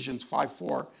in Ephesians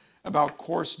 5:4 about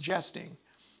coarse jesting.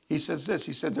 He says this.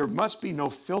 He said, there must be no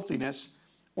filthiness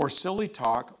or silly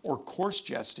talk or coarse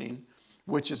jesting,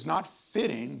 which is not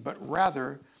fitting, but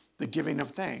rather the giving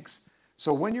of thanks.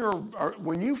 So when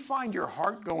you find your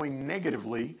heart going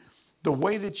negatively, the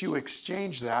way that you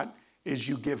exchange that is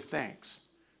you give thanks.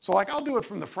 So like, I'll do it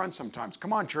from the front sometimes.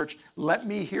 Come on, church, let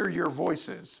me hear your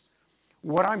voices.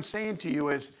 What I'm saying to you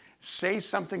is say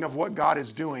something of what God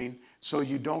is doing so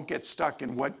you don't get stuck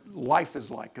in what life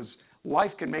is like, because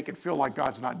life can make it feel like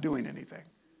God's not doing anything.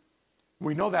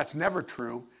 We know that's never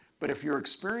true, but if your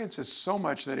experience is so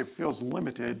much that it feels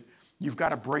limited, you've got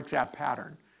to break that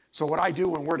pattern. So what I do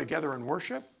when we're together in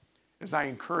worship is I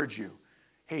encourage you.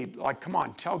 Hey, like, come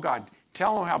on, tell God.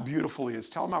 Tell him how beautiful he is.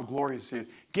 Tell him how glorious he is.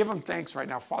 Give him thanks right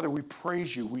now. Father, we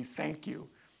praise you. We thank you.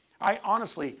 I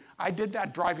did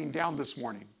that driving down this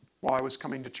morning while I was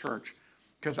coming to church,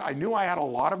 because I knew I had a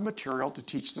lot of material to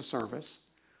teach the service,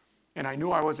 and I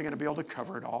knew I wasn't going to be able to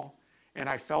cover it all, and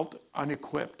I felt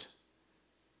unequipped.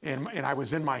 And I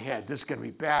was in my head, this is going to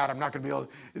be bad. I'm not going to be able,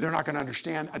 they're not going to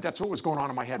understand. That's what was going on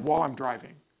in my head while I'm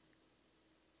driving.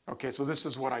 Okay, so this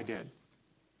is what I did.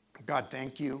 God,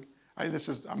 thank you.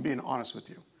 I'm being honest with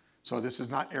you. So this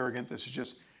is not arrogant. This is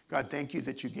just, God, thank you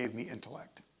that you gave me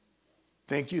intellect.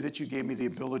 Thank you that you gave me the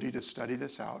ability to study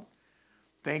this out.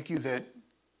 Thank you that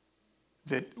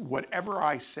whatever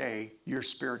I say, your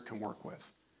Spirit can work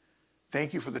with.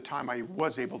 Thank you for the time I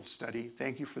was able to study.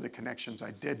 Thank you for the connections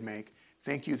I did make.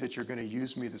 Thank you that you're going to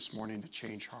use me this morning to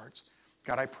change hearts.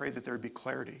 God, I pray that there would be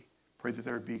clarity. Pray that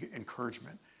there would be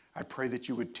encouragement. I pray that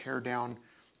you would tear down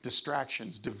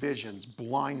distractions, divisions,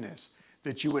 blindness,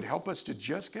 that you would help us to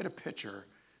just get a picture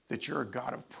that you're a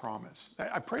God of promise.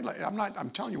 I prayed like, I'm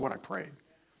telling you what I prayed.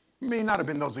 It may not have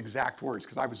been those exact words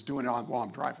because I was doing it while I'm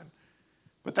driving.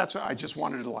 But that's what I just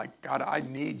wanted to like, God, I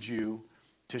need you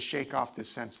to shake off this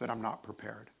sense that I'm not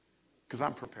prepared, because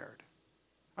I'm prepared.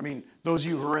 I mean, those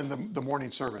of you who are in the morning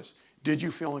service, did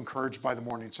you feel encouraged by the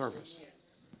morning service?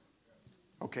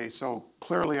 Okay, so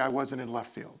clearly I wasn't in left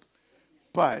field.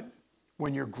 But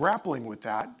when you're grappling with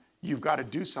that, you've got to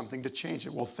do something to change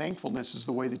it. Well, thankfulness is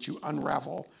the way that you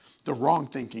unravel the wrong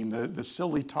thinking, the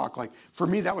silly talk. Like, for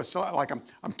me, that was so, like,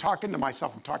 I'm talking to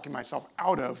myself. I'm talking myself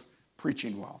out of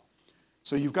preaching well.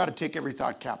 So you've got to take every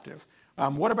thought captive.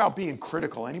 What about being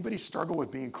critical? Anybody struggle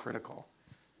with being critical?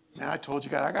 Man, I told you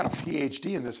guys, I got a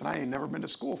PhD in this, and I ain't never been to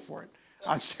school for it.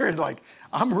 I'm serious, like,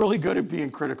 I'm really good at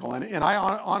being critical. And I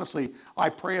honestly, I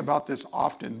pray about this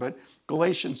often, but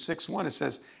Galatians 6:1, it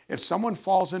says, if someone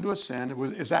falls into a sin,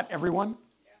 is that everyone?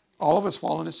 Yeah. All of us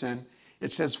fall into sin. It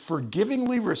says,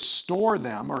 forgivingly restore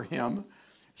them or him,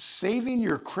 saving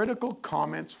your critical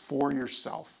comments for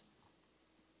yourself.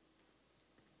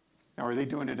 Now, are they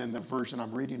doing it in the version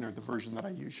I'm reading or the version that I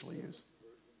usually use?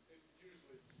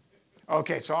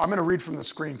 Okay, so I'm going to read from the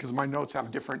screen because my notes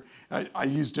have different, I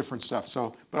use different stuff.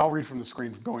 But I'll read from the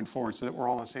screen going forward so that we're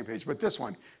all on the same page. But this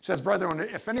one says, brethren,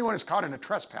 if anyone is caught in a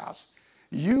trespass,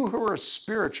 you who are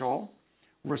spiritual,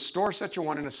 restore such a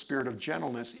one in a spirit of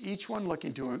gentleness, each one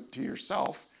looking to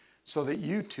yourself, so that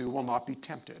you too will not be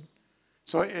tempted.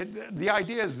 So the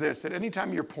idea is this, that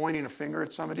anytime you're pointing a finger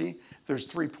at somebody, there's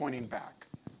three pointing back.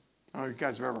 I don't know if you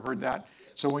guys have ever heard that.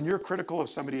 So when you're critical of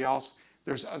somebody else,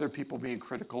 there's other people being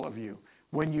critical of you.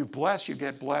 When you bless, you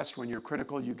get blessed. When you're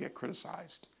critical, you get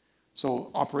criticized. So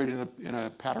operate in a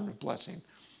pattern of blessing.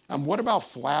 What about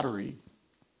flattery?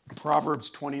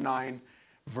 Proverbs 29,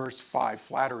 verse 5,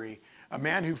 flattery. A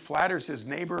man who flatters his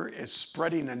neighbor is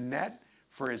spreading a net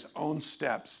for his own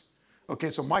steps. Okay,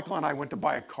 so Michael and I went to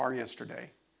buy a car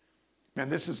yesterday. Man,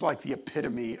 this is like the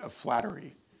epitome of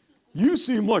flattery. You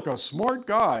seem like a smart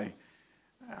guy.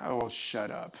 Oh,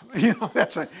 shut up.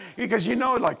 Because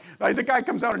like the guy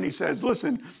comes out and he says,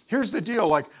 listen, here's the deal.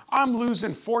 Like, I'm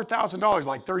losing $4,000,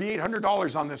 like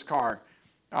 $3,800 on this car.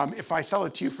 If I sell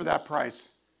it to you for that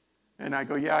price. And I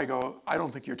go, I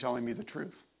don't think you're telling me the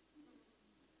truth.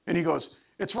 And he goes,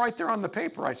 it's right there on the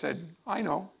paper. I said, I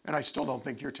know. And I still don't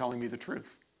think you're telling me the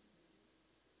truth.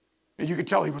 And you could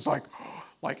tell he was like,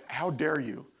 how dare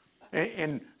you?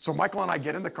 And so Michael and I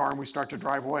get in the car and we start to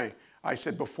drive away. I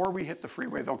said, before we hit the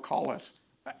freeway, they'll call us.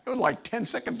 It was like 10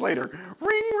 seconds later,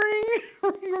 ring, ring,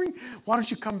 ring, ring. Why don't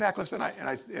you come back? Listen,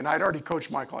 and I'd already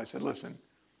coached Michael. I said, listen,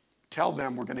 tell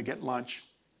them we're going to get lunch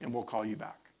and we'll call you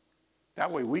back. That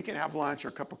way we can have lunch or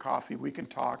a cup of coffee, we can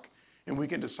talk, and we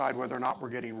can decide whether or not we're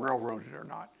getting railroaded or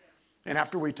not. And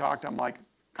after we talked, I'm like,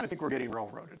 kind of think we're getting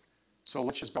railroaded. So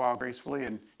let's just bow out gracefully,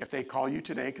 and if they call you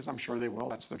today, because I'm sure they will,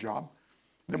 that's their job,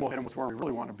 then we'll hit them with where we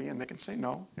really want to be, and they can say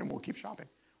no, and we'll keep shopping.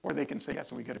 Or they can say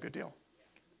yes, and we get a good deal.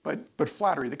 But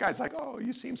flattery, the guy's like, oh,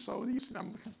 you seem so,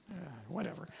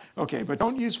 whatever. Okay, but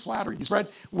don't use flattery.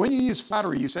 When you use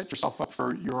flattery, you set yourself up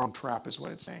for your own trap, is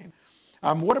what it's saying.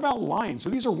 What about lying?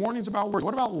 So these are warnings about words.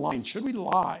 What about lying? Should we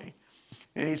lie?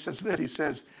 And he says this, he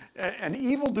says, an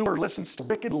evildoer listens to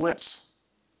wicked lips.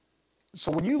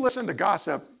 So when you listen to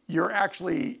gossip, you're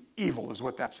actually evil, is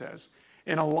what that says.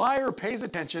 And a liar pays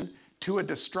attention to a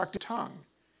destructive tongue.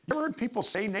 You ever heard people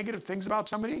say negative things about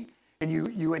somebody and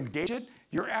you engage it?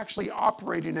 You're actually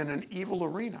operating in an evil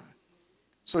arena.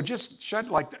 So just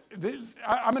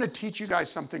I'm going to teach you guys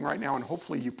something right now, and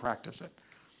hopefully you practice it.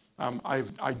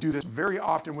 I do this very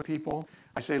often with people.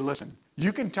 I say, listen,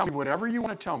 you can tell me whatever you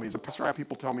want to tell me. As a pastor, I have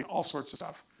people tell me all sorts of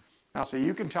stuff. And I'll say,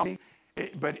 you can tell me,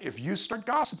 but if you start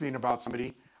gossiping about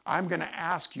somebody, I'm going to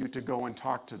ask you to go and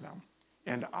talk to them,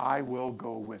 and I will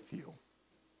go with you.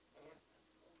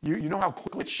 You know how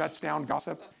quickly it shuts down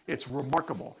gossip? It's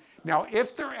remarkable. Now,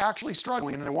 if they're actually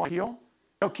struggling and they want to heal,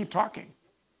 they'll keep talking.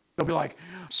 They'll be like,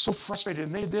 I'm so frustrated,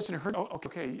 and they did this, and it hurt. Oh,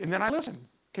 okay. And then I listen.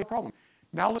 Okay, problem.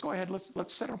 Now let's go ahead.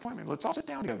 Let's set an appointment. Let's all sit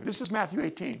down together. This is Matthew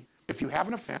 18. If you have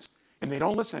an offense and they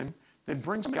don't listen, then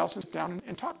bring somebody else and sit down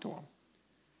and talk to them.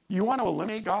 You want to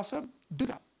eliminate gossip? Do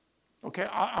that. Okay,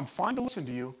 I'm fine to listen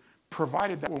to you,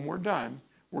 provided that when we're done,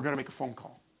 we're going to make a phone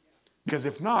call. Because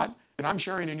if not, then I'm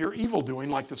sharing in your evil doing,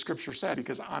 like the scripture said,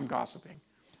 because I'm gossiping.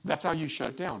 That's how you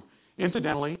shut it down.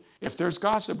 Incidentally, if there's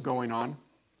gossip going on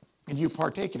and you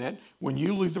partake in it, when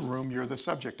you leave the room, you're the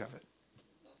subject of it.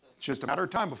 It's just a matter of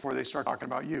time before they start talking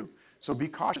about you. So be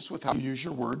cautious with how you use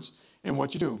your words and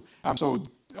what you do.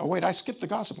 Wait, I skipped the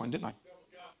gossip one, didn't I?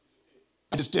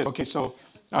 I just did. Okay, so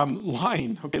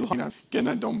lying. Okay, lying.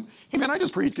 Again, hey man, I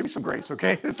just preached. Give me some grace,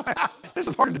 okay? This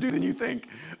is harder to do than you think.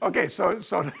 Okay, so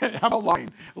how about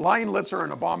lying? Lying lips are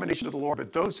an abomination to the Lord,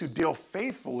 but those who deal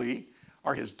faithfully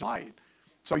are his delight.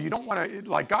 So you don't want to,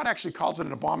 like God actually calls it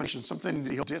an abomination, something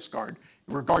that he'll discard,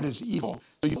 regard as evil.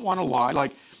 So you don't want to lie.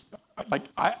 Like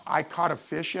I caught a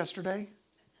fish yesterday.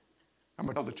 I'm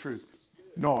going to tell the truth.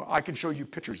 No, I can show you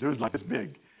pictures. It was like this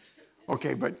big.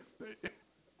 Okay, but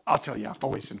I'll tell you after.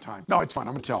 I'm wasting time. No, it's fine.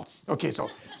 I'm going to tell. Okay, so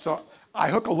I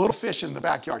hook a little fish in the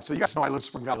backyard. So you guys know I live in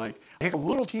Spring Valley Lake. I hook a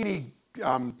little teeny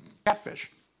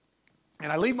catfish.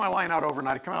 And I leave my line out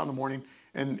overnight. I come out in the morning,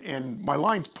 and my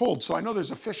line's pulled, so I know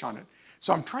there's a fish on it.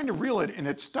 So I'm trying to reel it, and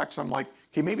it's stuck. So I'm like,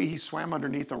 okay, maybe he swam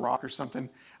underneath a rock or something.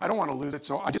 I don't want to lose it.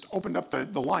 So I just opened up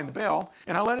the line, the bail,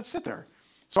 and I let it sit there.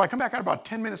 So I come back out about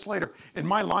 10 minutes later, and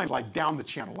my line's like down the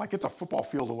channel, like it's a football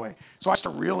field away. So I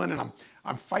start reeling, and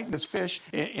I'm fighting this fish,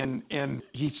 and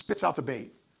he spits out the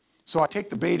bait. So I take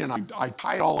the bait, and I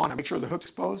tie it all on. I make sure the hook's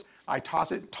exposed. I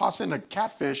toss in a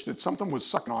catfish that something was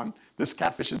sucking on. This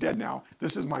catfish is dead now.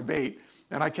 This is my bait.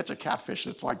 And I catch a catfish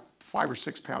that's like 5 or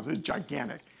 6 pounds. It's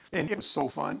gigantic. And it was so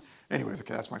fun. Anyways,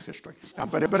 okay, that's my fish story.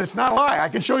 But it's not a lie. I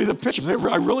can show you the pictures.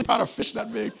 I really caught a fish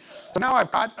that big. So now I've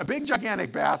got a big,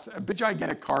 gigantic bass, a big,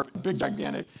 gigantic carp, a big,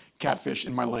 gigantic catfish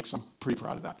in my lakes. I'm pretty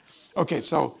proud of that. Okay,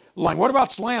 so lying. What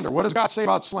about slander? What does God say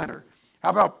about slander? How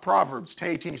about Proverbs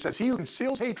 10:18? He says, he who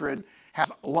conceals hatred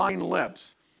has lying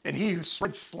lips, and he who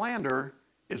spreads slander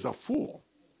is a fool.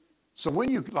 So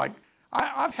when you,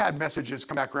 I've had messages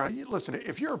come back around. Listen,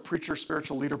 if you're a preacher,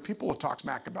 spiritual leader, people will talk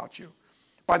smack about you.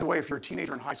 By the way, if you're a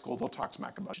teenager in high school, they'll talk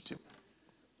smack about you too.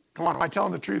 Come on, am I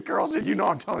telling the truth, girls? You know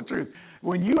I'm telling the truth.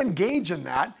 When you engage in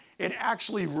that, it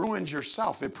actually ruins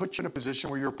yourself. It puts you in a position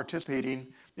where you're participating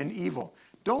in evil.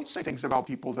 Don't say things about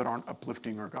people that aren't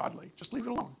uplifting or godly. Just leave it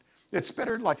alone. It's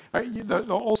better, the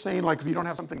old saying, if you don't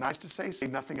have something nice to say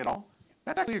nothing at all.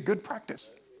 That's actually a good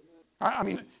practice. I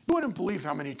mean, you wouldn't believe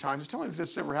how many times, tell me if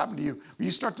this ever happened to you, where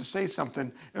you start to say something,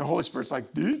 and the Holy Spirit's like,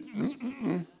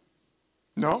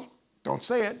 no, don't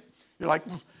say it. You're like,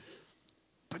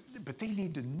 but they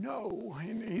need to know.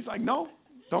 And he's like, no,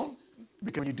 don't.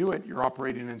 Because when you do it, you're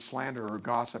operating in slander or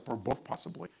gossip or both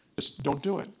possibly. Just don't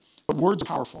do it. But words are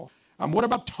powerful. What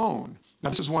about tone? Now,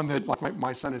 this is one that,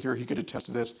 my son is here, he could attest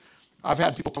to this. I've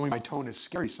had people tell me my tone is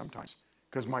scary sometimes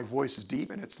because my voice is deep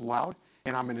and it's loud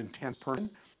and I'm an intense person.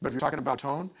 But if you're talking about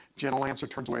tone, gentle answer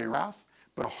turns away wrath,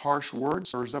 but a harsh word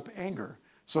stirs up anger.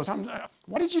 So sometimes,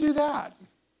 why did you do that?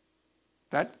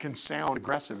 That can sound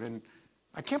aggressive, and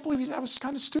I can't believe that was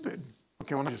kind of stupid.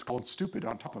 Okay, well, I just called stupid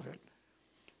on top of it.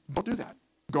 Don't do that.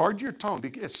 Guard your tone,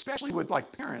 especially with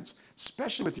like parents,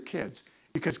 especially with your kids,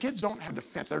 because kids don't have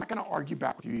defense. They're not going to argue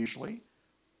back with you usually.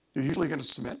 They're usually going to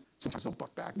submit. Sometimes they'll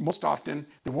buck back. Most often,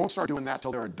 they won't start doing that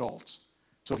till they're adults.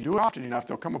 So if you do it often enough,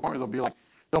 they'll come up on you, they'll be like,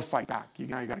 they'll fight back.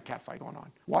 Now you got a cat fight going on.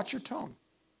 Watch your tone.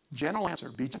 Gentle answer.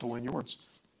 Be gentle in your words.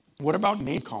 What about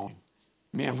name calling?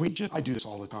 Man, I do this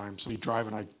all the time. Somebody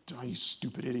driving, you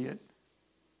stupid idiot.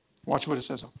 Watch what it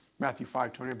says, Matthew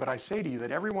 5:20. But I say to you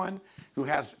that everyone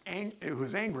who's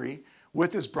angry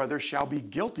with his brother shall be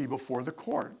guilty before the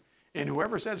court. And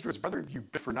whoever says to his brother, you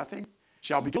good for nothing,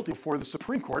 shall be guilty before the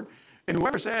Supreme Court. And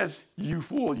whoever says, you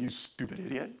fool, you stupid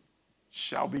idiot,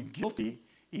 shall be guilty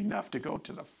enough to go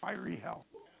to the fiery hell.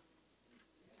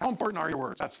 How important are your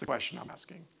words? That's the question I'm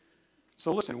asking.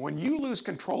 So listen, when you lose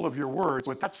control of your words,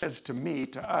 what that says to me,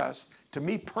 to us, to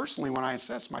me personally when I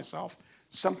assess myself,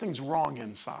 something's wrong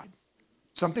inside.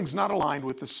 Something's not aligned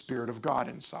with the Spirit of God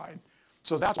inside.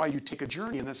 So that's why you take a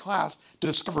journey in this class to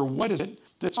discover what is it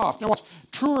that's off. Now watch,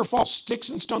 true or false, sticks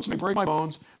and stones may break my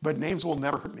bones, but names will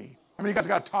never hurt me. How many of you guys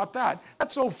got taught that?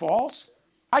 That's so false.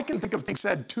 I can think of things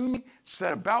said to me,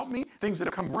 said about me, things that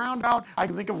have come around about. I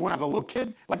can think of when I was a little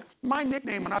kid. Like my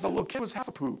nickname when I was a little kid was half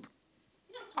a poop.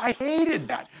 I hated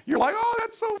that. You're like, oh,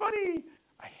 that's so funny.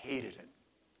 I hated it.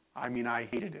 I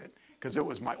hated it because it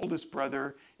was my oldest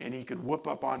brother and he could whoop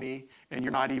up on me and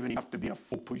you're not even enough to be a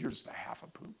full poop. You're just a half a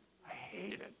poop. I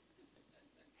hated it.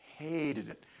 Hated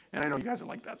it. And I know you guys are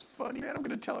like, that's funny, man. I'm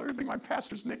going to tell everybody my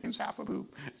pastor's nickname's half a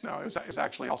poop. No, it's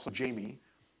actually also Jamie,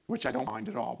 which I don't mind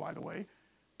at all, by the way.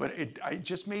 But it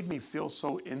just made me feel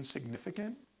so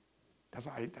insignificant. That's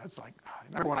like, I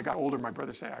remember when I got older, my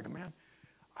brother said, I go, man,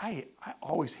 I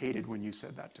always hated when you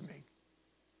said that to me.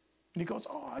 And he goes,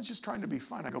 oh, I was just trying to be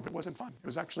fun. I go, but it wasn't fun. It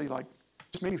was actually like,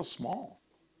 just made me feel small.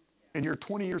 And you're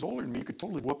 20 years older than me. You could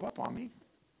totally whoop up on me.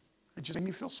 It just made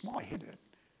me feel small. I hated it.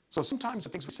 So sometimes the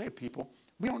things we say to people,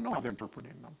 we don't know how they're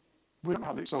interpreting them. We don't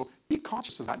know how so be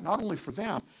conscious of that, not only for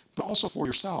them, but also for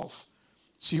yourself.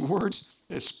 See, words,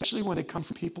 especially when they come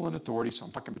from people in authority, so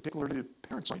I'm talking particularly to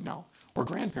parents right now, or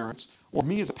grandparents, or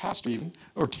me as a pastor even,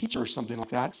 or teacher or something like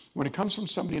that, when it comes from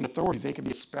somebody in authority, they can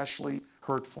be especially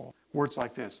hurtful. Words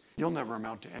like this, you'll never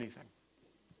amount to anything.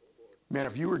 Man,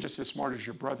 if you were just as smart as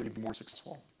your brother, you'd be more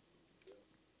successful.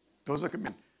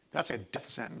 Man, that's a death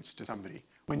sentence to somebody.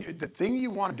 The thing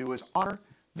you want to do is honor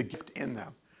the gift in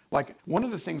them. Like one of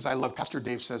the things I love, Pastor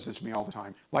Dave says this to me all the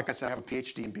time. Like I said, I have a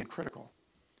PhD in being critical.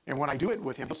 And when I do it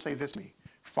with him, he'll say this to me,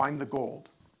 find the gold.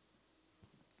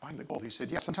 Find the gold. He said,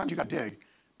 yeah, sometimes you got to dig,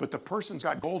 but the person's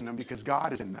got gold in them because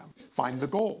God is in them. Find the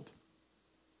gold.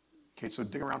 Okay, so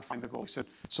dig around, find the gold. He said,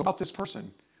 so about this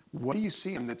person, what do you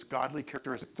see in that's godly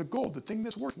characteristic? The gold, the thing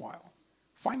that's worthwhile.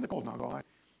 Find the gold. And I'll go,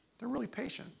 they're really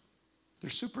patient. They're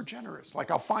super generous.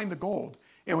 Like I'll find the gold.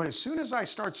 And as soon as I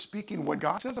start speaking what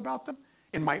God says about them,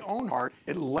 in my own heart,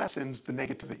 it lessens the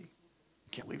negativity. You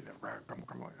can't leave that.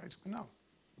 No.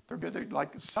 They're good. They're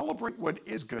like celebrate what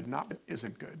is good, not what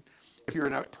isn't good. If you're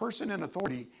a person in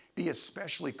authority, be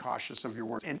especially cautious of your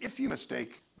words. And if you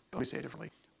mistake, let me say it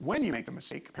differently. When you make the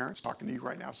mistake, parents talking to you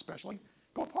right now especially,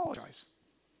 go apologize.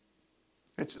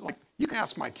 It's like, you can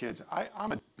ask my kids.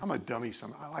 I'm a dummy.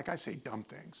 I say dumb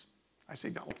things. I say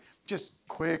dumb, like just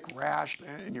quick, rash,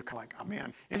 and you're kind of like, oh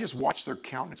man. And just watch their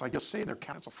countenance. Like you'll say their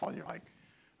countenance will fall, and you're like,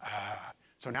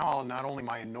 So now not only am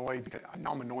I annoyed, because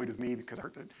now I'm annoyed with me because I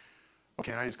heard that.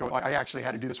 Okay, and I just go, I actually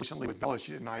had to do this recently with Bella.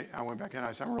 She did, and I went back in and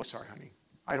I said, I'm really sorry, honey.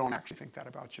 I don't actually think that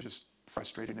about you. Just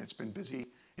frustrated and it's been busy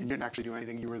and you didn't actually do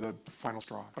anything. You were the final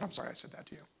straw. But I'm sorry I said that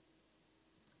to you.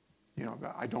 You know,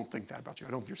 I don't think that about you.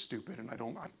 I don't think you're stupid and I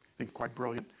think you're quite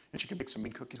brilliant. And she can bake some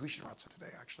mean cookies. We should have some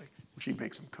today, actually. She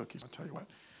bakes some cookies, I'll tell you what.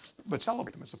 But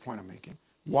celebrate them is the point I'm making.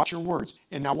 Watch your words.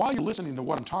 And now while you're listening to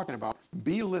what I'm talking about,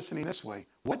 be listening this way.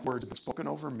 What words have been spoken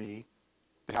over me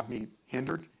that have me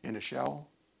hindered, in a shell,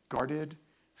 guarded,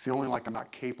 feeling like I'm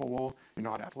not capable, you're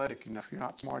not athletic enough, you're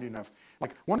not smart enough.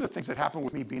 Like one of the things that happened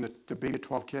with me being the baby of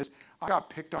 12 kids, I got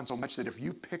picked on so much that if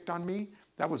you picked on me,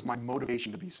 that was my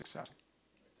motivation to be successful.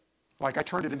 Like I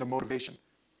turned it into motivation.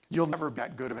 You'll never be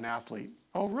that good of an athlete.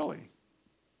 Oh, really?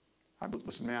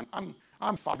 Listen, man, I'm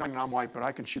 5'9" and I'm white, but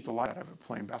I can shoot the light out of it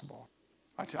playing basketball.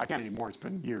 I can't anymore. It's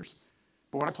been years.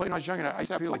 But when I played when I was young, I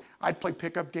used to have like I'd play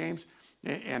pickup games,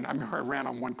 and I remember I ran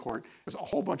on one court. There's a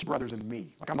whole bunch of brothers and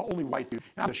me. Like I'm the only white dude.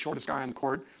 And I'm the shortest guy on the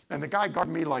court, and the guy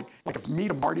guarding me like if me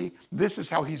to Marty, this is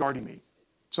how he's guarding me.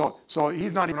 So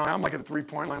he's not even on. I'm like at the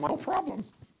 3-point line. I'm like, no problem.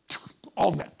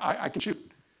 All net. I can shoot.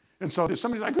 And so there's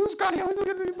somebody's like, who's got him?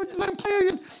 Let him play.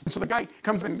 And so the guy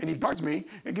comes in and he guards me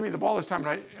and give me the ball this time,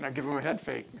 and I give him a head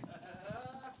fake.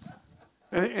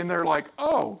 And they're like,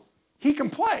 oh, he can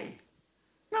play.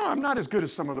 No, I'm not as good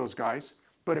as some of those guys.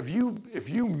 But if you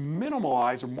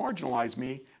minimalize or marginalize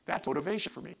me, that's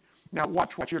motivation for me. Now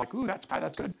watch what you're like, ooh, that's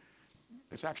good.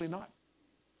 It's actually not.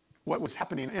 What was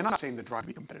happening, and I'm not saying the drive to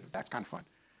be competitive, that's kind of fun.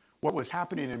 What was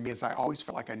happening in me is I always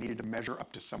felt like I needed to measure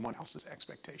up to someone else's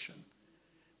expectation,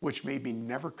 which made me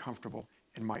never comfortable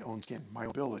in my own skin, my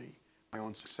ability, my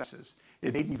own successes.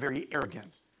 It made me very arrogant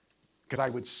because I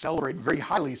would celebrate very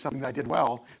highly something that I did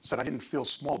well so that I didn't feel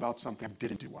small about something I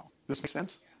didn't do well. Does this make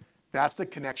sense? That's the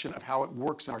connection of how it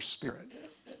works in our spirit.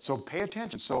 So pay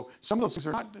attention. So some of those things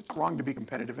it's not wrong to be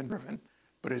competitive and driven,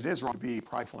 but it is wrong to be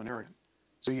prideful and arrogant.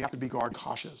 So you have to be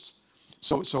cautious.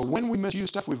 So when we misuse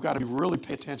stuff, we've got to really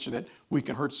pay attention that we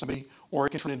can hurt somebody or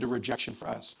it can turn into rejection for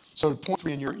us. So point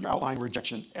 3 in your outline,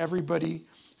 rejection. Everybody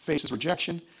faces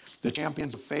rejection. The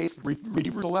champions of faith, read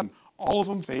Hebrews 11, all of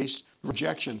them faced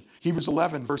rejection. Hebrews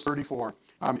 11, verse 34,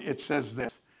 it says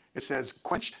this. It says,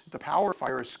 quenched the power of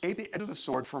fire, escaped the edge of the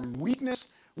sword, from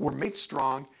weakness were made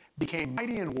strong, became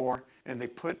mighty in war, and they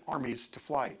put armies to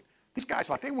flight. These guys,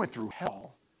 they went through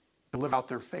hell to live out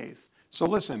their faith. So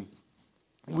listen,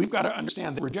 we've got to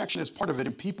understand that rejection is part of it,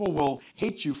 and people will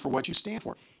hate you for what you stand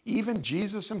for. Even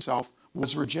Jesus himself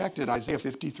was rejected. Isaiah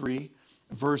 53,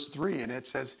 verse 3, and it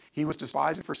says, he was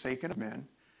despised and forsaken of men,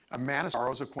 a man of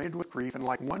sorrows, acquainted with grief, and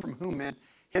like one from whom men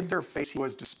hid their face, he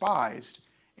was despised,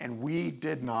 and we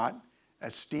did not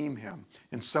esteem him.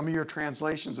 In some of your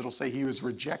translations, it'll say he was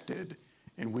rejected,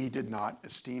 and we did not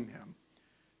esteem him.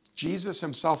 Jesus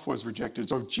himself was rejected.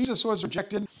 So if Jesus was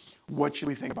rejected, what should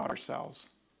we think about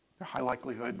ourselves? The high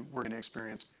likelihood we're going to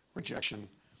experience rejection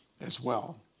as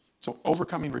well. So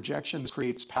overcoming rejection, this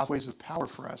creates pathways of power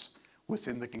for us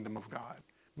within the kingdom of God.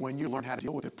 When you learn how to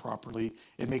deal with it properly,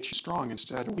 it makes you strong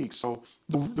instead of weak. So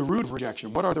the root of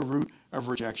rejection, what are the root of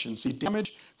rejection? See,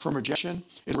 damage from rejection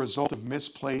is a result of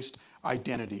misplaced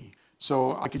identity.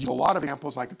 So I could use a lot of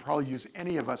examples. I could probably use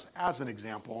any of us as an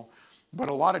example. But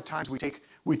a lot of times we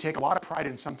take a lot of pride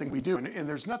in something we do. And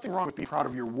there's nothing wrong with being proud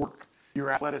of your work, your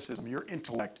athleticism, your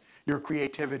intellect, your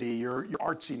creativity, your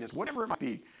artsiness, whatever it might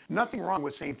be. Nothing wrong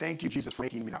with saying, thank you, Jesus, for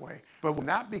making me that way. But when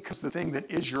that becomes the thing that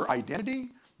is your identity,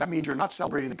 that means you're not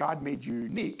celebrating that God made you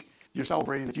unique. You're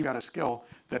celebrating that you got a skill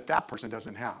that person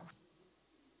doesn't have.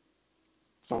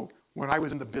 So when I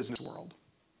was in the business world,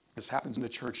 this happens in the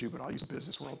church too, but I'll use the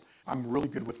business world. I'm really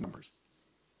good with numbers.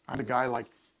 I'm the guy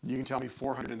you can tell me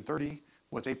 430.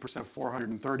 What's 8% of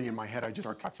 430? In my head, I just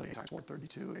start calculating times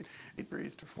 432. 8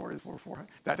 raised to 4 is 400.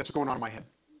 That's what's going on in my head.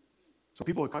 So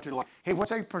people would calculate hey,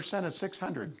 what's 8% of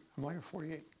 600? I'm like,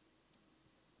 48.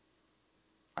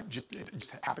 It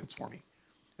just happens for me.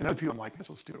 And other people, I'm like, that's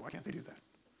so stupid. Why can't they do that?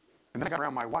 And then I got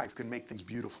around my wife, who can make things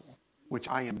beautiful, which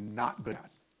I am not good at.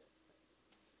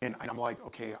 And I'm like,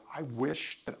 okay, I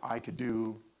wish that I could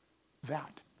do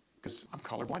that. Because I'm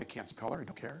colorblind, I can't see color, I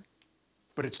don't care.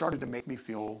 But it started to make me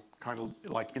feel kind of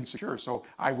insecure. So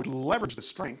I would leverage the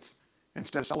strength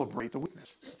instead of celebrate the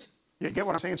weakness. You get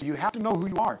what I'm saying? So you have to know who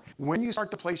you are. When you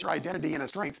start to place your identity in a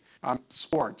strength,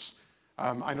 sports.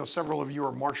 I know several of you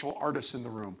are martial artists in the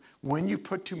room. When you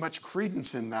put too much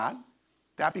credence in that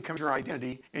becomes your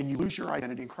identity, and you lose your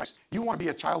identity in Christ. You want to be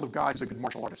a child of God who's a good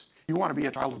martial artist. You want to be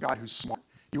a child of God who's smart.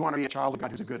 You want to be a child of God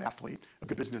who's a good athlete, a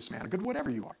good businessman, a good whatever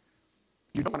you are.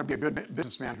 You don't want to be a good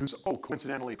businessman who's,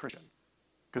 coincidentally a Christian.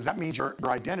 Because that means your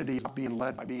identity is not being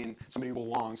led by being somebody who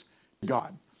belongs to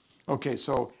God. Okay,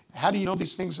 so how do you know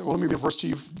these things? Well, let me read a verse to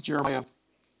you, Jeremiah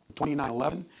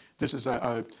 29:11. This is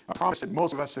a promise that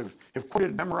most of us have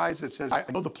quoted, memorized. It says, I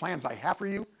know the plans I have for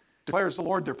you, declares the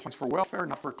Lord. They're plans for welfare,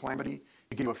 not for calamity,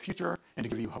 to give you a future and to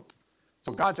give you hope.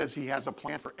 So God says he has a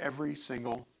plan for every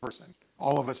single person,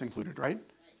 all of us included, right?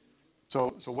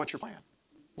 So what's your plan?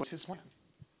 What's his plan?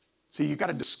 See, you got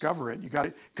to discover it.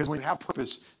 Because when you have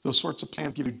purpose, those sorts of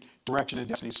plans give you direction and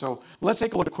destiny. So let's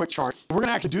take a look at a quick chart. We're going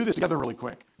to actually do this together really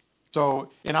quick.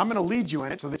 And I'm going to lead you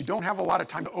in it so that you don't have a lot of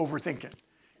time to overthink it.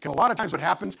 Because a lot of times what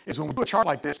happens is when we do a chart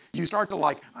like this, you start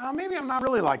to maybe I'm not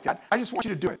really like that. I just want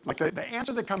you to do it. The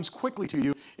answer that comes quickly to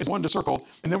you is one to circle,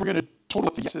 and then we're going to total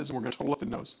up the yeses and we're going to total up the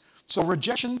nos. So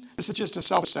rejection, this is just a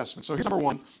self-assessment. So here's number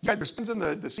one. There's pens in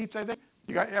the seats, I think.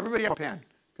 Everybody have a pen,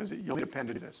 because you'll need a pen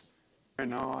to do this. I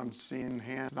know I'm seeing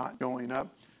hands not going up.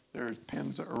 There's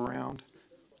pens around.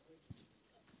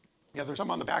 Yeah, there's some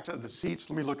on the backs of the seats.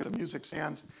 Let me look at the music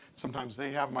stands. Sometimes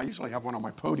they have them. I usually have one on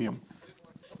my podium.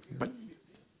 But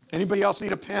anybody else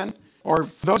need a pen? Or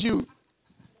for those of you,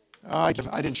 I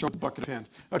didn't show the bucket of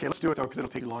pens. Okay, let's do it, though, because it'll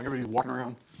take long. Everybody's walking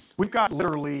around. We've got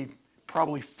literally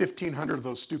probably 1,500 of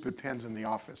those stupid pens in the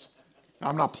office. Now,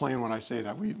 I'm not playing when I say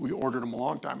that. We ordered them a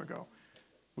long time ago.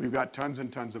 We've got tons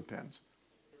and tons of pens.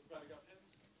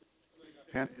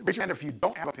 Raise your hand if you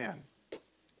don't have a pen.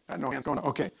 I no hands going up.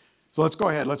 Okay, so let's go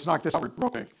ahead. Let's knock this out real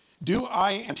quick. Do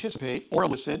I anticipate or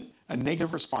elicit a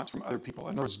negative response from other people?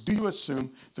 In other words, do you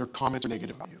assume their comments are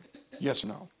negative about you? Yes or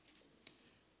no?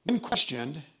 When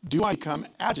questioned, do I become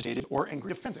agitated or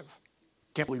angry, offensive?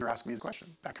 Can't believe you're asking me the question.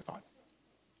 Back to thought.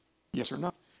 Yes or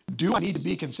no? Do I need to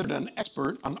be considered an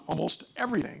expert on almost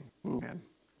everything? Ooh, man.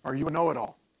 Are you a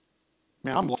know-it-all?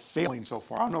 Man, I'm failing so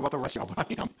far. I don't know about the rest of y'all,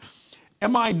 but I am.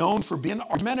 Am I known for being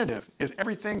argumentative? Is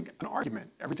everything an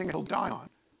argument? Everything he'll die on?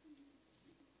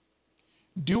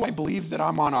 Do I believe that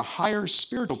I'm on a higher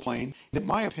spiritual plane, that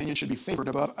my opinion should be favored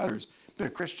above others? Been a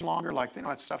Christian longer, like they know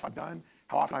that stuff I've done,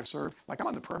 how often I've served. Like I'm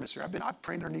on the prayer ministry. I've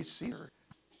trained underneath Caesar.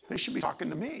 They should be talking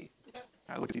to me.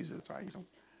 I look at Caesar, that's why I use them.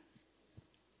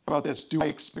 How about this? Do I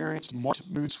experience marked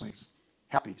mood swings?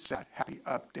 Happy, sad, happy,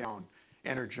 up, down,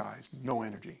 energized, no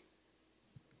energy.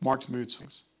 Marked mood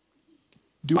swings.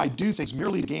 Do I do things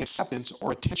merely to gain acceptance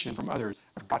or attention from others?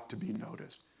 I've got to be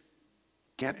noticed.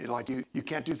 You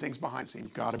can't do things behind the scenes.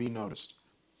 You've got to be noticed.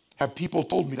 Have people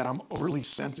told me that I'm overly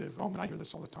sensitive? Oh man, I hear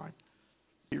this all the time.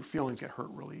 Your feelings get hurt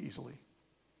really easily.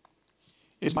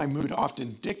 Is my mood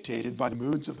often dictated by the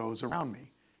moods of those around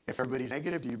me? If everybody's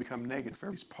negative, do you become negative? If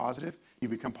everybody's positive, you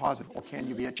become positive. Or can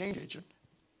you be a change agent?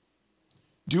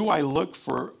 Do I look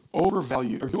for or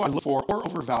overvalue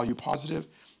positive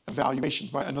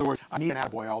evaluations? In other words, I need an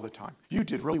attaboy all the time. You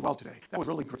did really well today. That was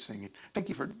really good singing. Thank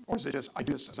you for, or is it just, I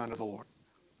do this as unto the Lord?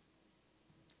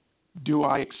 Do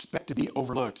I expect to be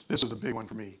overlooked? This was a big one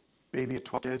for me. Baby at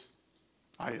 12 kids,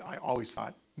 I always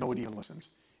thought nobody even listens.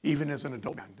 Even as an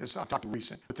adult man, I'm talking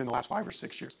recent, within the last 5 or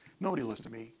 6 years, nobody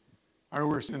listened to me. I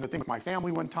remember we were in the thing with my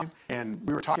family one time, and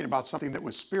we were talking about something that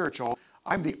was spiritual.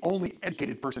 I'm the only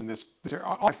educated person in this area.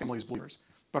 All my family is believers,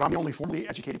 but I'm the only formally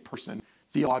educated person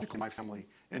theologically in my family,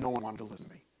 and no one wanted to listen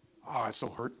to me. Oh, I was so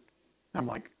hurt. And I'm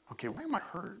like, okay, why am I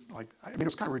hurt? It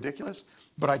was kind of ridiculous,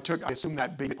 but I assumed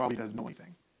that baby probably doesn't know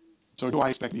anything. So do I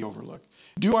expect to be overlooked?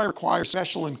 Do I require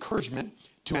special encouragement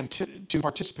to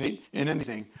participate in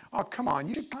anything? Oh, come on,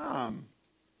 you should come.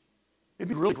 It'd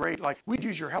be really great. We'd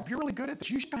use your help. You're really good at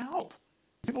this. You should help.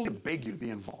 People need to beg you to be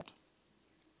involved.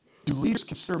 Do leaders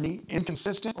consider me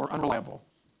inconsistent or unreliable?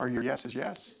 Are your yeses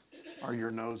yes? Are your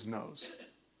no's no's?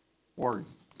 Or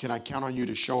can I count on you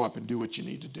to show up and do what you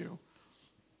need to do?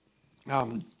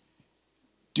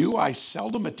 Do I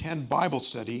seldom attend Bible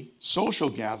study, social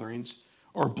gatherings,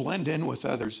 or blend in with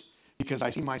others because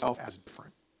I see myself as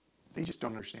different? They just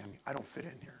don't understand me. I don't fit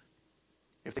in here.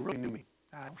 If they really knew me,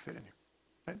 I don't fit in here.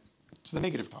 Right? It's the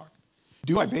negative talk.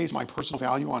 Do I base my personal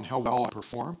value on how well I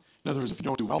perform? In other words, if you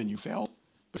don't do well, then you failed.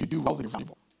 But if you do well, then you're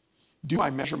valuable. Do I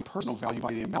measure my personal value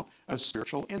by the amount of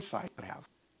spiritual insight that I have?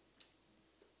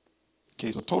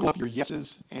 Okay, so total up your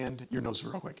yeses and your no's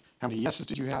real quick. How many yeses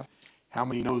did you have? How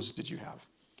many no's did you have?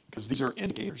 Because these are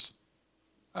indicators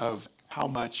of how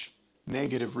much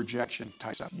negative rejection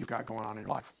type stuff you've got going on in your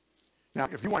life. Now,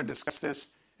 if you want to discuss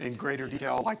this in greater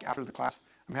detail, like after the class,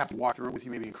 I'm happy to walk through it with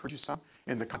you, maybe encourage you some.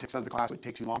 In the context of the class, it would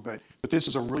take too long, but this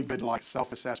is a really good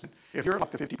self-assessment. If you're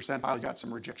at the 50 percentile, you got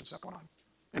some rejection stuff going on.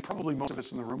 And probably most of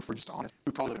us in the room, if we're just honest,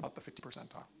 we probably live about the 50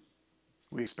 percentile.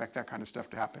 We expect that kind of stuff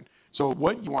to happen. So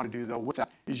what you want to do, though, with that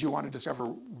is you want to discover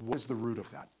what is the root of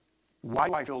that. Why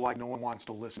do I feel like no one wants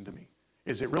to listen to me?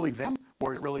 Is it really them,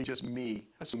 or is it really just me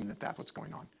assuming that that's what's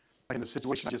going on? Like in the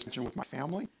situation I just mentioned with my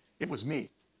family, it was me.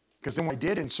 Because then when I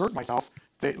did insert myself,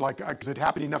 because it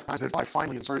happened enough times that I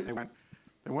finally inserted, they went,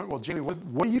 well, Jamie,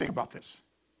 what do you think about this?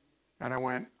 And I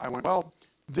went, well,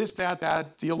 this,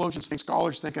 that, theologians think,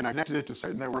 scholars think, and I connected it to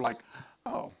certain, they were like,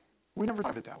 oh, we never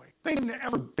thought of it that way. They didn't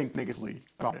ever think negatively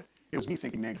about it. It was me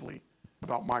thinking negatively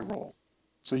about my role.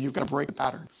 So you've got to break the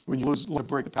pattern. When you learn to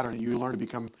break the pattern, you learn to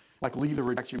become, leave the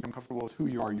rejection, become comfortable with who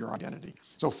you are, your identity.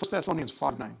 So 1 Thessalonians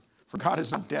 5:9, for God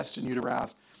has not destined you to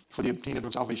wrath for the obtaining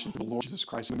of salvation through the Lord Jesus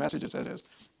Christ. And the message it says is,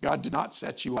 God did not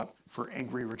set you up for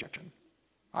angry rejection.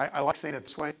 I like saying it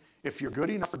this way. If you're good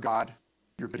enough for God,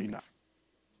 you're good enough.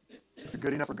 If you're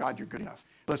good enough for God, you're good enough.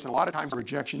 Listen, a lot of times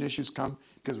rejection issues come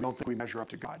because we don't think we measure up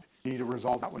to God. You need to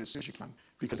resolve that one as soon as you can,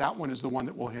 because that one is the one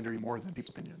that will hinder you more than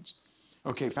people's opinions.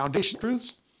 Okay, foundation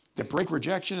truths that break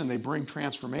rejection and they bring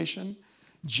transformation.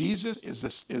 Jesus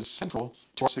is central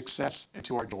to our success and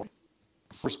to our joy.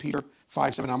 1 Peter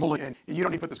 5:7. I'm only, and you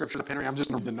don't need to put the scriptures up, Henry. I'm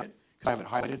just going to read it because I have it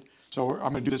highlighted. So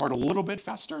I'm going to do this part a little bit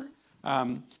faster.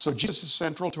 So Jesus is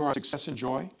central to our success and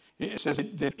joy. It says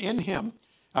that in him,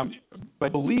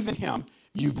 but believe in him,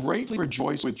 you greatly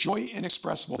rejoice with joy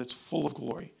inexpressible that's full of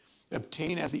glory.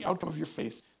 obtaining as the outcome of your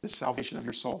faith the salvation of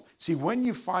your soul. See, when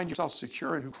you find yourself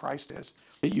secure in who Christ is,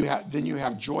 then you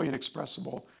have joy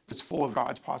inexpressible that's full of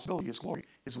God's possibility, His glory,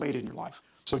 His weight in your life.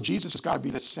 So Jesus has got to be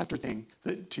the center thing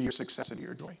to your success and to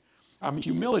your joy.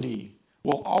 Humility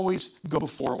will always go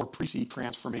before or precede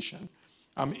transformation.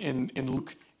 In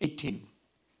Luke 18,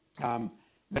 I'm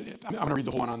going to read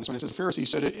the whole one on this one. It says, the Pharisee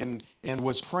stood and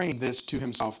was praying this to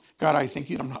himself, God, I thank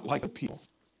you that I'm not like the people.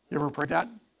 You ever prayed that?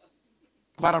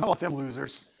 Glad I'm not like them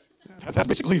losers. That's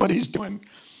basically what he's doing.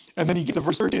 And then you get the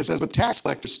verse 13, it says, but the tax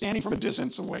collector, standing from a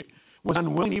distance away, was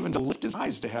unwilling even to lift his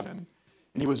eyes to heaven.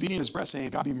 And he was beating his breast, saying,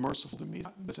 God, be merciful to me,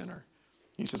 the sinner.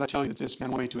 He says, I tell you that this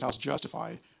man went to his house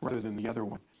justified rather than the other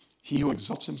one. He who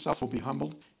exalts himself will be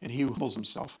humbled, and he who humbles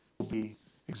himself will be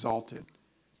exalted.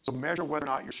 So measure whether or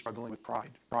not you're struggling with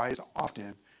pride. Pride is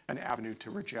often an avenue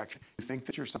to rejection. You think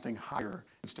that you're something higher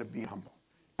instead of being humble.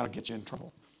 That'll get you in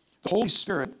trouble. The Holy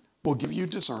Spirit will give you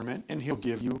discernment, and he'll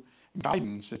give you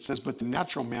guidance. It says, but the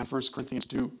natural man, 1 Corinthians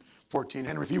 2:14.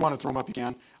 Henry, if you want to throw them up, you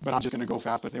can, but I'm just going to go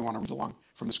fast. But if they want to read along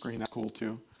from the screen, that's cool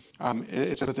too.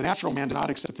 It said that the natural man does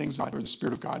not accept things of God or the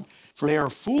Spirit of God, for they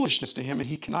are foolishness to him, and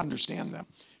he cannot understand them,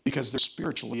 because they're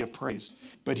spiritually appraised.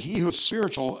 But he who is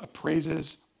spiritual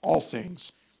appraises all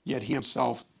things, yet he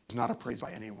himself is not appraised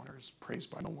by anyone or is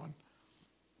praised by no one.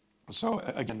 So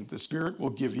again, the Spirit will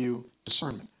give you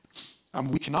discernment.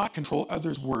 We cannot control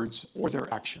others' words or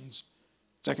their actions.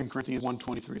 2 Corinthians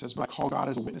 1:23 says, but I call God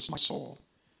as a witness to my soul,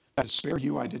 that to spare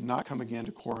you I did not come again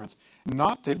to Corinth.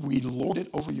 Not that we lord it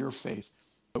over your faith,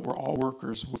 but we're all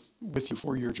workers with you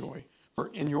for your joy. For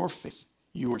in your faith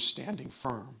you are standing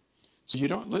firm. So you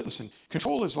don't, listen,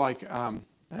 control is like, I'm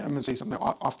going to say something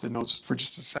off the notes for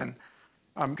just a second.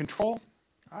 Control,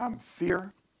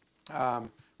 fear,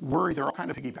 worry, they're all kind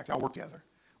of piggybacks. They all work together.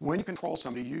 When you control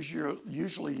somebody,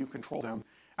 usually you control them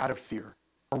out of fear.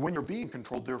 Or when you're being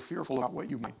controlled, they're fearful about what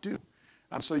you might do.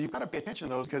 So you've got to pay attention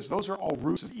to those, because those are all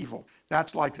roots of evil.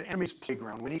 That's like the enemy's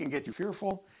playground. When he can get you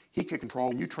fearful, he can control.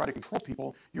 When you try to control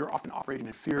people, you're often operating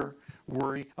in fear,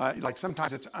 worry. Like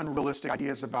sometimes it's unrealistic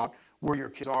ideas about where your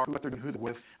kids are, what they're doing, who they're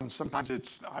with. And sometimes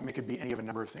it could be any of a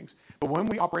number of things. But when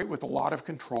we operate with a lot of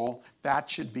control, that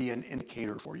should be an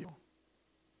indicator for you.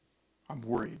 I'm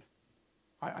worried.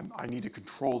 I need to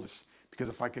control this, because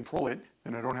if I control it,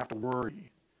 then I don't have to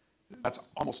worry. That's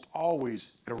almost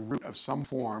always at a root of some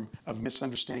form of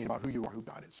misunderstanding about who you are, who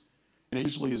God is. And it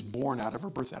usually is born out of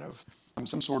or birthed out of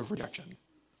some sort of rejection.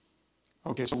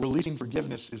 Okay, so releasing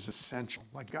forgiveness is essential.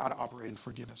 Like God operated in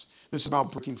forgiveness. This is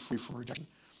about breaking free from rejection.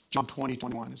 John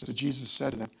 20:21. It says, Jesus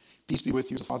said to them, peace be with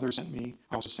you. As the Father sent me,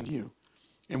 I also send you.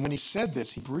 And when he said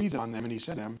this, he breathed on them and he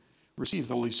said to them, receive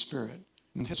the Holy Spirit.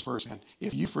 In this verse, man,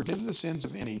 if you forgive the sins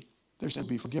of any, their sins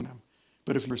will be forgiven them.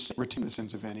 But if you retain the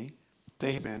sins of any,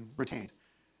 they have been retained.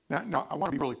 Now, I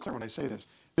want to be really clear when I say this.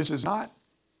 This is not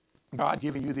God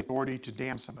giving you the authority to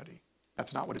damn somebody.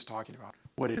 That's not what it's talking about.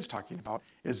 What it is talking about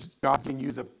is God giving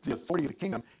you the authority of the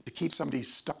kingdom to keep somebody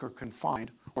stuck or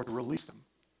confined or to release them.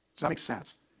 Does that make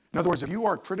sense? In other words, if you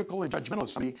are critical and judgmental of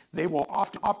somebody, they will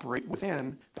often operate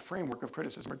within the framework of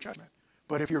criticism or judgment.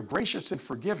 But if you're gracious and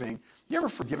forgiving, you ever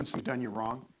forgiven somebody done you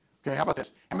wrong? Okay, how about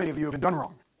this? How many of you have been done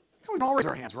wrong? We can all raise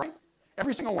our hands, right?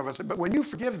 Every single one of us. But when you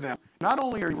forgive them, not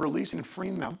only are you releasing and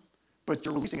freeing them, but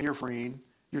you're releasing and you're freeing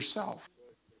yourself.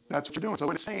 That's what you're doing. So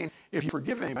when it's saying, if you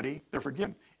forgive anybody, they're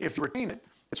forgiven. If you retain it,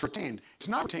 it's retained. It's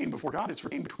not retained before God, it's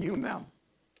retained between you and them.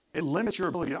 It limits your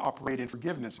ability to operate in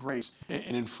forgiveness, grace,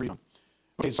 and in freedom.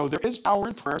 Okay, so there is power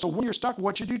in prayer. So when you're stuck,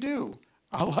 what should you do?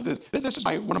 I love this. This is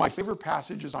one of my favorite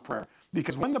passages on prayer.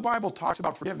 Because when the Bible talks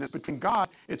about forgiveness between God,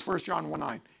 it's 1 John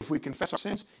 1:9. If we confess our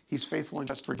sins, he's faithful and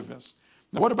just to forgive us.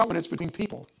 Now what about when it's between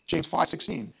people? James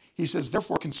 5:16. He says,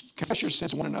 therefore confess your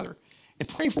sins to one another and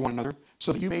pray for one another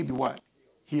so that you may be what?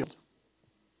 Healed.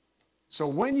 So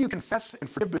when you confess and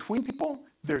forgive between people,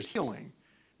 there's healing.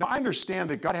 Now I understand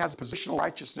that God has a positional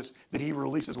righteousness that he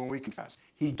releases when we confess.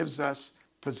 He gives us,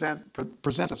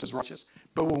 presents us as righteous.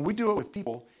 But when we do it with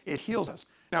people, it heals us.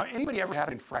 Now, anybody ever had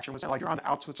an infraction? Like you're on the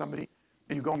outs with somebody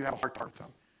and you go and you have a heart-to-heart with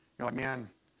them. You're like, man,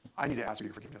 I need to ask for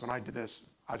your forgiveness. When I did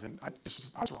this, I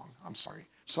was wrong. I'm sorry.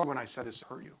 Sorry when I said this to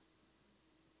hurt you.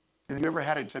 And have you ever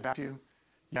had it said back to you?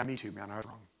 Yeah, me too, man. I was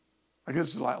wrong. Like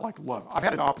this is like love. I've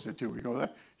had it opposite too. You go,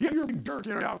 yeah, you're a big jerk.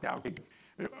 You know, yeah, okay.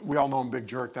 We all know I'm a big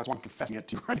jerk. That's why I'm confessing it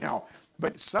to you right now.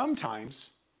 But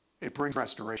sometimes it brings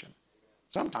restoration.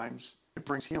 Sometimes it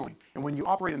brings healing. And when you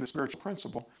operate in the spiritual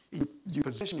principle, you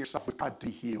position yourself with God to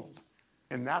be healed.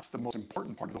 And that's the most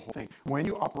important part of the whole thing. When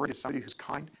you operate as somebody who's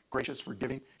kind, gracious,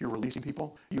 forgiving, you're releasing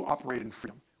people, you operate in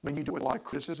freedom. When you do it with a lot of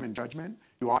criticism and judgment,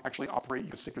 you actually operate, you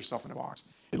can stick yourself in a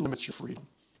box. It limits your freedom.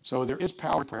 So there is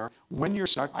power in prayer. When you're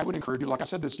stuck, I would encourage you, like I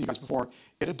said this to you guys before,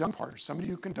 get a dump partner, somebody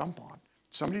you can dump on,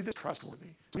 somebody that's trustworthy,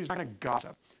 somebody who's not going to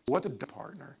gossip. What's a dump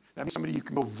partner? That means somebody you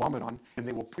can go vomit on, and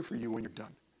they will pray for you when you're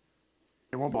done.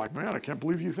 It won't be like, man, I can't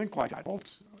believe you think like that. Well,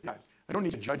 yeah, I don't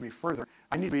need to judge me further.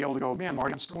 I need to be able to go, man,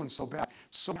 Marty, I'm struggling so bad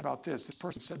about this. This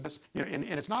person said this, and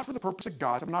it's not for the purpose of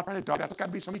gossip. I'm not trying to dog that. It's got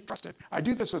to be somebody trusted. I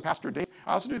do this with Pastor Dave.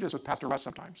 I also do this with Pastor Russ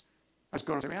sometimes. I just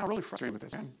go and say, man, I'm really frustrated with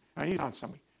this, man. I need it on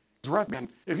somebody. Russ, man,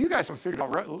 if you guys haven't figured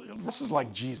out, Russ is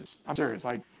like Jesus. I'm serious.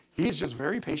 Like, he's just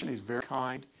very patient. He's very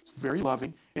kind. He's very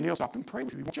loving. And he'll stop and pray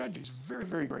with you. He won't judge you. He's very,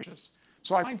 very gracious.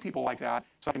 So I find people like that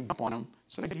so I can dump on them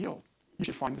so they get healed. You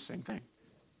should find the same thing.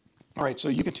 All right, so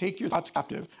you can take your thoughts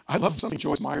captive. I love something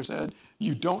Joyce Meyer said.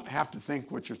 You don't have to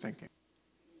think what you're thinking.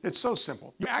 It's so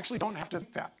simple. You actually don't have to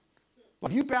think that.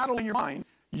 If you battle in your mind,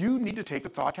 you need to take the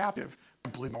thought captive. I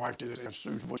can't believe my wife did this.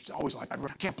 It's always like, I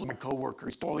can't believe my coworker.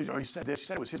 He said this. He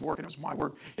said it was his work and it was my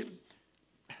work.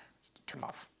 Turn it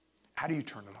off. How do you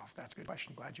turn it off? That's a good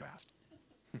question. I'm glad you asked.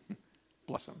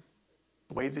 Bless them.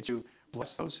 The way that you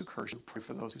bless those who curse you, pray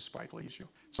for those who spitefully use you.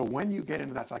 So when you get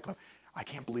into that cycle of, I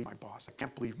can't believe my boss, I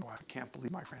can't believe my wife, I can't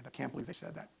believe my friend, I can't believe they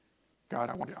said that. God,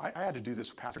 I had to do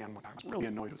this with Pastor Ann one time. I was really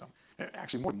annoyed with him.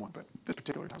 Actually, more than one, but this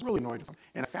particular time, I was really annoyed with him.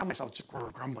 And I found myself just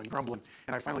grumbling.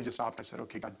 And I finally just stopped. I said,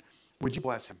 okay, God, would you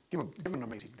bless him? Give him an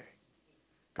amazing day.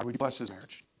 God, would you bless his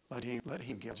marriage? Let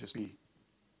him just be,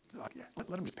 let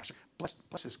him just pastor.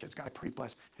 Bless his kids. God, I pray you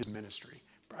bless his ministry.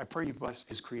 I pray you bless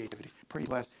his creativity. I pray you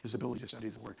bless his ability to study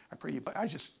the word. I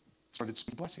just started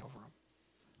speaking blessing over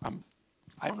him.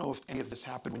 I don't know if any of this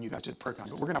happened when you guys did prayer time,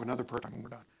 but we're going to have another prayer time when we're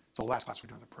done. So the last class we're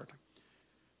doing the prayer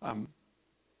time.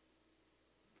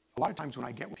 A lot of times when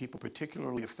I get with people,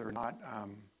 particularly if they're not,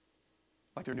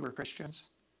 like they're newer Christians,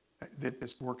 that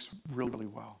this works really, really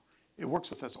well. It works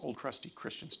with us old crusty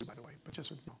Christians too, by the way, but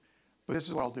but this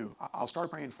is what I'll do. I'll start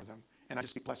praying for them, and I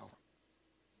just speak blessing over them.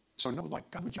 So no,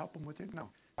 like, God, would you help them with it? No.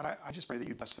 God, I just pray that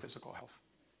you bless the physical health.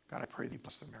 God, I pray that you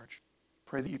bless their marriage.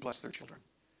 Pray that you bless their children.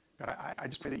 God, I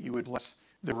just pray that you would bless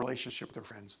their relationship with their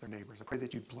friends, their neighbors. I pray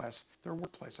that you bless their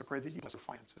workplace. I pray that you bless their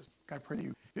finances. God, I pray that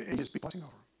you just be blessing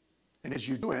over them. And as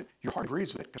you do it, your heart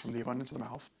agrees with it, because from the abundance of the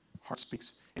mouth, heart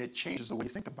speaks, and it changes the way you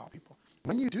think about people.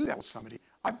 When you do that with somebody,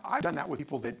 I've done that with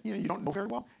people that you don't know very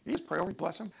well. You just pray over,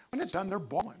 bless them. When it's done, they're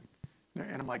bawling.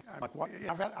 And I'm like, why?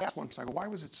 I asked one person, I go, why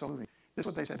was it so moving? This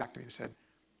is what they said back to me. They said,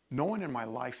 no one in my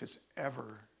life has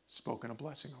ever spoken a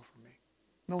blessing over me.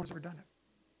 No one's ever done it.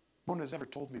 No one has ever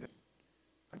told me that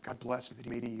God blessed me, that he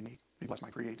made me unique, that he blessed my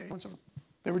creativity.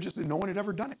 No one had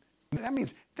ever done it. And that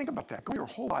means, think about that. Go your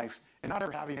whole life and not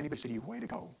ever having anybody say to you, way to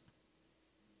go.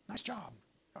 Nice job.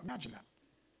 Imagine that.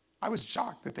 I was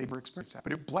shocked that they never experienced that,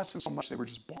 but it blessed them so much they were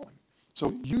just bawling.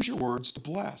 So use your words to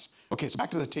bless. Okay, so back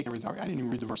to the take every thought. I didn't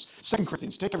even read the verse. 2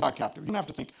 Corinthians, take every thought captive. You don't have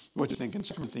to think what you're thinking.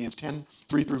 2 Corinthians 10,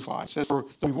 3 through 5 says, for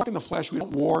though we walk in the flesh, we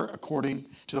don't war according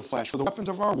to the flesh. For the weapons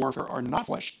of our warfare are not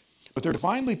flesh, but they're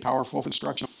divinely powerful for the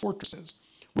destruction of fortresses.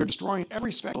 We're destroying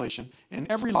every speculation and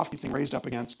every lofty thing raised up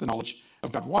against the knowledge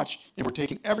of God. Watch, and we're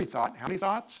taking every thought. How many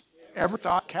thoughts? Every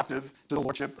thought captive to the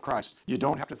Lordship of Christ. You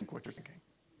don't have to think what you're thinking.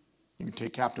 You can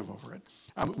take captive over it.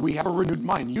 We have a renewed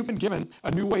mind. You've been given a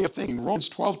new way of thinking. Romans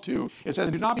 12:2, it says,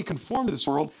 do not be conformed to this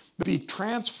world, but be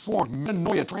transformed,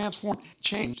 metanoia, transformed,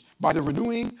 changed by the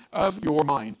renewing of your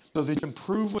mind, so that you can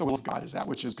prove what the will of God is, that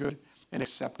which is good and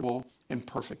acceptable and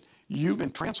perfect. You've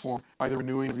been transformed by the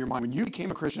renewing of your mind. When you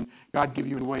became a Christian, God gave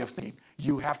you a way of thinking.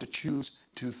 You have to choose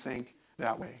to think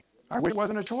that way. I wish it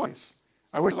wasn't a choice.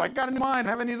 I wish, like, got a new mind,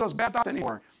 I don't have any of those bad thoughts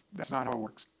anymore. That's not how it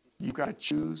works. You've got to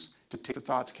choose to take the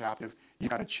thoughts captive. You've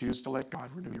got to choose to let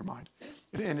God renew your mind.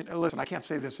 And listen, I can't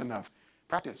say this enough.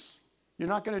 Practice. You're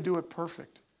not going to do it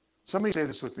perfect. Somebody say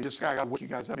this with me. Just, God, wake you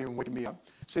guys up, even waking me up.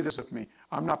 Say this with me.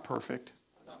 I'm not perfect,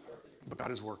 but God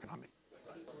is working on me.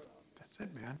 That's it,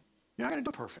 man. You're not going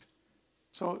to do it perfect.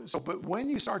 But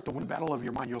when you start to win the battle of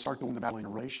your mind, you'll start to win the battle in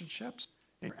your relationships,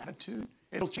 in your attitude.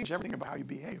 It'll change everything about how you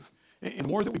behave. And the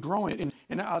more that we grow in it,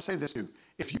 and I'll say this too,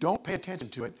 if you don't pay attention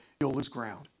to it, you'll lose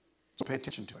ground. So pay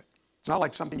attention to it. It's not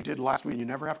like something you did last week and you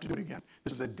never have to do it again.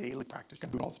 This is a daily practice. You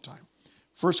can do it all the time.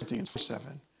 1 Corinthians 4:7,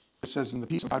 it says, and the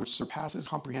peace of God which surpasses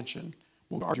comprehension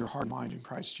will guard your heart and mind in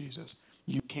Christ Jesus.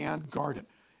 You can guard it.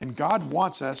 And God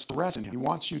wants us to rest in him. He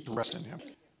wants you to rest in him.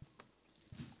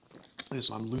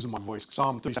 I'm losing my voice.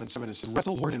 Psalm 37:7, it says, rest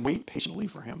in the Lord and wait patiently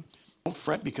for him. Don't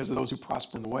fret because of those who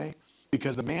prosper in the way,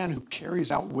 because the man who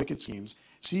carries out wicked schemes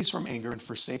cease from anger and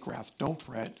forsake wrath. Don't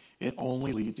fret. It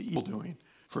only leads to evil doing.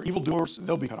 For evildoers,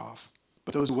 they'll be cut off.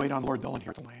 But those who wait on the Lord, they'll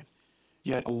inherit the land.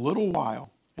 Yet a little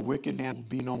while, a wicked man will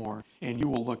be no more, and you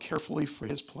will look carefully for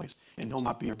his place, and he'll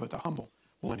not be there. But the humble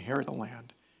will inherit the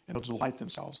land and they'll delight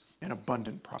themselves in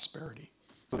abundant prosperity.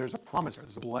 So there's a promise there,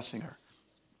 there's a blessing there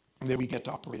that we get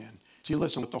to operate in. See,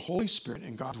 listen, with the Holy Spirit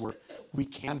and God's word, we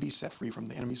can be set free from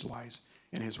the enemy's lies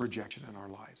and his rejection in our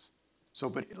lives. So,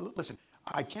 but listen,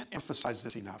 I can't emphasize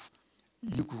this enough.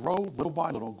 You grow little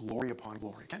by little, glory upon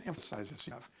glory. I can't emphasize this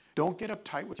enough. Don't get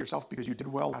uptight with yourself because you did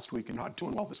well last week and not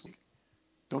doing well this week.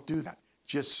 Don't do that.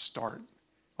 Just start.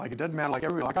 Like, it doesn't matter, like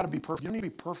I got to be perfect. You don't need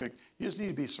to be perfect. You just need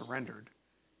to be surrendered.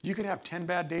 You could have 10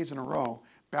 bad days in a row,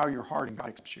 bow your heart, and God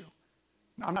accepts you.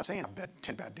 Now, I'm not saying I've had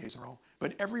 10 bad days in a row,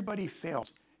 but everybody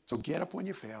fails. So get up when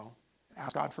you fail,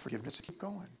 ask God for forgiveness, and keep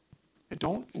going. And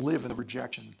don't live in the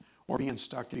rejection or being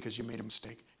stuck because you made a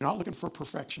mistake. You're not looking for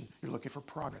perfection. You're looking for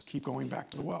progress. Keep going back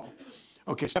to the well.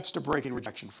 Okay, steps to breaking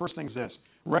rejection. First thing is this: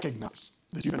 recognize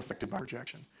that you've been affected by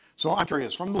rejection. So I'm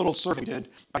curious, from the little survey we did,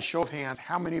 by show of hands,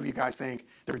 how many of you guys think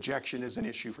that rejection is an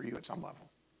issue for you at some level?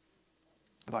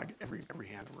 Like every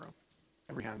hand in the room.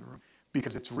 Every hand in the room.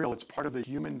 Because it's real. It's part of the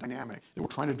human dynamic that we're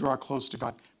trying to draw close to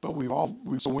God. But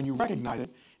so when you recognize it,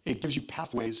 it gives you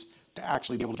pathways to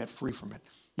actually be able to get free from it.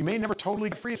 You may never totally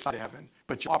get free inside of heaven,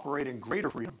 but you operate in greater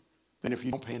freedom than if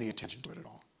you don't pay any attention to it at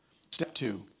all. Step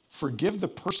 2, forgive the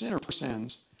person or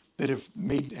persons that have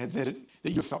made that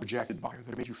you have felt rejected by, or that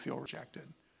have made you feel rejected.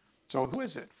 So who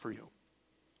is it for you?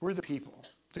 Who are the people?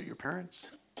 Is it your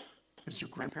parents? Is it your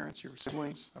grandparents, your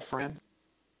siblings, a friend?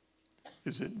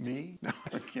 Is it me? No,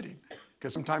 I'm kidding.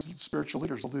 Because sometimes spiritual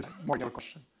leaders will do that. Mark, you have a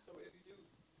question? So if you do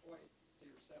point to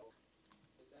yourself,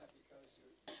 is that because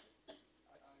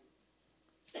I'm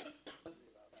fuzzy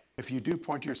about that? If you do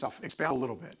point to yourself, expand a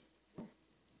little bit.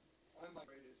 I'm my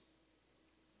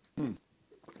greatest.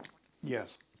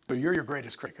 Yes. So you're your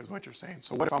greatest critic is what you're saying.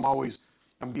 So what if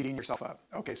I'm beating yourself up?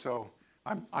 Okay, so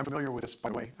I'm familiar with this, by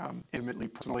the way, intimately,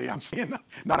 personally. I'm saying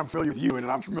not I'm familiar with you, and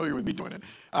I'm familiar with me doing it.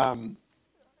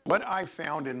 What I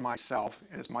found in myself,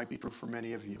 and this might be true for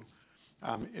many of you,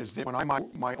 is that when I'm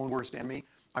my own worst enemy,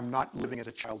 I'm not living as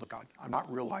a child of God. I'm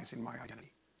not realizing my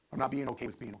identity. I'm not being okay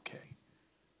with being okay.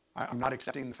 I'm not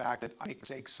accepting the fact that I make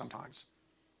mistakes sometimes,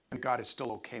 and God is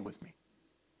still okay with me.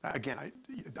 Again,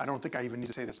 I don't think I even need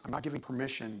to say this. I'm not giving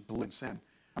permission to live in sin.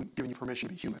 I'm giving you permission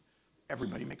to be human.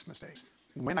 Everybody makes mistakes.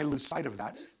 When I lose sight of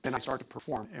that, then I start to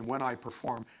perform. And when I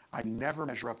perform, I never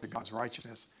measure up to God's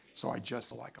righteousness, so I just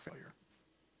feel like a failure.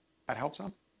 That helps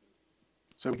some?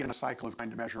 So we get in a cycle of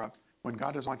trying to measure up. When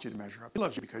God doesn't want you to measure up, he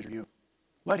loves you because you're you.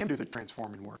 Let him do the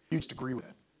transforming work. You just agree with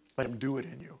it. Let him do it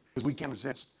in you. Because we can't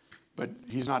resist. But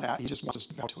he just wants us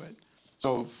to bow to it.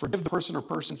 So forgive the person or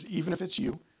persons, even if it's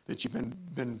you, that you've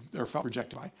been or felt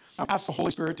rejected by. Now ask the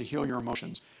Holy Spirit to heal your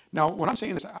emotions. Now, when I'm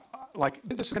saying this, like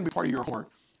this is going to be part of your homework,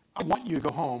 I want you to go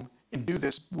home and do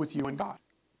this with you and God.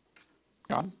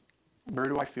 God, where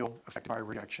do I feel affected by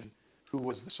rejection? Who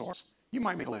was the source? You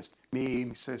might make a list. Me,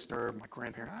 my sister, my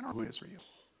grandparent. I don't know who it is for you.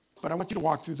 But I want you to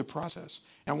walk through the process.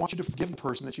 And I want you to forgive the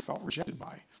person that you felt rejected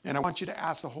by. And I want you to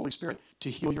ask the Holy Spirit to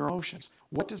heal your emotions.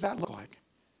 What does that look like?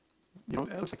 You know,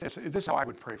 it looks like this. This is how I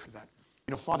would pray for that.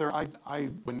 You know, Father,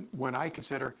 when I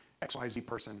consider XYZ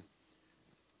person,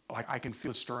 like I can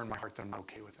feel a stir in my heart that I'm not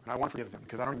okay with them. And I want to forgive them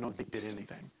because I don't even know that they did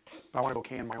anything. But I want to be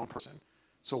okay in my own person.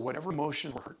 So whatever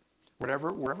emotion or hurt,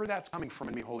 wherever that's coming from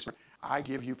in me, Holy Spirit, I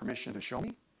give you permission to show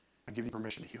me. I give you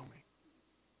permission to heal me.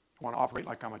 I want to operate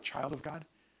like I'm a child of God.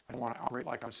 I don't want to operate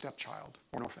like I'm a stepchild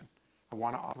or an orphan. I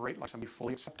want to operate like somebody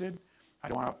fully accepted. I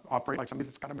don't want to operate like somebody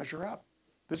that's got to measure up.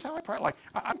 This is how I pray. Like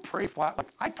I pray flat. Like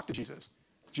I talk to Jesus.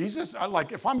 Jesus,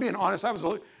 if I'm being honest,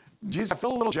 Jesus, I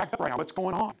feel a little jacked up right now. What's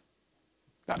going on?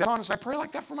 That's honest. I pray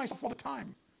like that for myself all the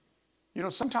time. You know,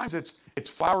 sometimes it's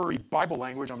flowery Bible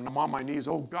language. I'm on my knees.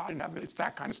 Oh God, in heaven. It's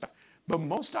that kind of stuff. But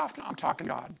most often I'm talking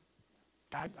to God.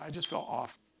 God, I just feel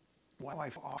off. Why do I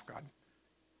feel off, God?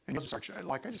 And he'll just start,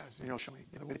 like I just asked, show me.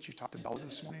 The way that you talked to Bella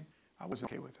this morning, I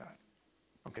wasn't okay with that.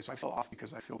 Okay, so I feel off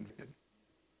because I feel convicted.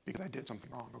 Because I did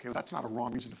something wrong. Okay, well, that's not a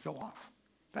wrong reason to feel off.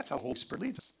 That's how the Holy Spirit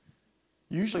leads us.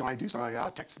 Usually when I do something,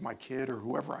 I'll text my kid or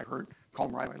whoever I hurt, call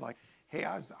them right away, like, hey,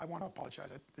 I want to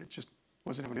apologize. It just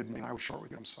wasn't having a good meeting. I was short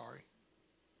with you. I'm sorry.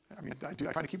 I mean, I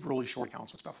try to keep really short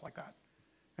accounts with stuff like that.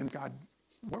 And God,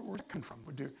 where's that come from?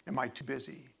 Am I too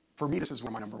busy? For me, this is one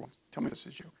of my number ones. Tell me this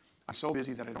is you. I'm so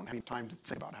busy that I don't have any time to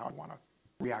think about how I want to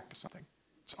react to something.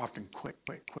 It's often quick,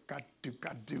 got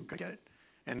to do, get it.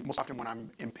 And most often when I'm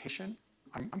impatient,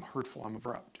 I'm hurtful, I'm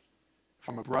abrupt. If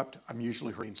I'm abrupt, I'm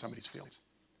usually hurting somebody's feelings.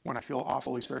 When I feel off,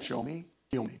 Holy Spirit, show me,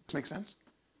 heal me. Does this make sense?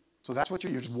 So that's what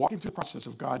you're just walking through the process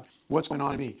of God, what's going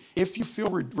on in me. If you feel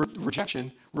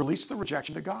rejection, release the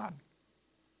rejection to God.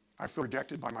 I feel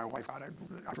rejected by my wife, God.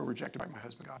 I feel rejected by my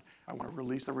husband, God. I want to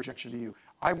release the rejection to you.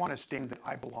 I want to stand that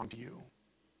I belong to you.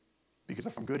 Because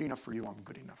if I'm good enough for you, I'm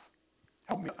good enough.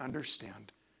 Help me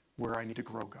understand where I need to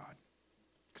grow, God.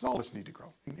 Because all of us need to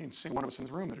grow. And single one of us in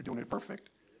this room that are doing it perfect.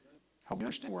 Help me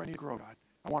understand where I need to grow, God.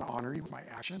 I want to honor you with my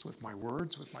actions, with my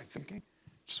words, with my thinking.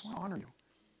 Just want to honor you.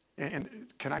 And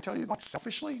can I tell you, like,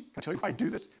 selfishly, can I tell you why I do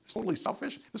this? It's totally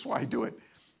selfish. This is why I do it.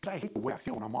 Because I hate the way I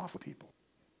feel when I'm off with people.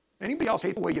 Anybody else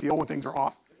hate the way you feel when things are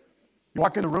off? You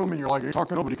walk in the room and you're like, you're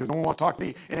talking to nobody because no one wants to talk to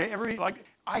me. And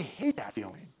I hate that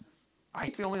feeling. I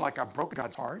hate feeling like I broke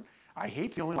God's heart. I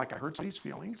hate feeling like I hurt somebody's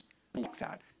feelings. I like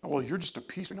that. Well, you're just a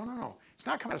piece. No. It's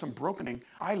not coming out of some broken thing.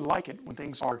 I like it when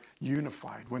things are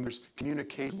unified, when there's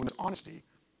communication, when there's honesty.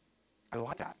 I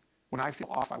like that. When I feel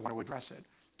off, I want to address it.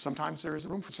 Sometimes there is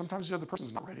room for, sometimes the other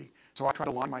person's not ready. So I try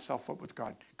to line myself up with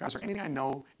God. God, is there anything I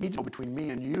need to know between me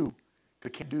and you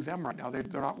that can't do them right now? They're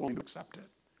not willing to accept it.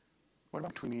 What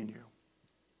about between me and you?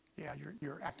 Yeah,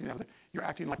 you're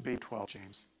acting like babe 12,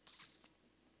 James.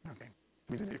 Okay. That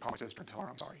means I need to call my sister and tell her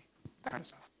I'm sorry. That kind of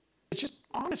stuff. It's just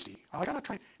honesty. I'm not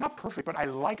trying, not perfect, but I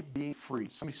like being free.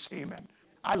 Somebody say amen.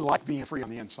 I like being free on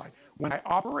the inside. When I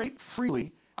operate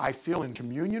freely, I feel in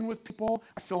communion with people.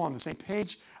 I feel on the same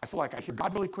page. I feel like I hear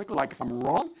God really quickly. Like if I'm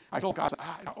wrong, I feel God,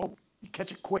 you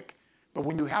catch it quick. But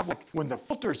when you have, when the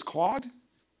filter's clogged,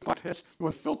 like this,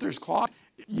 when the filter's clogged,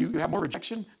 you have more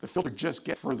rejection, the filter just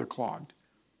gets further clogged.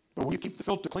 But when you keep the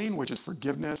filter clean, which is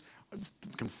forgiveness,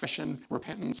 confession,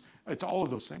 repentance, it's all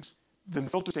of those things, then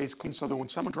the filter stays clean so that when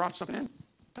someone drops something in, it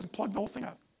doesn't plug the whole thing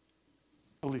up.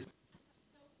 At least.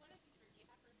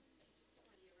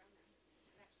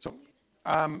 So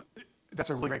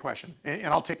that's a really great question. And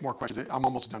I'll take more questions. I'm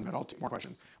almost done, but I'll take more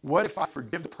questions. What if I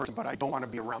forgive the person, but I don't want to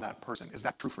be around that person? Is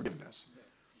that true forgiveness?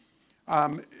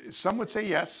 Some would say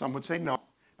yes, some would say no.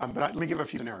 But let me give a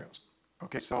few scenarios.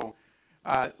 Okay, so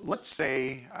let's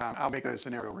say, I'll make a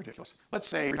scenario ridiculous. Let's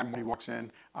say every time he walks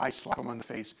in, I slap him on the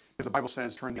face, because the Bible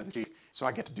says turn the other cheek, so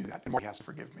I get to do that, and Marty has to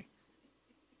forgive me.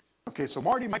 Okay, so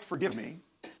Marty might forgive me,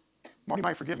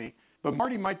 but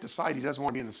Marty might decide he doesn't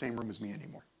want to be in the same room as me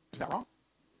anymore. Is that wrong?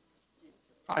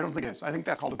 I don't think it is. I think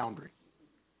that's called a boundary.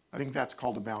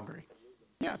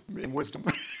 Yeah, in wisdom.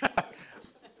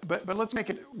 But let's make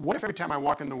it, what if every time I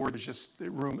walk in the word is just the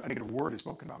room, a negative word is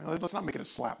spoken about me? Let's not make it a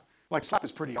slap. Like slap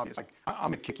is pretty obvious. Like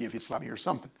I'm going to kick you if you slap me or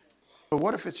something. But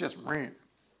what if it's just ram?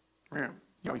 You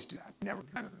always do that. Never.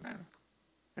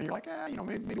 And you're like,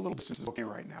 maybe a little distance is okay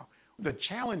right now. The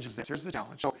challenge is this. Here's the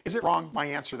challenge. So is it wrong? My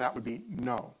answer to that would be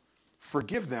no.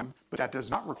 Forgive them, but that does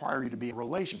not require you to be in a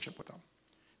relationship with them.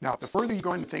 Now, the further you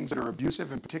go into things that are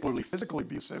abusive and particularly physically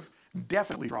abusive,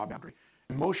 definitely draw a boundary.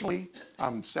 Emotionally,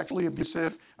 sexually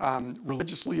abusive,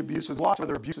 religiously abusive, lots of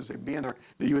other abuses that would be in there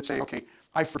that you would say, okay,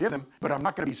 I forgive them, but I'm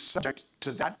not going to be subject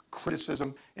to that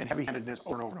criticism and heavy-handedness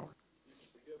over and over and over.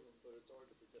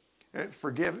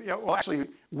 Well, actually,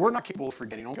 we're not capable of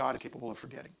forgetting. Only God is capable of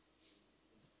forgetting.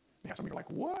 Yeah, some of you are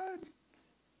like, what?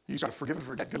 You just got to forgive and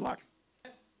forget. Good luck.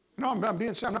 No, I'm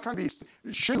being serious. I'm not trying to be.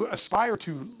 Should you aspire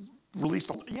to release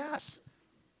the? Yes.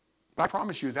 But I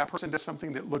promise you, that person does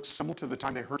something that looks similar to the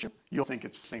time they hurt you, you'll think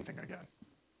it's the same thing again.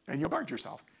 And you'll guard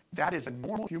yourself. That is a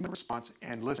normal human response,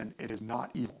 and listen, it is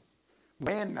not evil.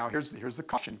 Now here's the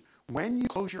caution. When you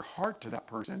close your heart to that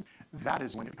person, that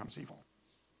is when it becomes evil.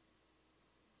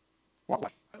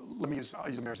 What? I'll use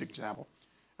a marriage example.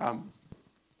 The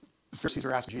Pharisees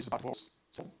are asking Jesus about divorce.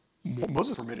 So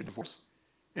Moses permitted divorce.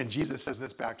 And Jesus says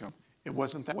this back to him. It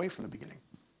wasn't that way from the beginning.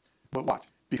 But what?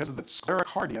 Because of the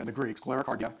sclerocardia in the Greek,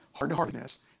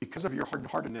 hard-heartedness, because of your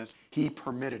hard-heartedness, he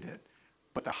permitted it.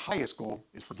 But the highest goal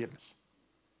is forgiveness.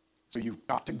 So you've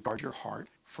got to guard your heart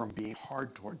from being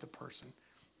hard toward the person.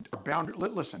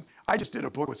 Listen, I just did a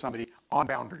book with somebody on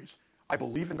boundaries. I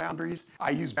believe in boundaries. I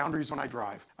use boundaries when I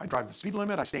drive. I drive the speed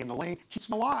limit. I stay in the lane. Keeps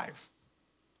them alive.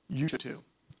 You should too.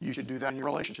 You should do that in your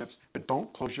relationships, but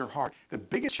don't close your heart. The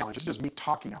biggest challenge, this is just me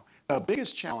talking now, the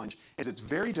biggest challenge is it's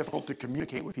very difficult to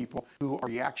communicate with people who are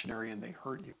reactionary and they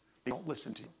hurt you. They don't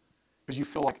listen to you because you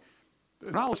feel like,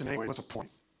 they're not listening anyway, what's the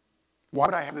point? Why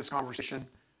would I have this conversation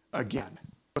again?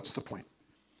 What's the point?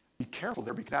 Be careful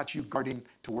there because that's you guarding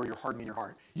to where you're hardening your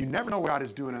heart. You never know what God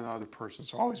is doing in another person,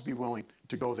 so always be willing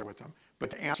to go there with them. But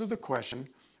to answer the question,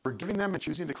 forgiving them and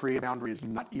choosing to create a boundary is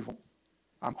not evil.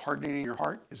 Hardening your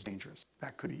heart is dangerous.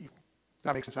 That could be evil.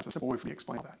 That makes sense. That's a simple way for me to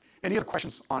explain all that. Any other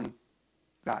questions on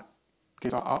that? Okay,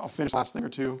 so I'll finish the last thing or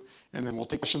two, and then we'll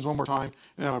take questions one more time, and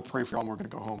then I'm going to pray for y'all, and we're going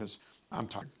to go home because I'm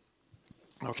tired.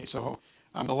 Okay, so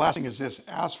the last thing is this.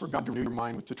 Ask for God to renew your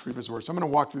mind with the truth of his word. So I'm going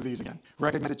to walk through these again.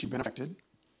 Recognize that you've been affected.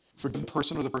 Forgive the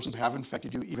person or the persons who have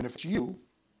infected you, even if it's you.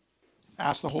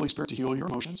 Ask the Holy Spirit to heal your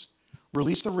emotions.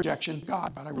 Release the rejection.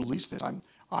 God, I release this.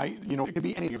 It could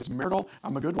be anything. If it's marital,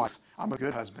 I'm a good wife. I'm a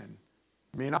good husband.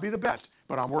 May not be the best,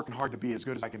 but I'm working hard to be as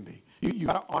good as I can be. You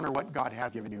got to honor what God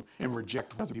has given you and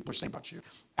reject what other people are saying about you.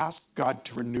 Ask God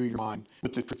to renew your mind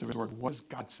with the truth of his word. What does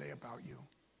God say about you?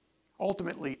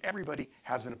 Ultimately, everybody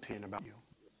has an opinion about you.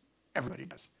 Everybody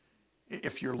does.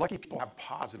 If you're lucky, people have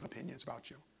positive opinions about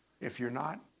you. If you're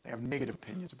not, they have negative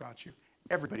opinions about you.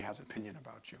 Everybody has an opinion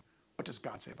about you. What does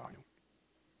God say about you?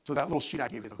 So that little sheet I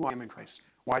gave you, the who I am in Christ,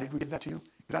 why did we give that to you?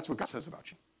 Because that's what God says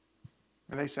about you.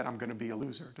 And they said, I'm going to be a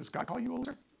loser. Does God call you a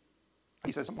loser?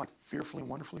 He says something like fearfully and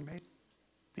wonderfully made,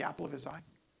 the apple of his eye,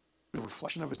 the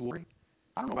reflection of his glory.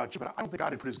 I don't know about you, but I don't think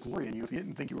God would put his glory in you if he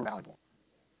didn't think you were valuable.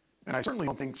 And I certainly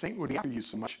don't think Satan would be after you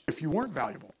so much if you weren't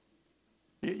valuable.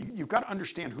 You've got to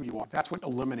understand who you are. That's what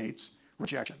eliminates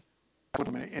rejection.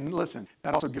 And listen,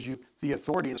 that also gives you the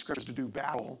authority in the scriptures to do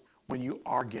battle when you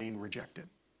are getting rejected.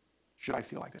 Should I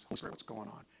feel like this? Holy Spirit, what's going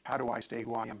on? How do I stay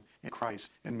who I am in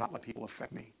Christ and not let people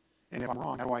affect me? And if I'm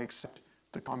wrong, how do I accept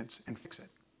the comments and fix it?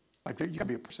 Like, you got to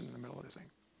be a person in the middle of this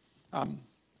thing.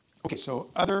 Okay, so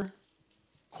other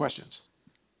questions?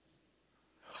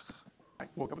 I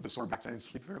woke up with a sore back, so I didn't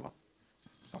sleep very well.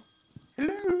 So,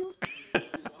 hello.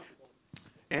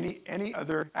 Any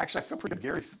other? Actually, I feel pretty good.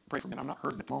 Gary prayed for me, and I'm not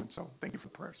hurting at the moment, so thank you for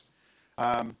the prayers.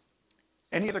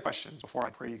 Any other questions before I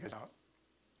pray you guys out?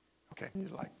 Okay, you're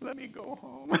like, let me go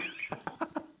home.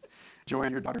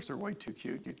 Joanne, your daughters are way too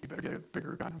cute. You better get a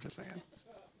bigger gun. I'm just saying.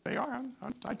 They are.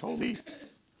 I told Lee. I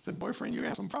said, boyfriend, you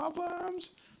have some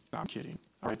problems. No, I'm kidding.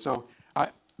 All right, so I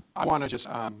want to just,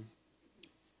 I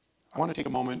want to take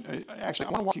a moment. Actually, I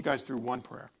want to walk you guys through one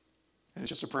prayer. And it's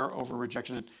just a prayer over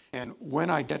rejection. And when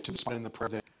I get to the spot in the prayer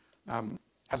that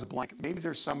has a blank, maybe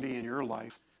there's somebody in your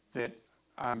life that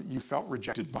you felt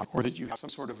rejected by or that you have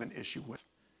some sort of an issue with.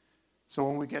 So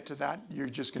when we get to that, you're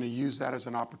just going to use that as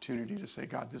an opportunity to say,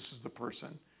 God, this is the person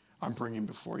I'm bringing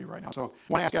before you right now. So I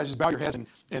want to ask you guys, just bow your heads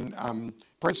and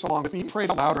pray this along with me. Pray it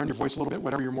out loud or in your voice a little bit,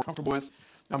 whatever you're more comfortable with.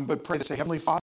 But pray to say, Heavenly Father,